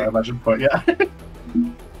imagine, but yeah.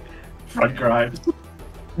 Front grind.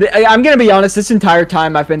 I'm gonna be honest, this entire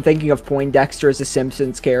time I've been thinking of Poindexter as a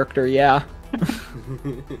Simpsons character, yeah.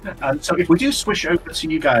 So if we do switch over to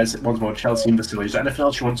you guys once more, Chelsea and Vasilii, is there anything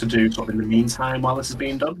else you want to do in the meantime while this is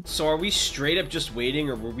being done? So are we straight up just waiting,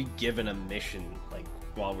 or were we given a mission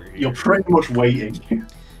while we're here? You're pretty much waiting.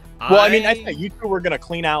 Well, I mean, I thought you two were gonna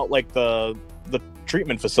clean out the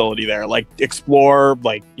treatment facility there, explore,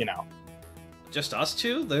 Just us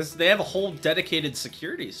two? They have a whole dedicated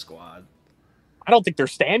security squad. I don't think they're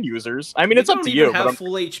stand users. I mean, it's up to you. They don't even have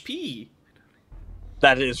full HP.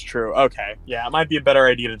 That is true. Okay. Yeah, it might be a better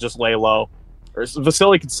idea to just lay low. Or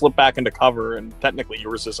Vasilii could slip back into cover, and technically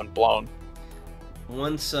yours isn't blown.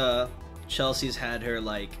 Once Chelsea's had her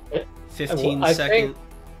 15-second...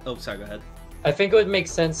 Oh, sorry, go ahead. I think it would make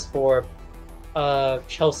sense for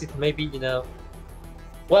Chelsea to maybe,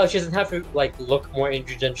 well, she doesn't have to look more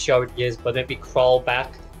injured than she already is, but maybe crawl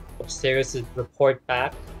back upstairs to report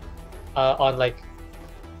back on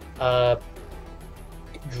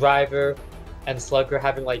Driver and Slugger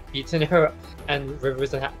having beaten her, and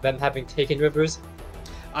Rivers and them having taken Rivers.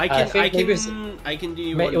 I can do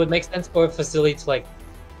you it would make sense for Vasilii to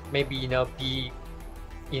maybe be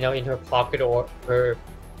in her pocket or her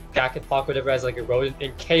jacket pocket, whatever, as a rodent,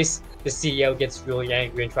 in case the CEO gets really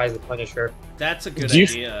angry and tries to punish her. That's a good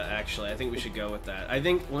idea, actually. I think we should go with that. I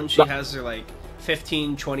think once she has her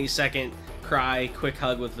 15, 20-second cry, quick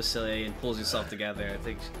hug with Vasilii, and pulls yourself together. I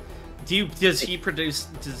think. Does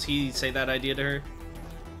he say that idea to her?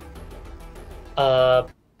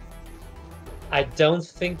 I don't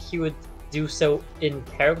think he would do so in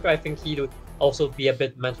character. I think he would also be a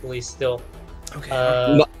bit mentally still.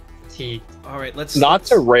 Okay. Fatigued. All right, let's not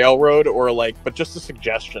to railroad or like, but just a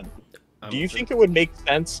suggestion. Do you think it would make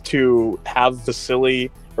sense to have Vasilii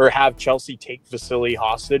or have Chelsea take Vasilii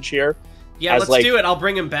hostage here? Yeah, let's do it. I'll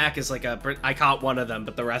bring him back as like I caught one of them,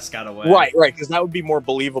 but the rest got away. Right, because that would be more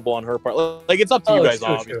believable on her part. Like, it's up to you guys, true.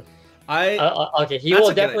 obviously. Okay, he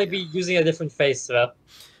will definitely be using a different face, though.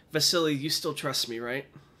 Vasilii, you still trust me, right?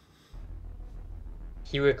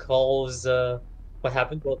 He recalls what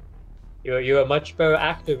happened. Well, you're a much better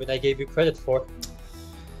actor than I gave you credit for.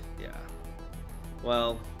 Yeah.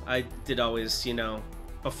 Well, I did always,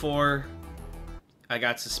 before I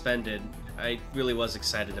got suspended, I really was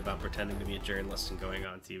excited about pretending to be a journalist and going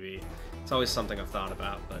on TV. It's always something I've thought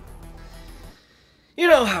about, but you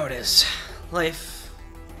know how it is. Life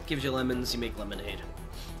gives you lemons, you make lemonade.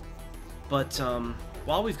 But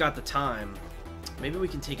while we've got the time, maybe we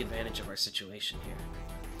can take advantage of our situation here.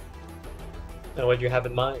 And what do you have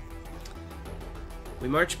in mind? We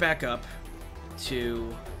march back up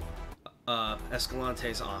to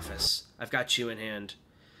Escalante's office. I've got you in hand.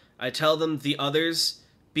 I tell them the others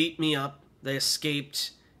beat me up, they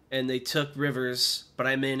escaped, and they took Rivers, but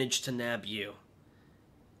I managed to nab you.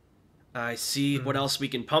 I see what else we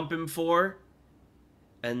can pump him for,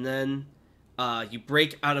 and then you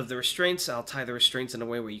break out of the restraints. I'll tie the restraints in a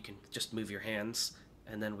way where you can just move your hands,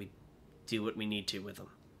 and then we do what we need to with them.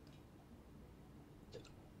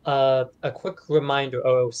 A quick reminder,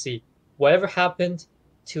 OOC. Whatever happened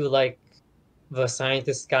to, like, the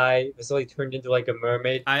scientist guy Vasilii turned into, like, a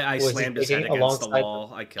mermaid? I slammed his head against the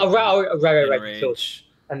wall. I killed him. Right.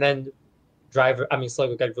 And then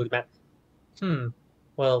Slugger got really mad.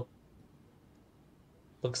 Well,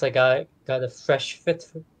 looks like I got a fresh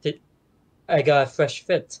fit. I got a fresh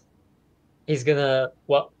fit. He's gonna,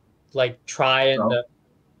 try and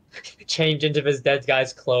change into this dead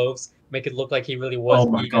guy's clothes. Make it look like he really was. Oh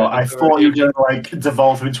my god! I thought you were gonna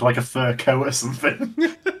devolve him into a fur coat or something.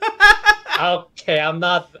 Okay, I'm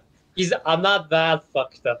not that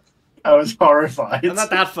fucked up. I was horrified. I'm not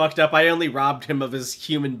that fucked up. I only robbed him of his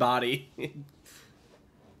human body.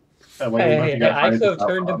 I could have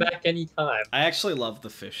turned him back any time. I actually loved the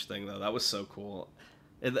fish thing though. That was so cool.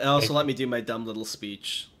 It also let me do my dumb little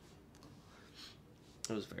speech.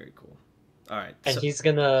 It was very cool. All right. And he's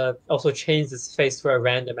gonna also change his face for a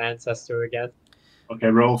random ancestor again. Okay,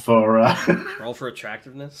 roll for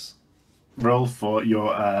attractiveness. Roll for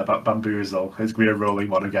your bamboozle. It's gonna be a rolling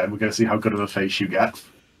one again. We're gonna see how good of a face you get.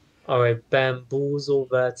 All right, bamboozle.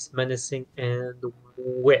 That's menacing and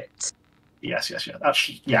wit. Yes.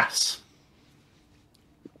 Yes.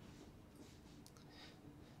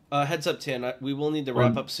 Heads up, Tan. We will need to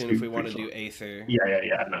wrap up soon if we want to do Aether.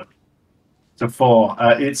 Yeah. I know. So 4.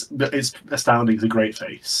 It's astounding. It's a great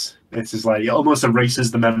face. It's just like it almost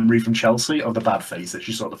erases the memory from Chelsea of the bad face that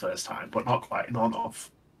she saw the first time, but not quite, not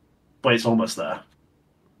enough. But it's almost there.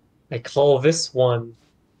 I call this one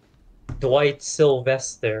Dwight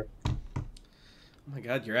Sylvester. Oh my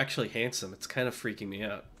god, you're actually handsome. It's kind of freaking me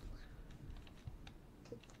out.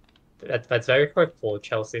 That's very hurtful,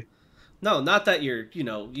 Chelsea. No, not that you're, you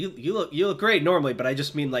look great normally, but I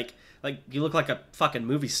just mean like you look like a fucking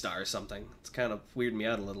movie star or something. It's kind of weirding me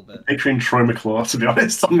out a little bit. Picturing Troy McClure, to be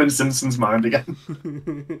honest, on Simpson's mind again.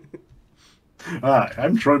 Hi,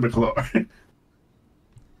 I'm Troy McClure.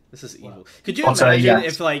 This is evil. Could you imagine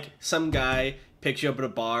if some guy picks you up at a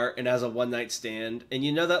bar and has a one-night stand, and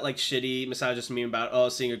you know that shitty misogynist meme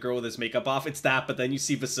about seeing a girl with his makeup off? It's that, but then you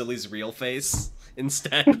see Vasilii's real face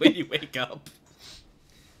instead when you wake up.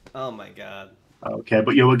 Oh my god. Okay,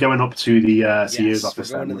 but you were going up to the CEO's Yes,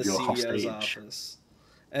 office we're going then to the with your CEO's hostage. office.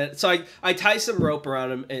 And so I tie some rope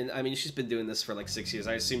around him, and I mean she's been doing this for 6 years.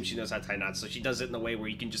 I assume she knows how to tie knots, so she does it in a way where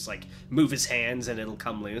you can just move his hands and it'll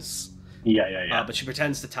come loose. Yeah. But she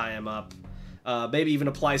pretends to tie him up. Maybe even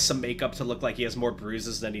applies some makeup to look like he has more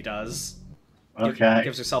bruises than he does. Okay.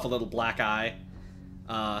 Gives herself a little black eye.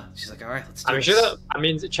 She's like, all right, let's do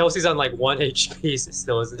this. Chelsea's on 1 HP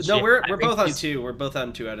still, isn't she? No, we're both on 2. We're both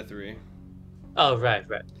on 2 out of 3. Oh, right.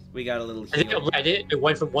 We got a little heal. It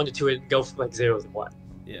went from 1 to 2 and go from 0 to 1.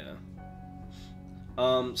 Yeah.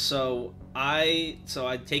 So I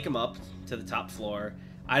take him up to the top floor.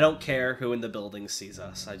 I don't care who in the building sees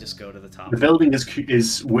us. I just go to the top. The building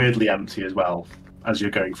is weirdly empty as well as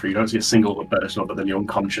you're going through. You don't see a single person other than your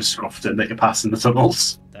unconscious Scrofton that you pass in the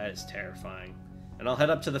tunnels. That is terrifying. And I'll head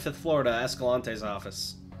up to the 5th floor to Escalante's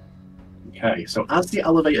office. Okay, so as the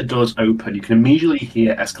elevator doors open, you can immediately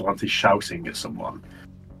hear Escalante shouting at someone.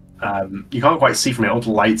 You can't quite see from it; all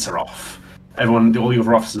the lights are off. All the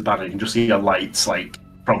other officers are bad. You can just see the lights, like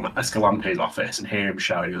from Escalante's office, and hear him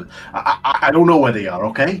shouting. I don't know where they are.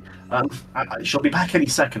 Okay, she'll be back any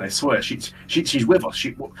second. I swear. She's with us.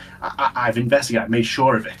 I've investigated. I made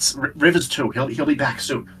sure of it. Rivers too. He'll be back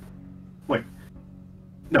soon. Wait.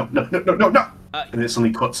 No. And it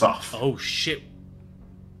suddenly cuts off. Oh shit.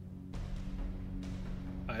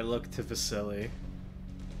 I look to Vasilii.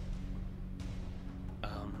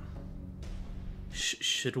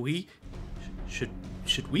 Should we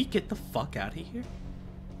get the fuck out of here?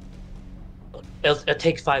 It'll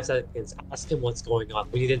take 5 seconds. Ask him what's going on.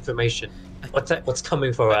 We need information. What's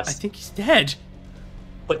coming for us? I think he's dead.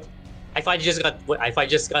 But if I just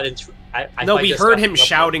got into, no, we heard him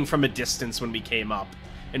shouting from a distance when we came up,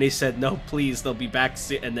 and he said, "No, please, they'll be back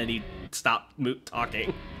soon." And then he stopped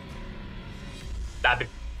talking. But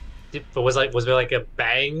was there like a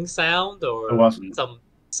bang sound or it wasn't. Some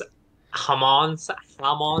hum-on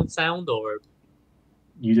sound, or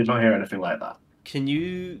you did not hear anything like that? Can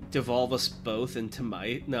you devolve us both into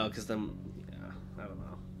might? No, because then, I don't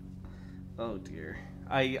know. Oh dear.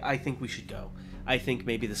 I think we should go. I think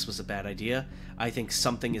maybe this was a bad idea. I think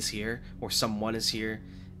something is here, or someone is here,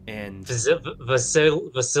 and...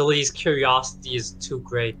 Vasilii's curiosity is too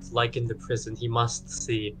great, like in the prison. He must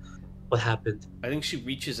see what happened. I think she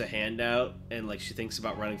reaches a hand out, and like she thinks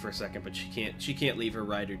about running for a second, but she can't leave her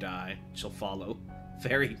ride or die. She'll follow.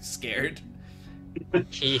 Very scared.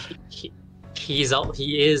 He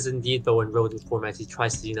is indeed, though, in rodent form as he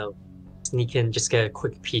tries to, sneak in, just get a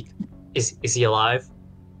quick peek. Is he alive?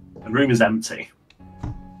 The room is empty.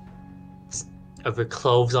 Are there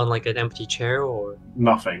clothes on like an empty chair or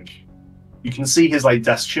nothing? You can see his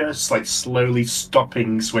desk chair just slowly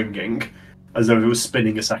stopping swinging, as though it was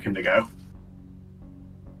spinning a second ago.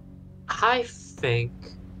 I think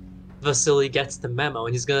Vasilii gets the memo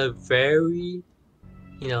and he's gonna very,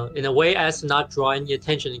 in a way as to not draw any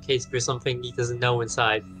attention in case there's something he doesn't know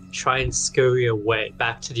inside, try and scurry away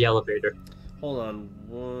back to the elevator. Hold on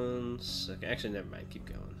 1 second. Actually, never mind. Keep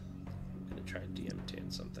going. I'm gonna try and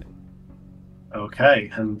DMT something.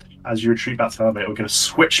 Okay, and as you retreat back to the elevator, we're going to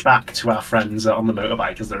switch back to our friends on the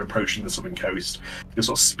motorbike as they're approaching the southern coast. You're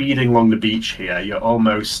sort of speeding along the beach here. You're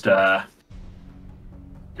almost to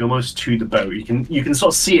the boat. You can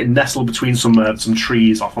sort of see it nestled between some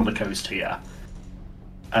trees off on the coast here.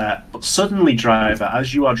 But suddenly, driver,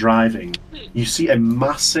 as you are driving, you see a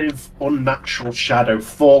massive, unnatural shadow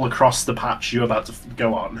fall across the patch you're about to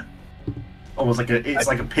go on. Almost like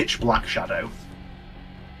a pitch black shadow.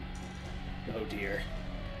 Oh dear.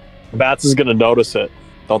 Bats is gonna notice it.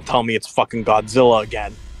 Don't tell me it's fucking Godzilla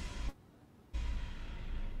again.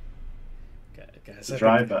 Okay, guys.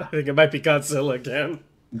 Driver. I think it might be Godzilla again.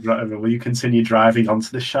 Driver, will you continue driving onto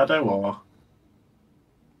the shadow, or?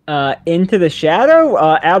 Into the shadow?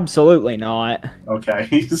 Absolutely not.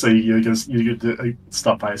 Okay, so you're gonna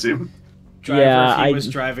stop, I assume. Driver, yeah, he was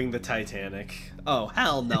driving the Titanic. Oh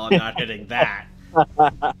hell no! I'm not hitting that.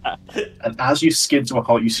 And as you skid to a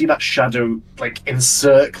halt, you see that shadow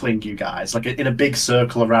encircling you guys, in a big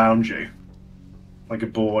circle around you, like a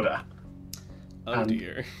border. Oh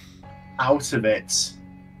dear! Out of it,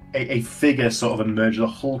 a figure sort of emerges, a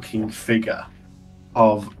hulking figure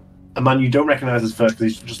of a man you don't recognize at first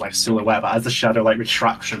because he's just silhouette. But as the shadow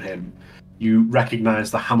retracts from him, you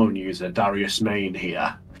recognize the Hamon user Darius Main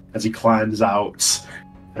here as he climbs out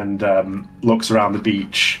and looks around the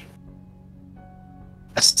beach.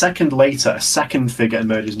 A second later, a second figure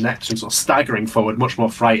emerges next to him, sort of staggering forward, much more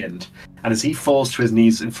frightened. And as he falls to his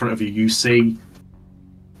knees in front of you, you see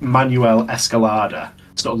Manuel Escalada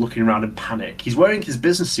sort of looking around in panic. He's wearing his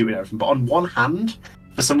business suit and everything, but on one hand,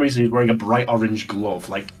 for some reason, he's wearing a bright orange glove,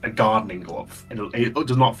 like a gardening glove. It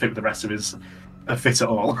does not fit with the rest of his fit at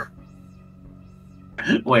all.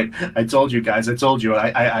 Wait, I told you guys. I told you.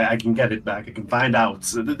 I can get it back. I can find out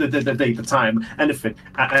the date, the time, anything.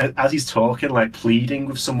 As he's talking, pleading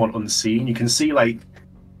with someone unseen, you can see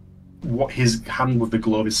what his hand with the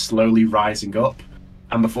glove is slowly rising up,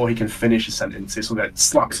 and before he can finish a sentence, it sort of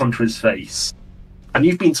slaps onto his face. And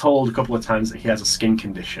you've been told a couple of times that he has a skin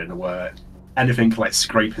condition where anything can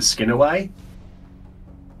scrape his skin away.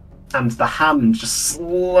 And the hand just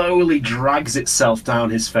slowly drags itself down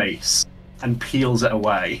his face and peels it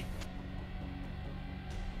away.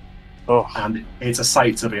 Oh. And it's a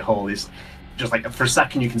sight to behold. It's just for a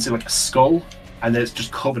second you can see a skull, and then it's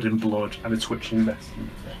just covered in blood and a twitching mess.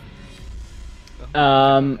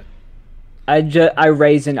 I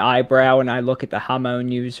raise an eyebrow and I look at the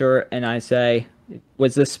Hamon user and I say,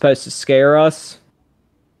 "Was this supposed to scare us?"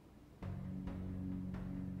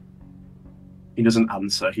 He doesn't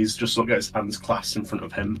answer. He's just got his hands clasped in front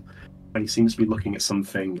of him, and he seems to be looking at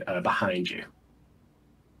something behind you.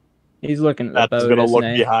 He's looking at the That's boat. gonna look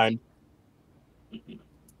isn't he? behind.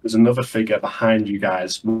 There's another figure behind you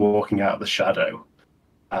guys walking out of the shadow.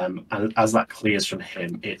 And as that clears from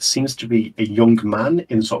him, it seems to be a young man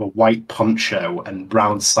in sort of a white poncho and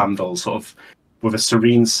brown sandals, sort of with a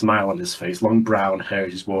serene smile on his face, long brown hair.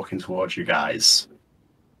 He's walking towards you guys.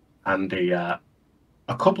 And a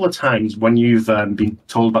couple of times when you've been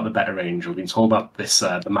told about the Better Angel, been told about this,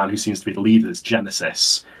 the man who seems to be the leader, this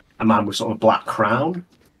Genesis, a man with sort of a black crown.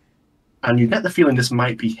 And you get the feeling this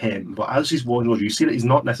might be him, but as he's walking towards you, you see that he's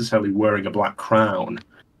not necessarily wearing a black crown,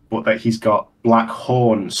 but that he's got black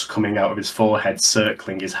horns coming out of his forehead,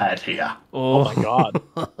 circling his head here. Oh my god.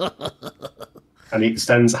 And he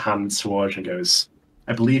extends a hand towards you and goes,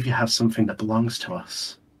 I believe you have something that belongs to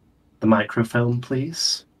us. The microfilm,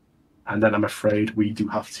 please. And then I'm afraid we do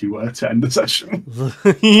have to end the session.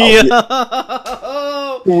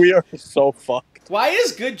 We are so fucked. Why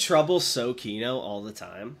is Good Trouble so Kino all the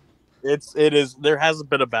time? It is. There hasn't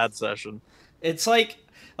been a bad session. It's like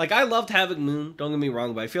I loved Havoc Moon. Don't get me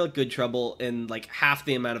wrong, but I feel like Good Trouble in like half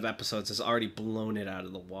the amount of episodes has already blown it out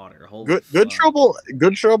of the water. Good Trouble.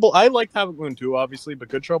 Good Trouble. I liked Havoc Moon too, obviously, but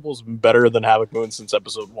Good Trouble's been better than Havoc Moon since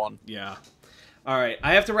episode 1. Yeah. All right,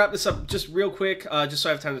 I have to wrap this up just real quick, just so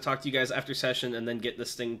I have time to talk to you guys after session and then get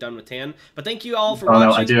this thing done with Tan. But thank you all for watching.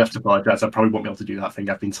 No, I do have to apologize. I probably won't be able to do that thing.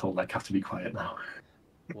 I've been told I have to be quiet now.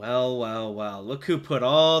 Well. Look who put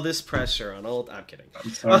all this pressure on old... I'm kidding.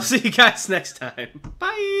 I'll see you guys next time.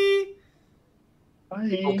 Bye!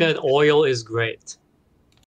 Bye! Okay, oil is great.